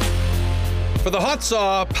 For the hot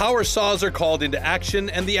saw, power saws are called into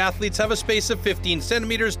action, and the athletes have a space of 15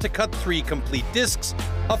 centimeters to cut 3 complete discs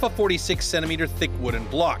off a 46 centimeter thick wooden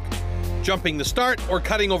block. Jumping the start or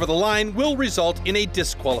cutting over the line will result in a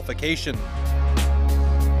disqualification.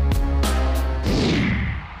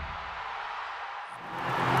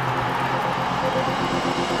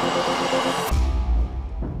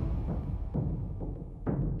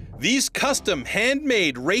 These custom,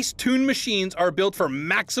 handmade, race-tuned machines are built for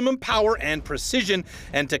maximum power and precision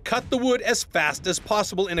and to cut the wood as fast as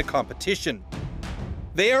possible in a competition.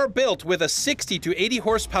 They are built with a 60 to 80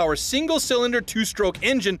 horsepower single-cylinder 2-stroke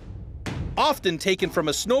engine, often taken from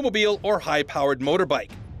a snowmobile or high-powered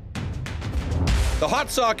motorbike. The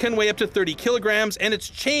hot saw can weigh up to 30 kilograms and its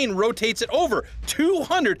chain rotates at over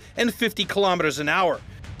 250 kilometers an hour.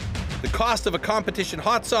 The cost of a competition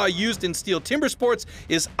hot saw used in STIHL Timbersports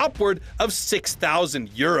is upward of 6,000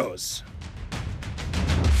 euros.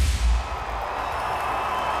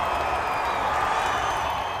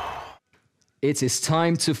 It is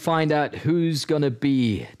time to find out who's going to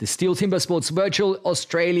be the STIHL Timbersports Virtual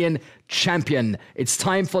Australian Champion. It's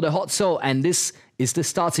time for the hot saw, and this is the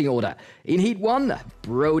starting order. In Heat 1,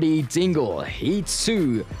 Brody Dingle. Heat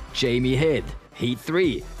 2, Jamie Head. Heat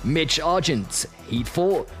 3, Mitch Argent. Heat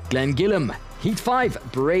 4, Glenn Gillum. Heat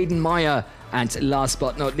 5, Braden Meyer. And last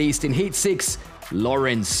but not least, in Heat 6,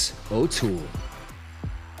 Lawrence O'Toole.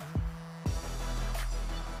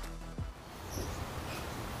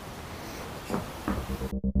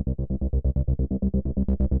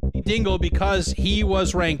 Dingle, because he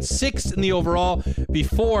was ranked 6th in the overall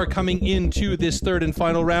before coming into this third and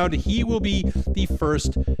final round. He will be the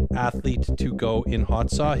first athlete to go in hot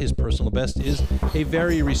saw. His personal best is a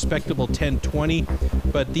very respectable 10:20,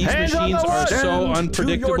 but these machines are so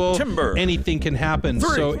unpredictable. Anything can happen.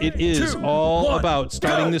 So it is all about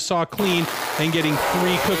starting the saw clean and getting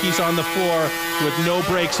 3 cookies on the floor with no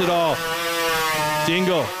breaks at all.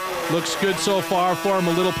 Dingle looks good so far for him.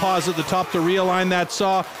 A little pause at the top to realign that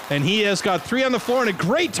saw, and he has got 3 on the floor and a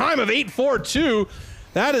great time of 8:42.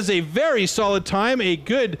 That is a very solid time, a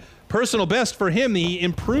good personal best for him. He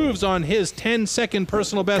improves on his 10-second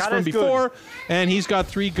personal best from before, and he's got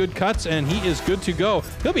 3 good cuts, and he is good to go.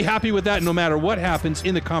 He'll be happy with that no matter what happens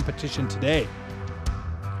in the competition today.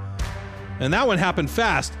 And that one happened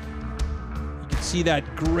fast. See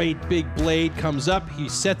that great big blade comes up, he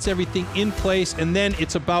sets everything in place, and then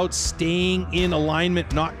it's about staying in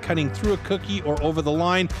alignment, not cutting through a cookie or over the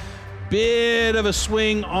line. Bit of a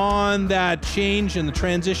swing on that change and the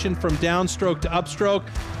transition from downstroke to upstroke,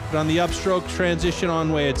 but on the upstroke transition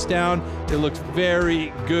on way it's down, it looks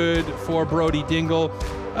very good for Brody Dingle.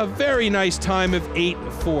 A very nice time of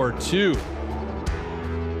 8:42.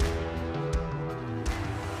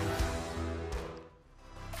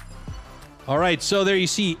 All right, so there you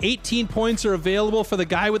see 18 points are available for the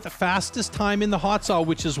guy with the fastest time in the hot saw,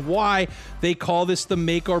 which is why they call this the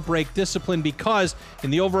make or break discipline, because in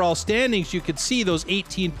the overall standings, you could see those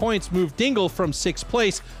 18 points move Dingle from 6th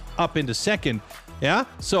place up into 2nd. Yeah,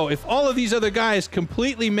 so if all of these other guys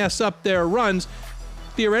completely mess up their runs,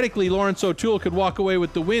 theoretically, Lawrence O'Toole could walk away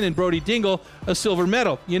with the win and Brody Dingle a silver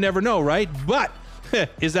medal. You never know, right? But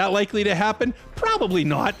is that likely to happen? Probably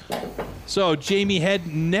not. So Jamie Head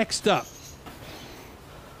next up.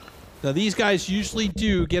 Now, these guys usually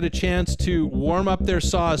do get a chance to warm up their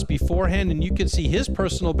saws beforehand, and you can see his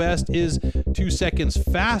personal best is 2 seconds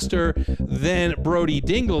faster than Brody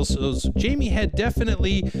Dingle's. So Jamie had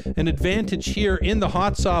definitely an advantage here in the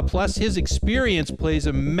hot saw, plus his experience plays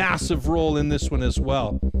a massive role in this one as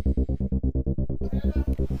well.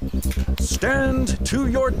 Stand to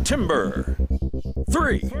your timber.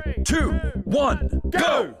 3, 2, 1,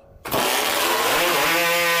 go!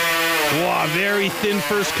 Wow, very thin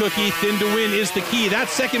first cookie. Thin to win is the key. That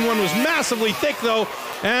second one was massively thick, though.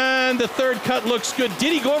 And the third cut looks good.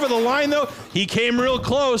 Did he go over the line, though? He came real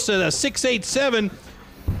close at a 6.87.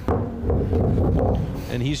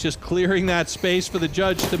 And he's just clearing that space for the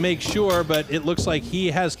judge to make sure, but it looks like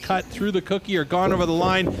he has cut through the cookie or gone over the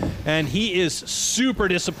line. And he is super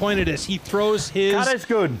disappointed as he throws his... That is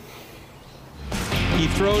good. He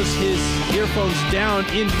throws his earphones down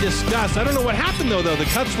in disgust. I don't know what happened, though. The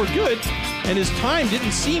cuts were good, and his time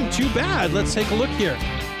didn't seem too bad. Let's take a look here.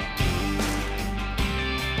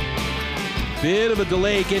 Bit of a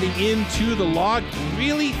delay getting into the log.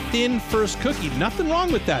 Really thin first cookie. Nothing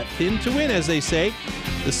wrong with that. Thin to win, as they say.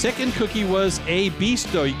 The second cookie was a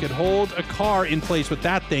beast, though. You could hold a car in place with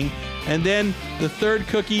that thing. And then the third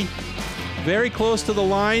cookie, very close to the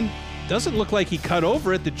line. Doesn't look like he cut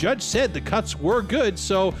over it. The judge said the cuts were good,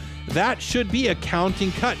 so that should be a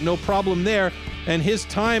counting cut. No problem there. And his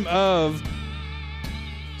time of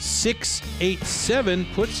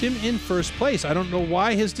 6.87 puts him in first place. I don't know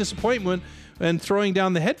why his disappointment and throwing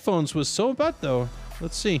down the headphones was so about, though.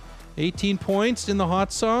 Let's see. 18 points in the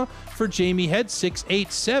hot saw for Jamie Head,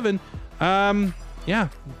 6.87. Yeah,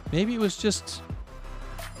 maybe it was just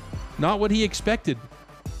not what he expected.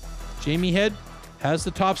 Jamie Head has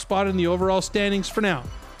the top spot in the overall standings for now.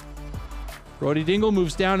 Brody Dingle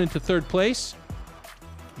moves down into third place.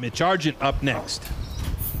 Mitch Argent up next.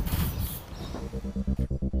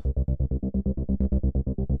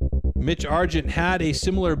 Mitch Argent had a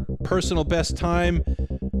similar personal best time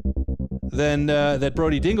than that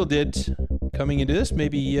Brody Dingle did coming into this.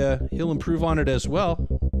 Maybe he'll improve on it as well.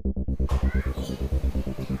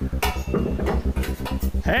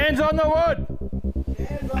 Hands on the wood.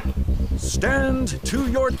 Stand to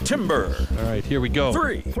your timber. All right, here we go.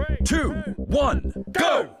 3, 2, 1,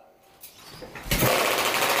 go.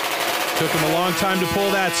 Took him a long time to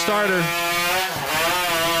pull that starter.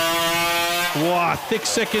 Wow, thick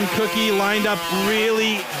second cookie lined up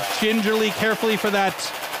really gingerly, carefully for that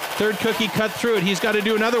third cookie, cut through it. He's got to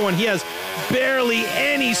do another one. He has barely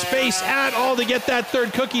any space at all to get that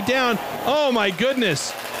third cookie down. Oh my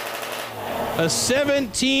goodness. A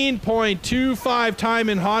 17.25 time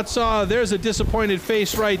in hot saw. There's a disappointed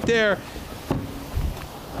face right there.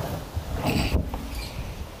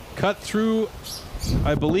 Cut through,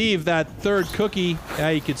 I believe, that third cookie.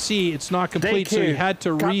 You could see it's not complete, so he had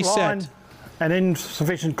to reset. An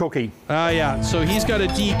insufficient cookie. Yeah, so he's got a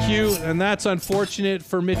DQ, and that's unfortunate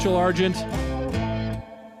for Mitchell Argent.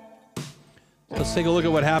 Let's take a look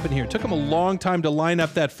at what happened here. It took him a long time to line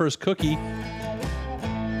up that first cookie.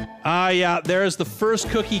 Yeah, there's the first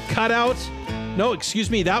cookie cut out. No,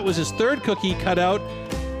 excuse me, that was his third cookie cut out.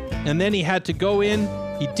 And then he had to go in.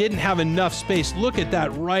 He didn't have enough space. Look at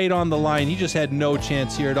that right on the line. He just had no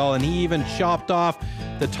chance here at all. And he even chopped off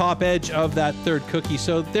the top edge of that third cookie.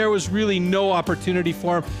 So there was really no opportunity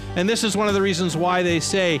for him. And this is one of the reasons why they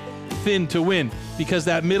say thin to win, because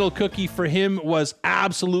that middle cookie for him was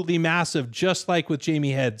absolutely massive, just like with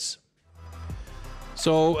Jamie Heads.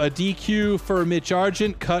 So a DQ for Mitch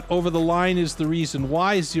Argent. Cut over the line is the reason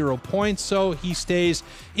why. 0 points. So he stays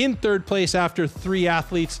in third place after 3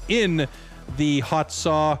 athletes in the hot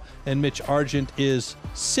saw, and Mitch Argent is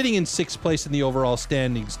sitting in 6th place in the overall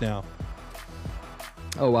standings now.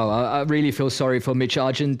 Oh, wow. I really feel sorry for Mitch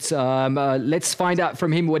Argent. Let's find out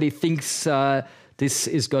from him what he thinks this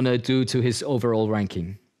is going to do to his overall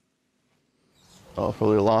ranking. Oh,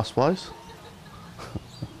 probably last place.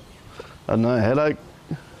 I don't know, headache.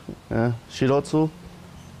 Yeah, shiratsu.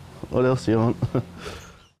 What else do you want?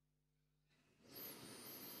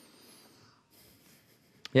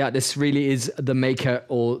 Yeah, this really is the maker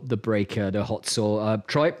or the breaker, the hot saw.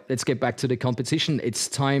 Troy, let's get back to the competition. It's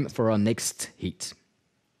time for our next heat.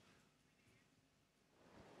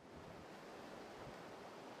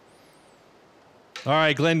 All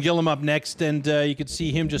right, Glenn Gillum up next, and you can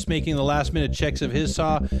see him just making the last-minute checks of his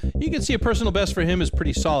saw. You can see a personal best for him is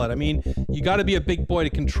pretty solid. I mean, you got to be a big boy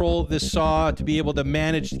to control this saw, to be able to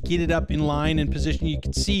manage to get it up in line and position. You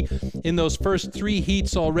can see in those first 3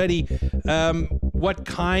 heats already what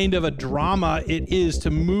kind of a drama it is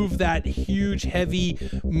to move that huge, heavy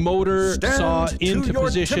motor saw into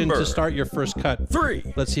position to start your first cut.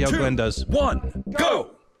 3, let's see how Glenn does. 1,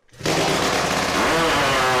 go!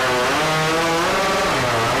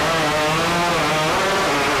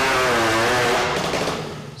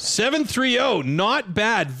 7.30, not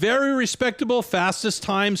bad. Very respectable. Fastest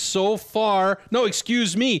time so far. No,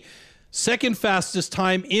 excuse me. Second fastest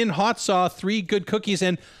time in hot saw. 3 good cookies.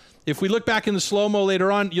 And if we look back in the slow-mo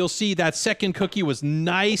later on, you'll see that second cookie was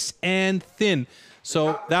nice and thin.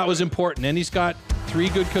 So that was important. And he's got 3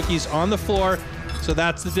 good cookies on the floor. So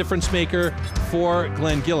that's the difference maker for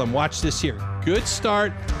Glenn Gillum. Watch this here. Good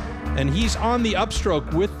start. And he's on the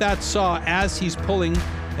upstroke with that saw as he's pulling.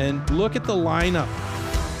 And look at the lineup.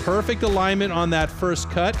 Perfect alignment on that first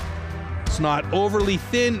cut. It's not overly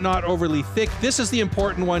thin, not overly thick. This is the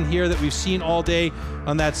important one here that we've seen all day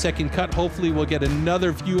on that second cut. Hopefully we'll get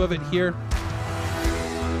another view of it here.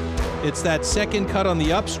 It's that second cut on the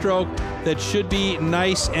upstroke that should be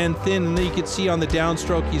nice and thin. And then you can see on the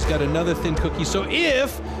downstroke, he's got another thin cookie. So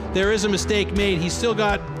if there is a mistake made, he's still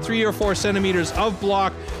got 3 or 4 centimeters of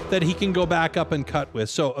block that he can go back up and cut with.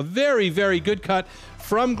 So a very, very good cut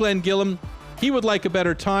from Glenn Gillum. He would like a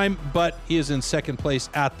better time, but he is in second place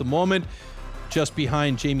at the moment, just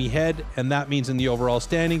behind Jamie Head, and that means in the overall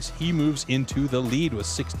standings, he moves into the lead with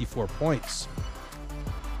 64 points.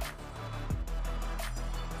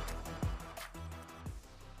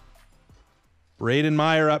 Braden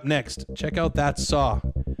Meyer up next. Check out that saw.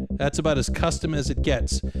 That's about as custom as it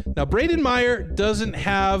gets. Now, Braden Meyer doesn't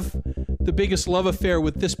have the biggest love affair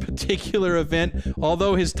with this particular event,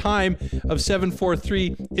 although his time of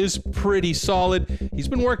 7:43 is pretty solid. He's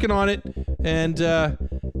been working on it, and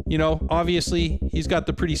you know, obviously he's got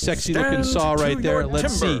the pretty sexy looking saw right there.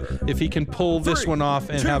 Let's see if he can pull this one off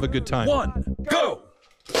and have a good time. 1, go!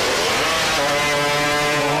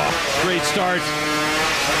 Oh, great start.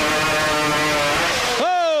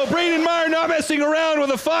 Braden Meyer not messing around with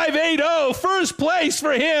a 5.80. First place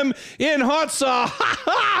for him in hot saw.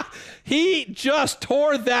 He just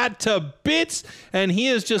tore that to bits, and he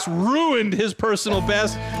has just ruined his personal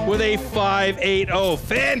best with a 5.80.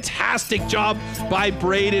 Fantastic job by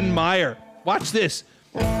Braden Meyer. Watch this.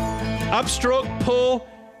 Upstroke pull.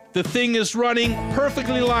 The thing is running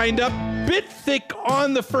perfectly lined up. Bit thick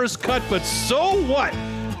on the first cut, but so what?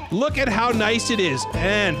 Look at how nice it is,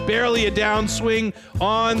 and barely a downswing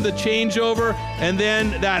on the changeover, and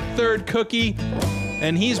then that third cookie,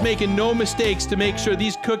 and he's making no mistakes to make sure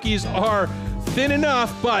these cookies are thin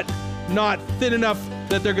enough, but not thin enough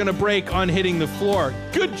that they're gonna break on hitting the floor.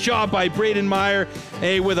 Good job by Braden Meyer,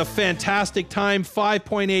 with a fantastic time,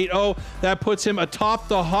 5.80. That puts him atop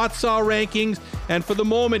the hot saw rankings, and for the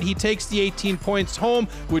moment, he takes the 18 points home,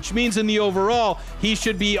 which means in the overall, he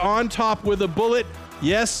should be on top with a bullet.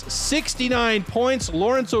 Yes, 69 points.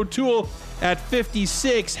 Lawrence O'Toole at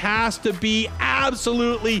 56 has to be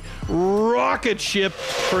absolutely rocket ship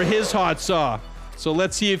for his hot saw. So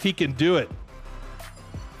let's see if he can do it.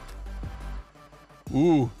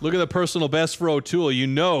 Ooh, look at the personal best for O'Toole. You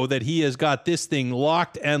know that he has got this thing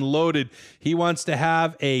locked and loaded. He wants to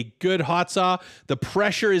have a good hot saw. The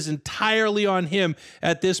pressure is entirely on him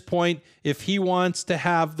at this point if he wants to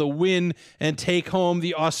have the win and take home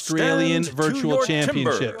the Australian Virtual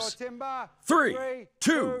Championships. 3,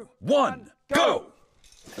 2, 1, go!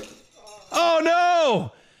 Oh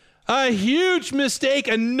no! A huge mistake,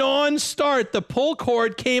 a non-start. The pull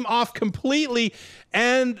cord came off completely,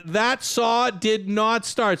 and that saw did not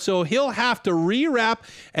start. So he'll have to rewrap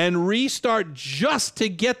and restart just to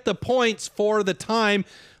get the points for the time.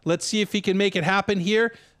 Let's see if he can make it happen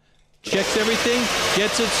here. Checks everything,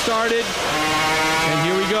 gets it started, and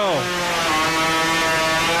here we go.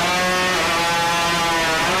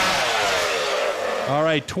 All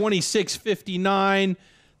right, 26.59.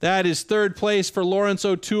 That is third place for Lawrence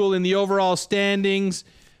O'Toole in the overall standings,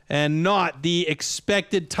 and not the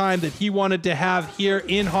expected time that he wanted to have here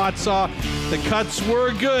in hot saw. The cuts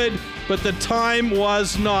were good, but the time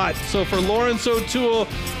was not. So for Lawrence O'Toole,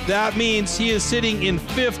 that means he is sitting in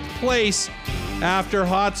 5th place after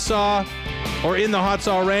hot saw, or in the hot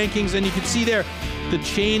saw rankings. And you can see there, the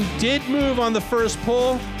chain did move on the first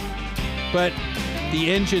pull, but the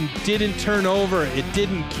engine didn't turn over, it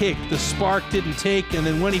didn't kick, the spark didn't take, and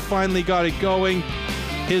then when he finally got it going,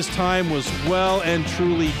 his time was well and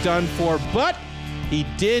truly done for. But he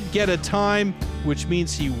did get a time, which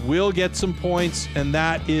means he will get some points, and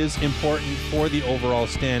that is important for the overall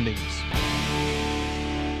standings.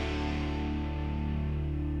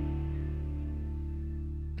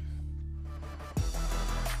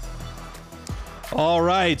 All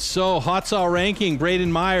right, so hot saw ranking,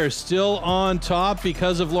 Braden Meyer still on top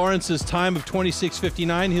because of Lawrence's time of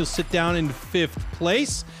 26.59. He'll sit down in 5th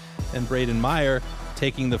place, and Braden Meyer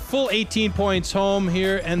taking the full 18 points home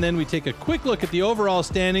here. And then we take a quick look at the overall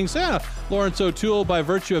standings. Lawrence O'Toole, by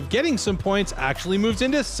virtue of getting some points, actually moves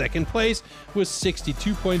into 2nd place with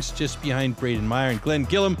 62 points, just behind Braden Meyer, and Glenn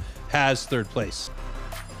Gillum has 3rd place.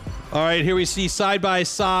 All right, here we see side by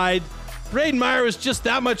side. Braden Meyer was just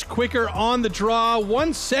that much quicker on the draw,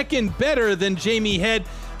 1 second better than Jamie Head.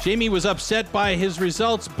 Jamie was upset by his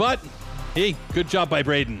results, but hey, good job by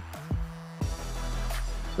Braden.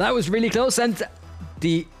 That was really close, and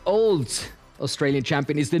the old Australian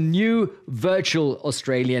champion is the new virtual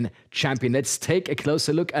Australian champion. Let's take a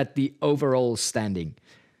closer look at the overall standing.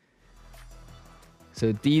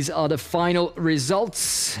 So these are the final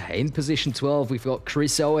results. In position 12, we've got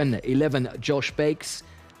Chris Owen, 11, Josh Bakes.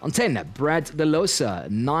 On 10, Brad DeLosa.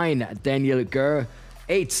 9, Daniel Gurr.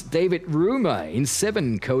 8, David Rumer. In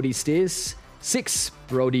 7, Cody Steers. 6,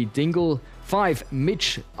 Brody Dingle. 5,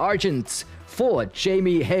 Mitch Argent. 4,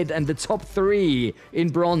 Jamie Head. And the top 3 in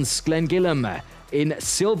bronze, Glenn Gillum, in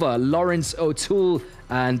silver, Lawrence O'Toole.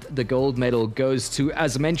 And the gold medal goes to,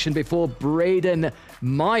 as mentioned before, Braden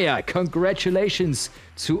Meyer. Congratulations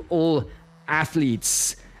to all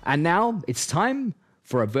athletes. And now it's time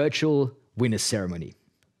for a virtual winner's ceremony.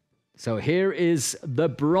 So here is the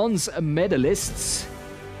bronze medalists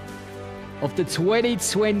of the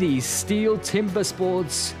 2020 Steel Timber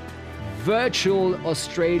Sports Virtual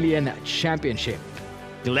Australian Championship.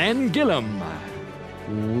 Glenn Gillam.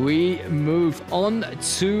 We move on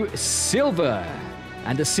to silver.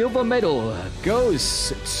 And the silver medal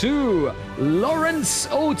goes to Lawrence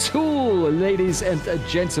O'Toole, ladies and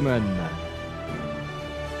gentlemen.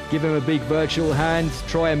 Give him a big virtual hand.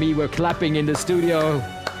 Troy and me were clapping in the studio.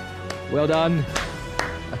 Well done.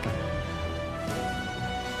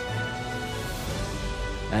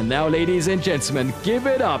 And now, ladies and gentlemen, give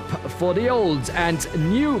it up for the old and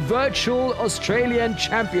new virtual Australian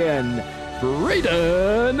champion,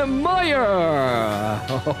 Braden Meyer.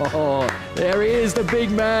 Oh, there he is, the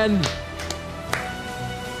big man.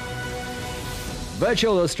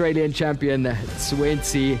 Virtual Australian champion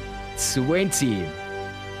 2020.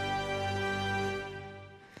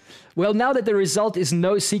 Well, now that the result is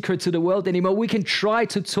no secret to the world anymore, we can try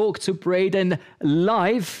to talk to Braden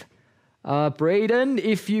live. Braden,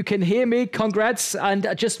 if you can hear me, congrats. And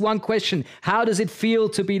just one question. How does it feel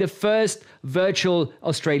to be the first virtual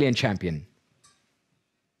Australian champion?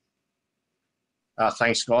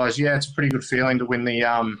 Thanks, guys. Yeah, it's a pretty good feeling to win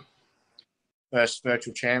the first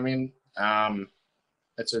virtual champion.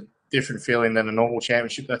 It's a different feeling than a normal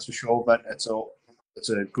championship, that's for sure, but it's a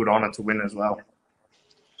good honour to win as well.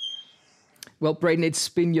 Well, Braden, it's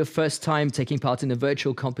been your first time taking part in a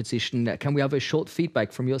virtual competition. Can we have a short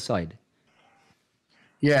feedback from your side?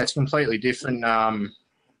 Yeah, it's completely different. I'm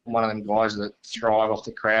one of them guys that thrive off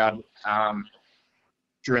the crowd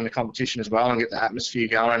during the competition as well and get the atmosphere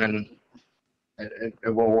going, and it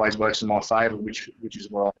always works in my favour, which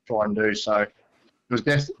is what I try and do. So it was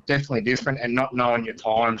definitely different, and not knowing your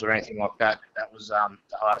times or anything like that, that was the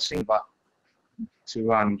hardest thing. But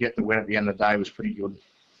to get the win at the end of the day was pretty good.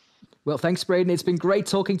 Well, thanks, Braden. It's been great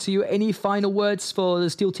talking to you. Any final words for the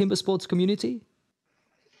Steel Timber Sports community?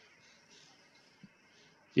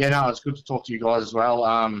 Yeah, no, it's good to talk to you guys as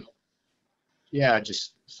well. Yeah,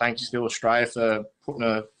 just thanks Steel Australia for putting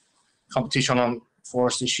a competition on for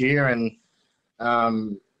us this year, and I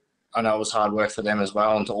know it was hard work for them as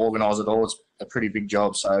well, and to organise it all, it's a pretty big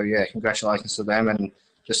job. So yeah, congratulations to them, and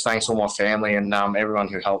just thanks all my family and everyone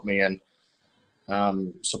who helped me and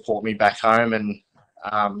support me back home. And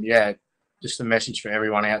yeah, just a message for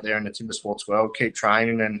everyone out there in the timber sports world: keep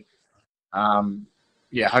training, and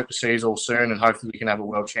yeah, hope to see you all soon, and hopefully we can have a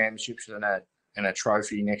world championships and a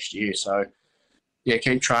trophy next year. So yeah,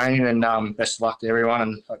 keep training, and best of luck to everyone,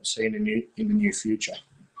 and hope to see you in the near future.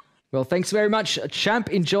 Well, thanks very much, champ.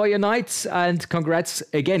 Enjoy your night, and congrats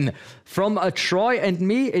again. From Troy and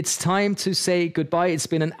me, it's time to say goodbye. It's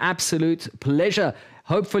been an absolute pleasure.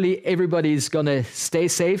 Hopefully everybody's gonna stay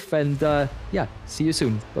safe, and yeah, see you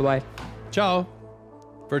soon. Bye-bye. Ciao.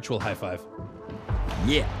 Virtual high five.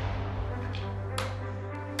 Yeah.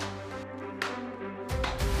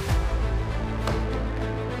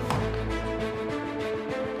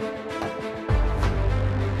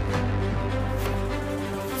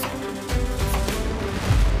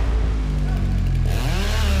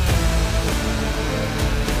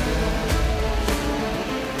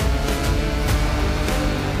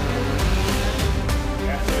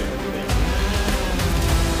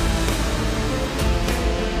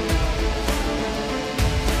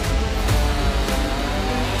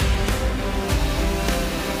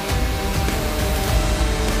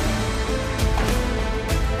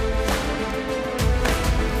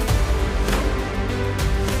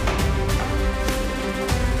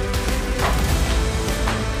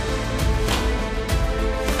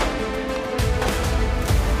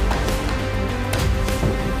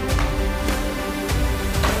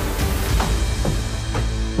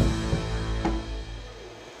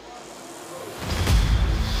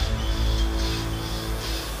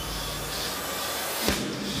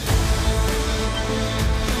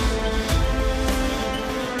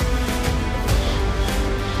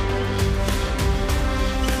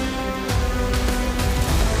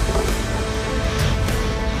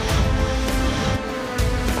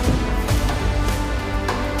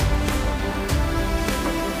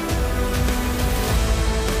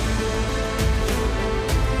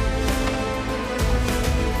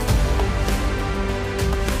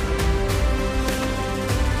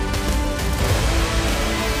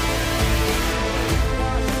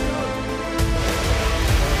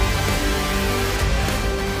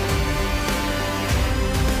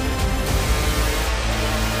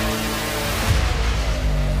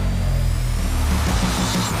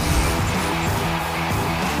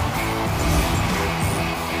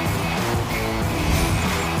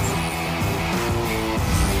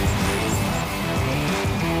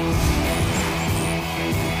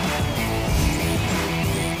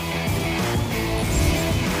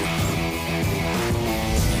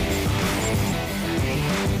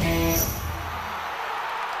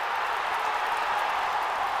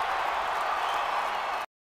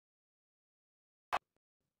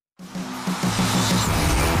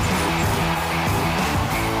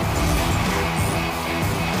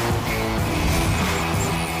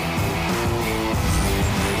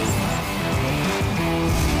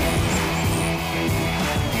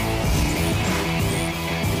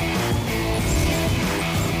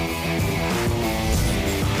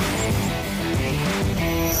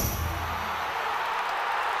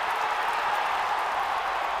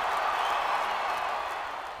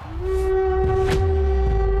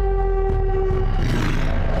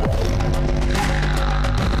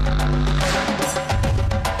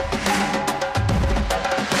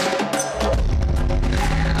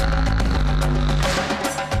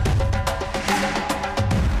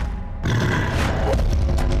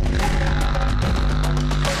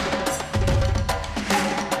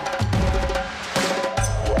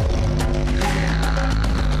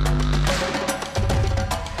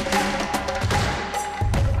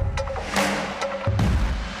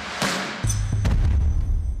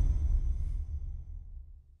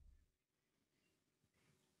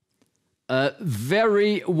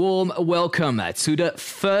 very warm welcome to the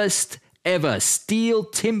first ever STIHL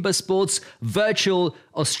TIMBERSPORTS Virtual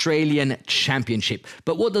Australian Championship.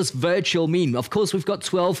 But what does virtual mean? Of course, we've got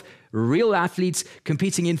 12 real athletes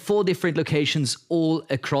competing in 4 different locations all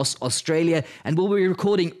across Australia, and we'll be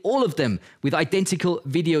recording all of them with identical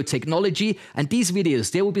video technology. And these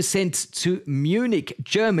videos, they will be sent to Munich,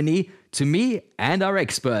 Germany, to me and our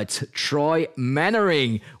expert, Troy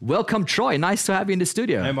Mannering. Welcome, Troy. Nice to have you in the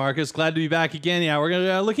studio. Hi, Marcus. Glad to be back again. Yeah,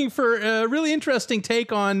 we're looking for a really interesting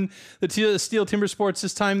take on the STIHL TIMBERSPORTS,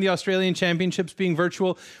 this time the Australian Championships being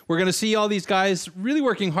virtual. We're going to see all these guys really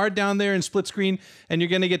working hard down there in split screen, and you're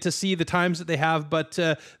going to get to see the times that they have, but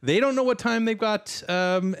they don't know what time they've got,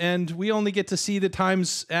 and we only get to see the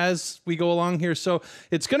times as we go along here. So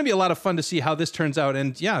it's going to be a lot of fun to see how this turns out,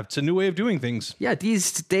 and yeah, it's a new way of doing things. Yeah,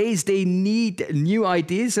 these days they need new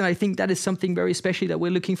ideas, and I think that is something very special that we're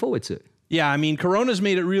looking forward to. Yeah, I mean, Corona's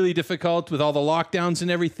made it really difficult with all the lockdowns and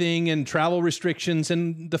everything and travel restrictions,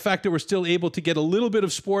 and the fact that we're still able to get a little bit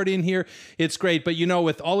of sport in here, it's great. But, you know,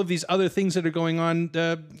 with all of these other things that are going on,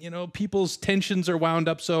 you know, people's tensions are wound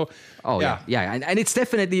up. So, yeah. And it's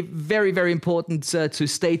definitely very, very important to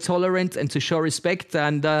stay tolerant and to show respect.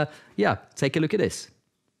 And, yeah, take a look at this.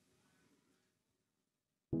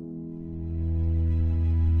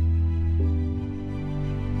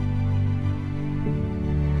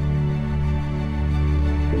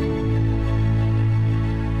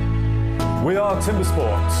 We are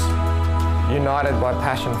TIMBERSPORTS. United by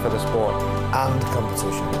passion for the sport and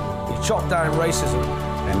competition. We chop down racism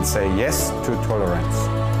and say yes to tolerance.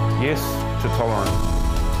 Yes to tolerance.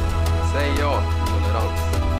 Say ja, tolerans.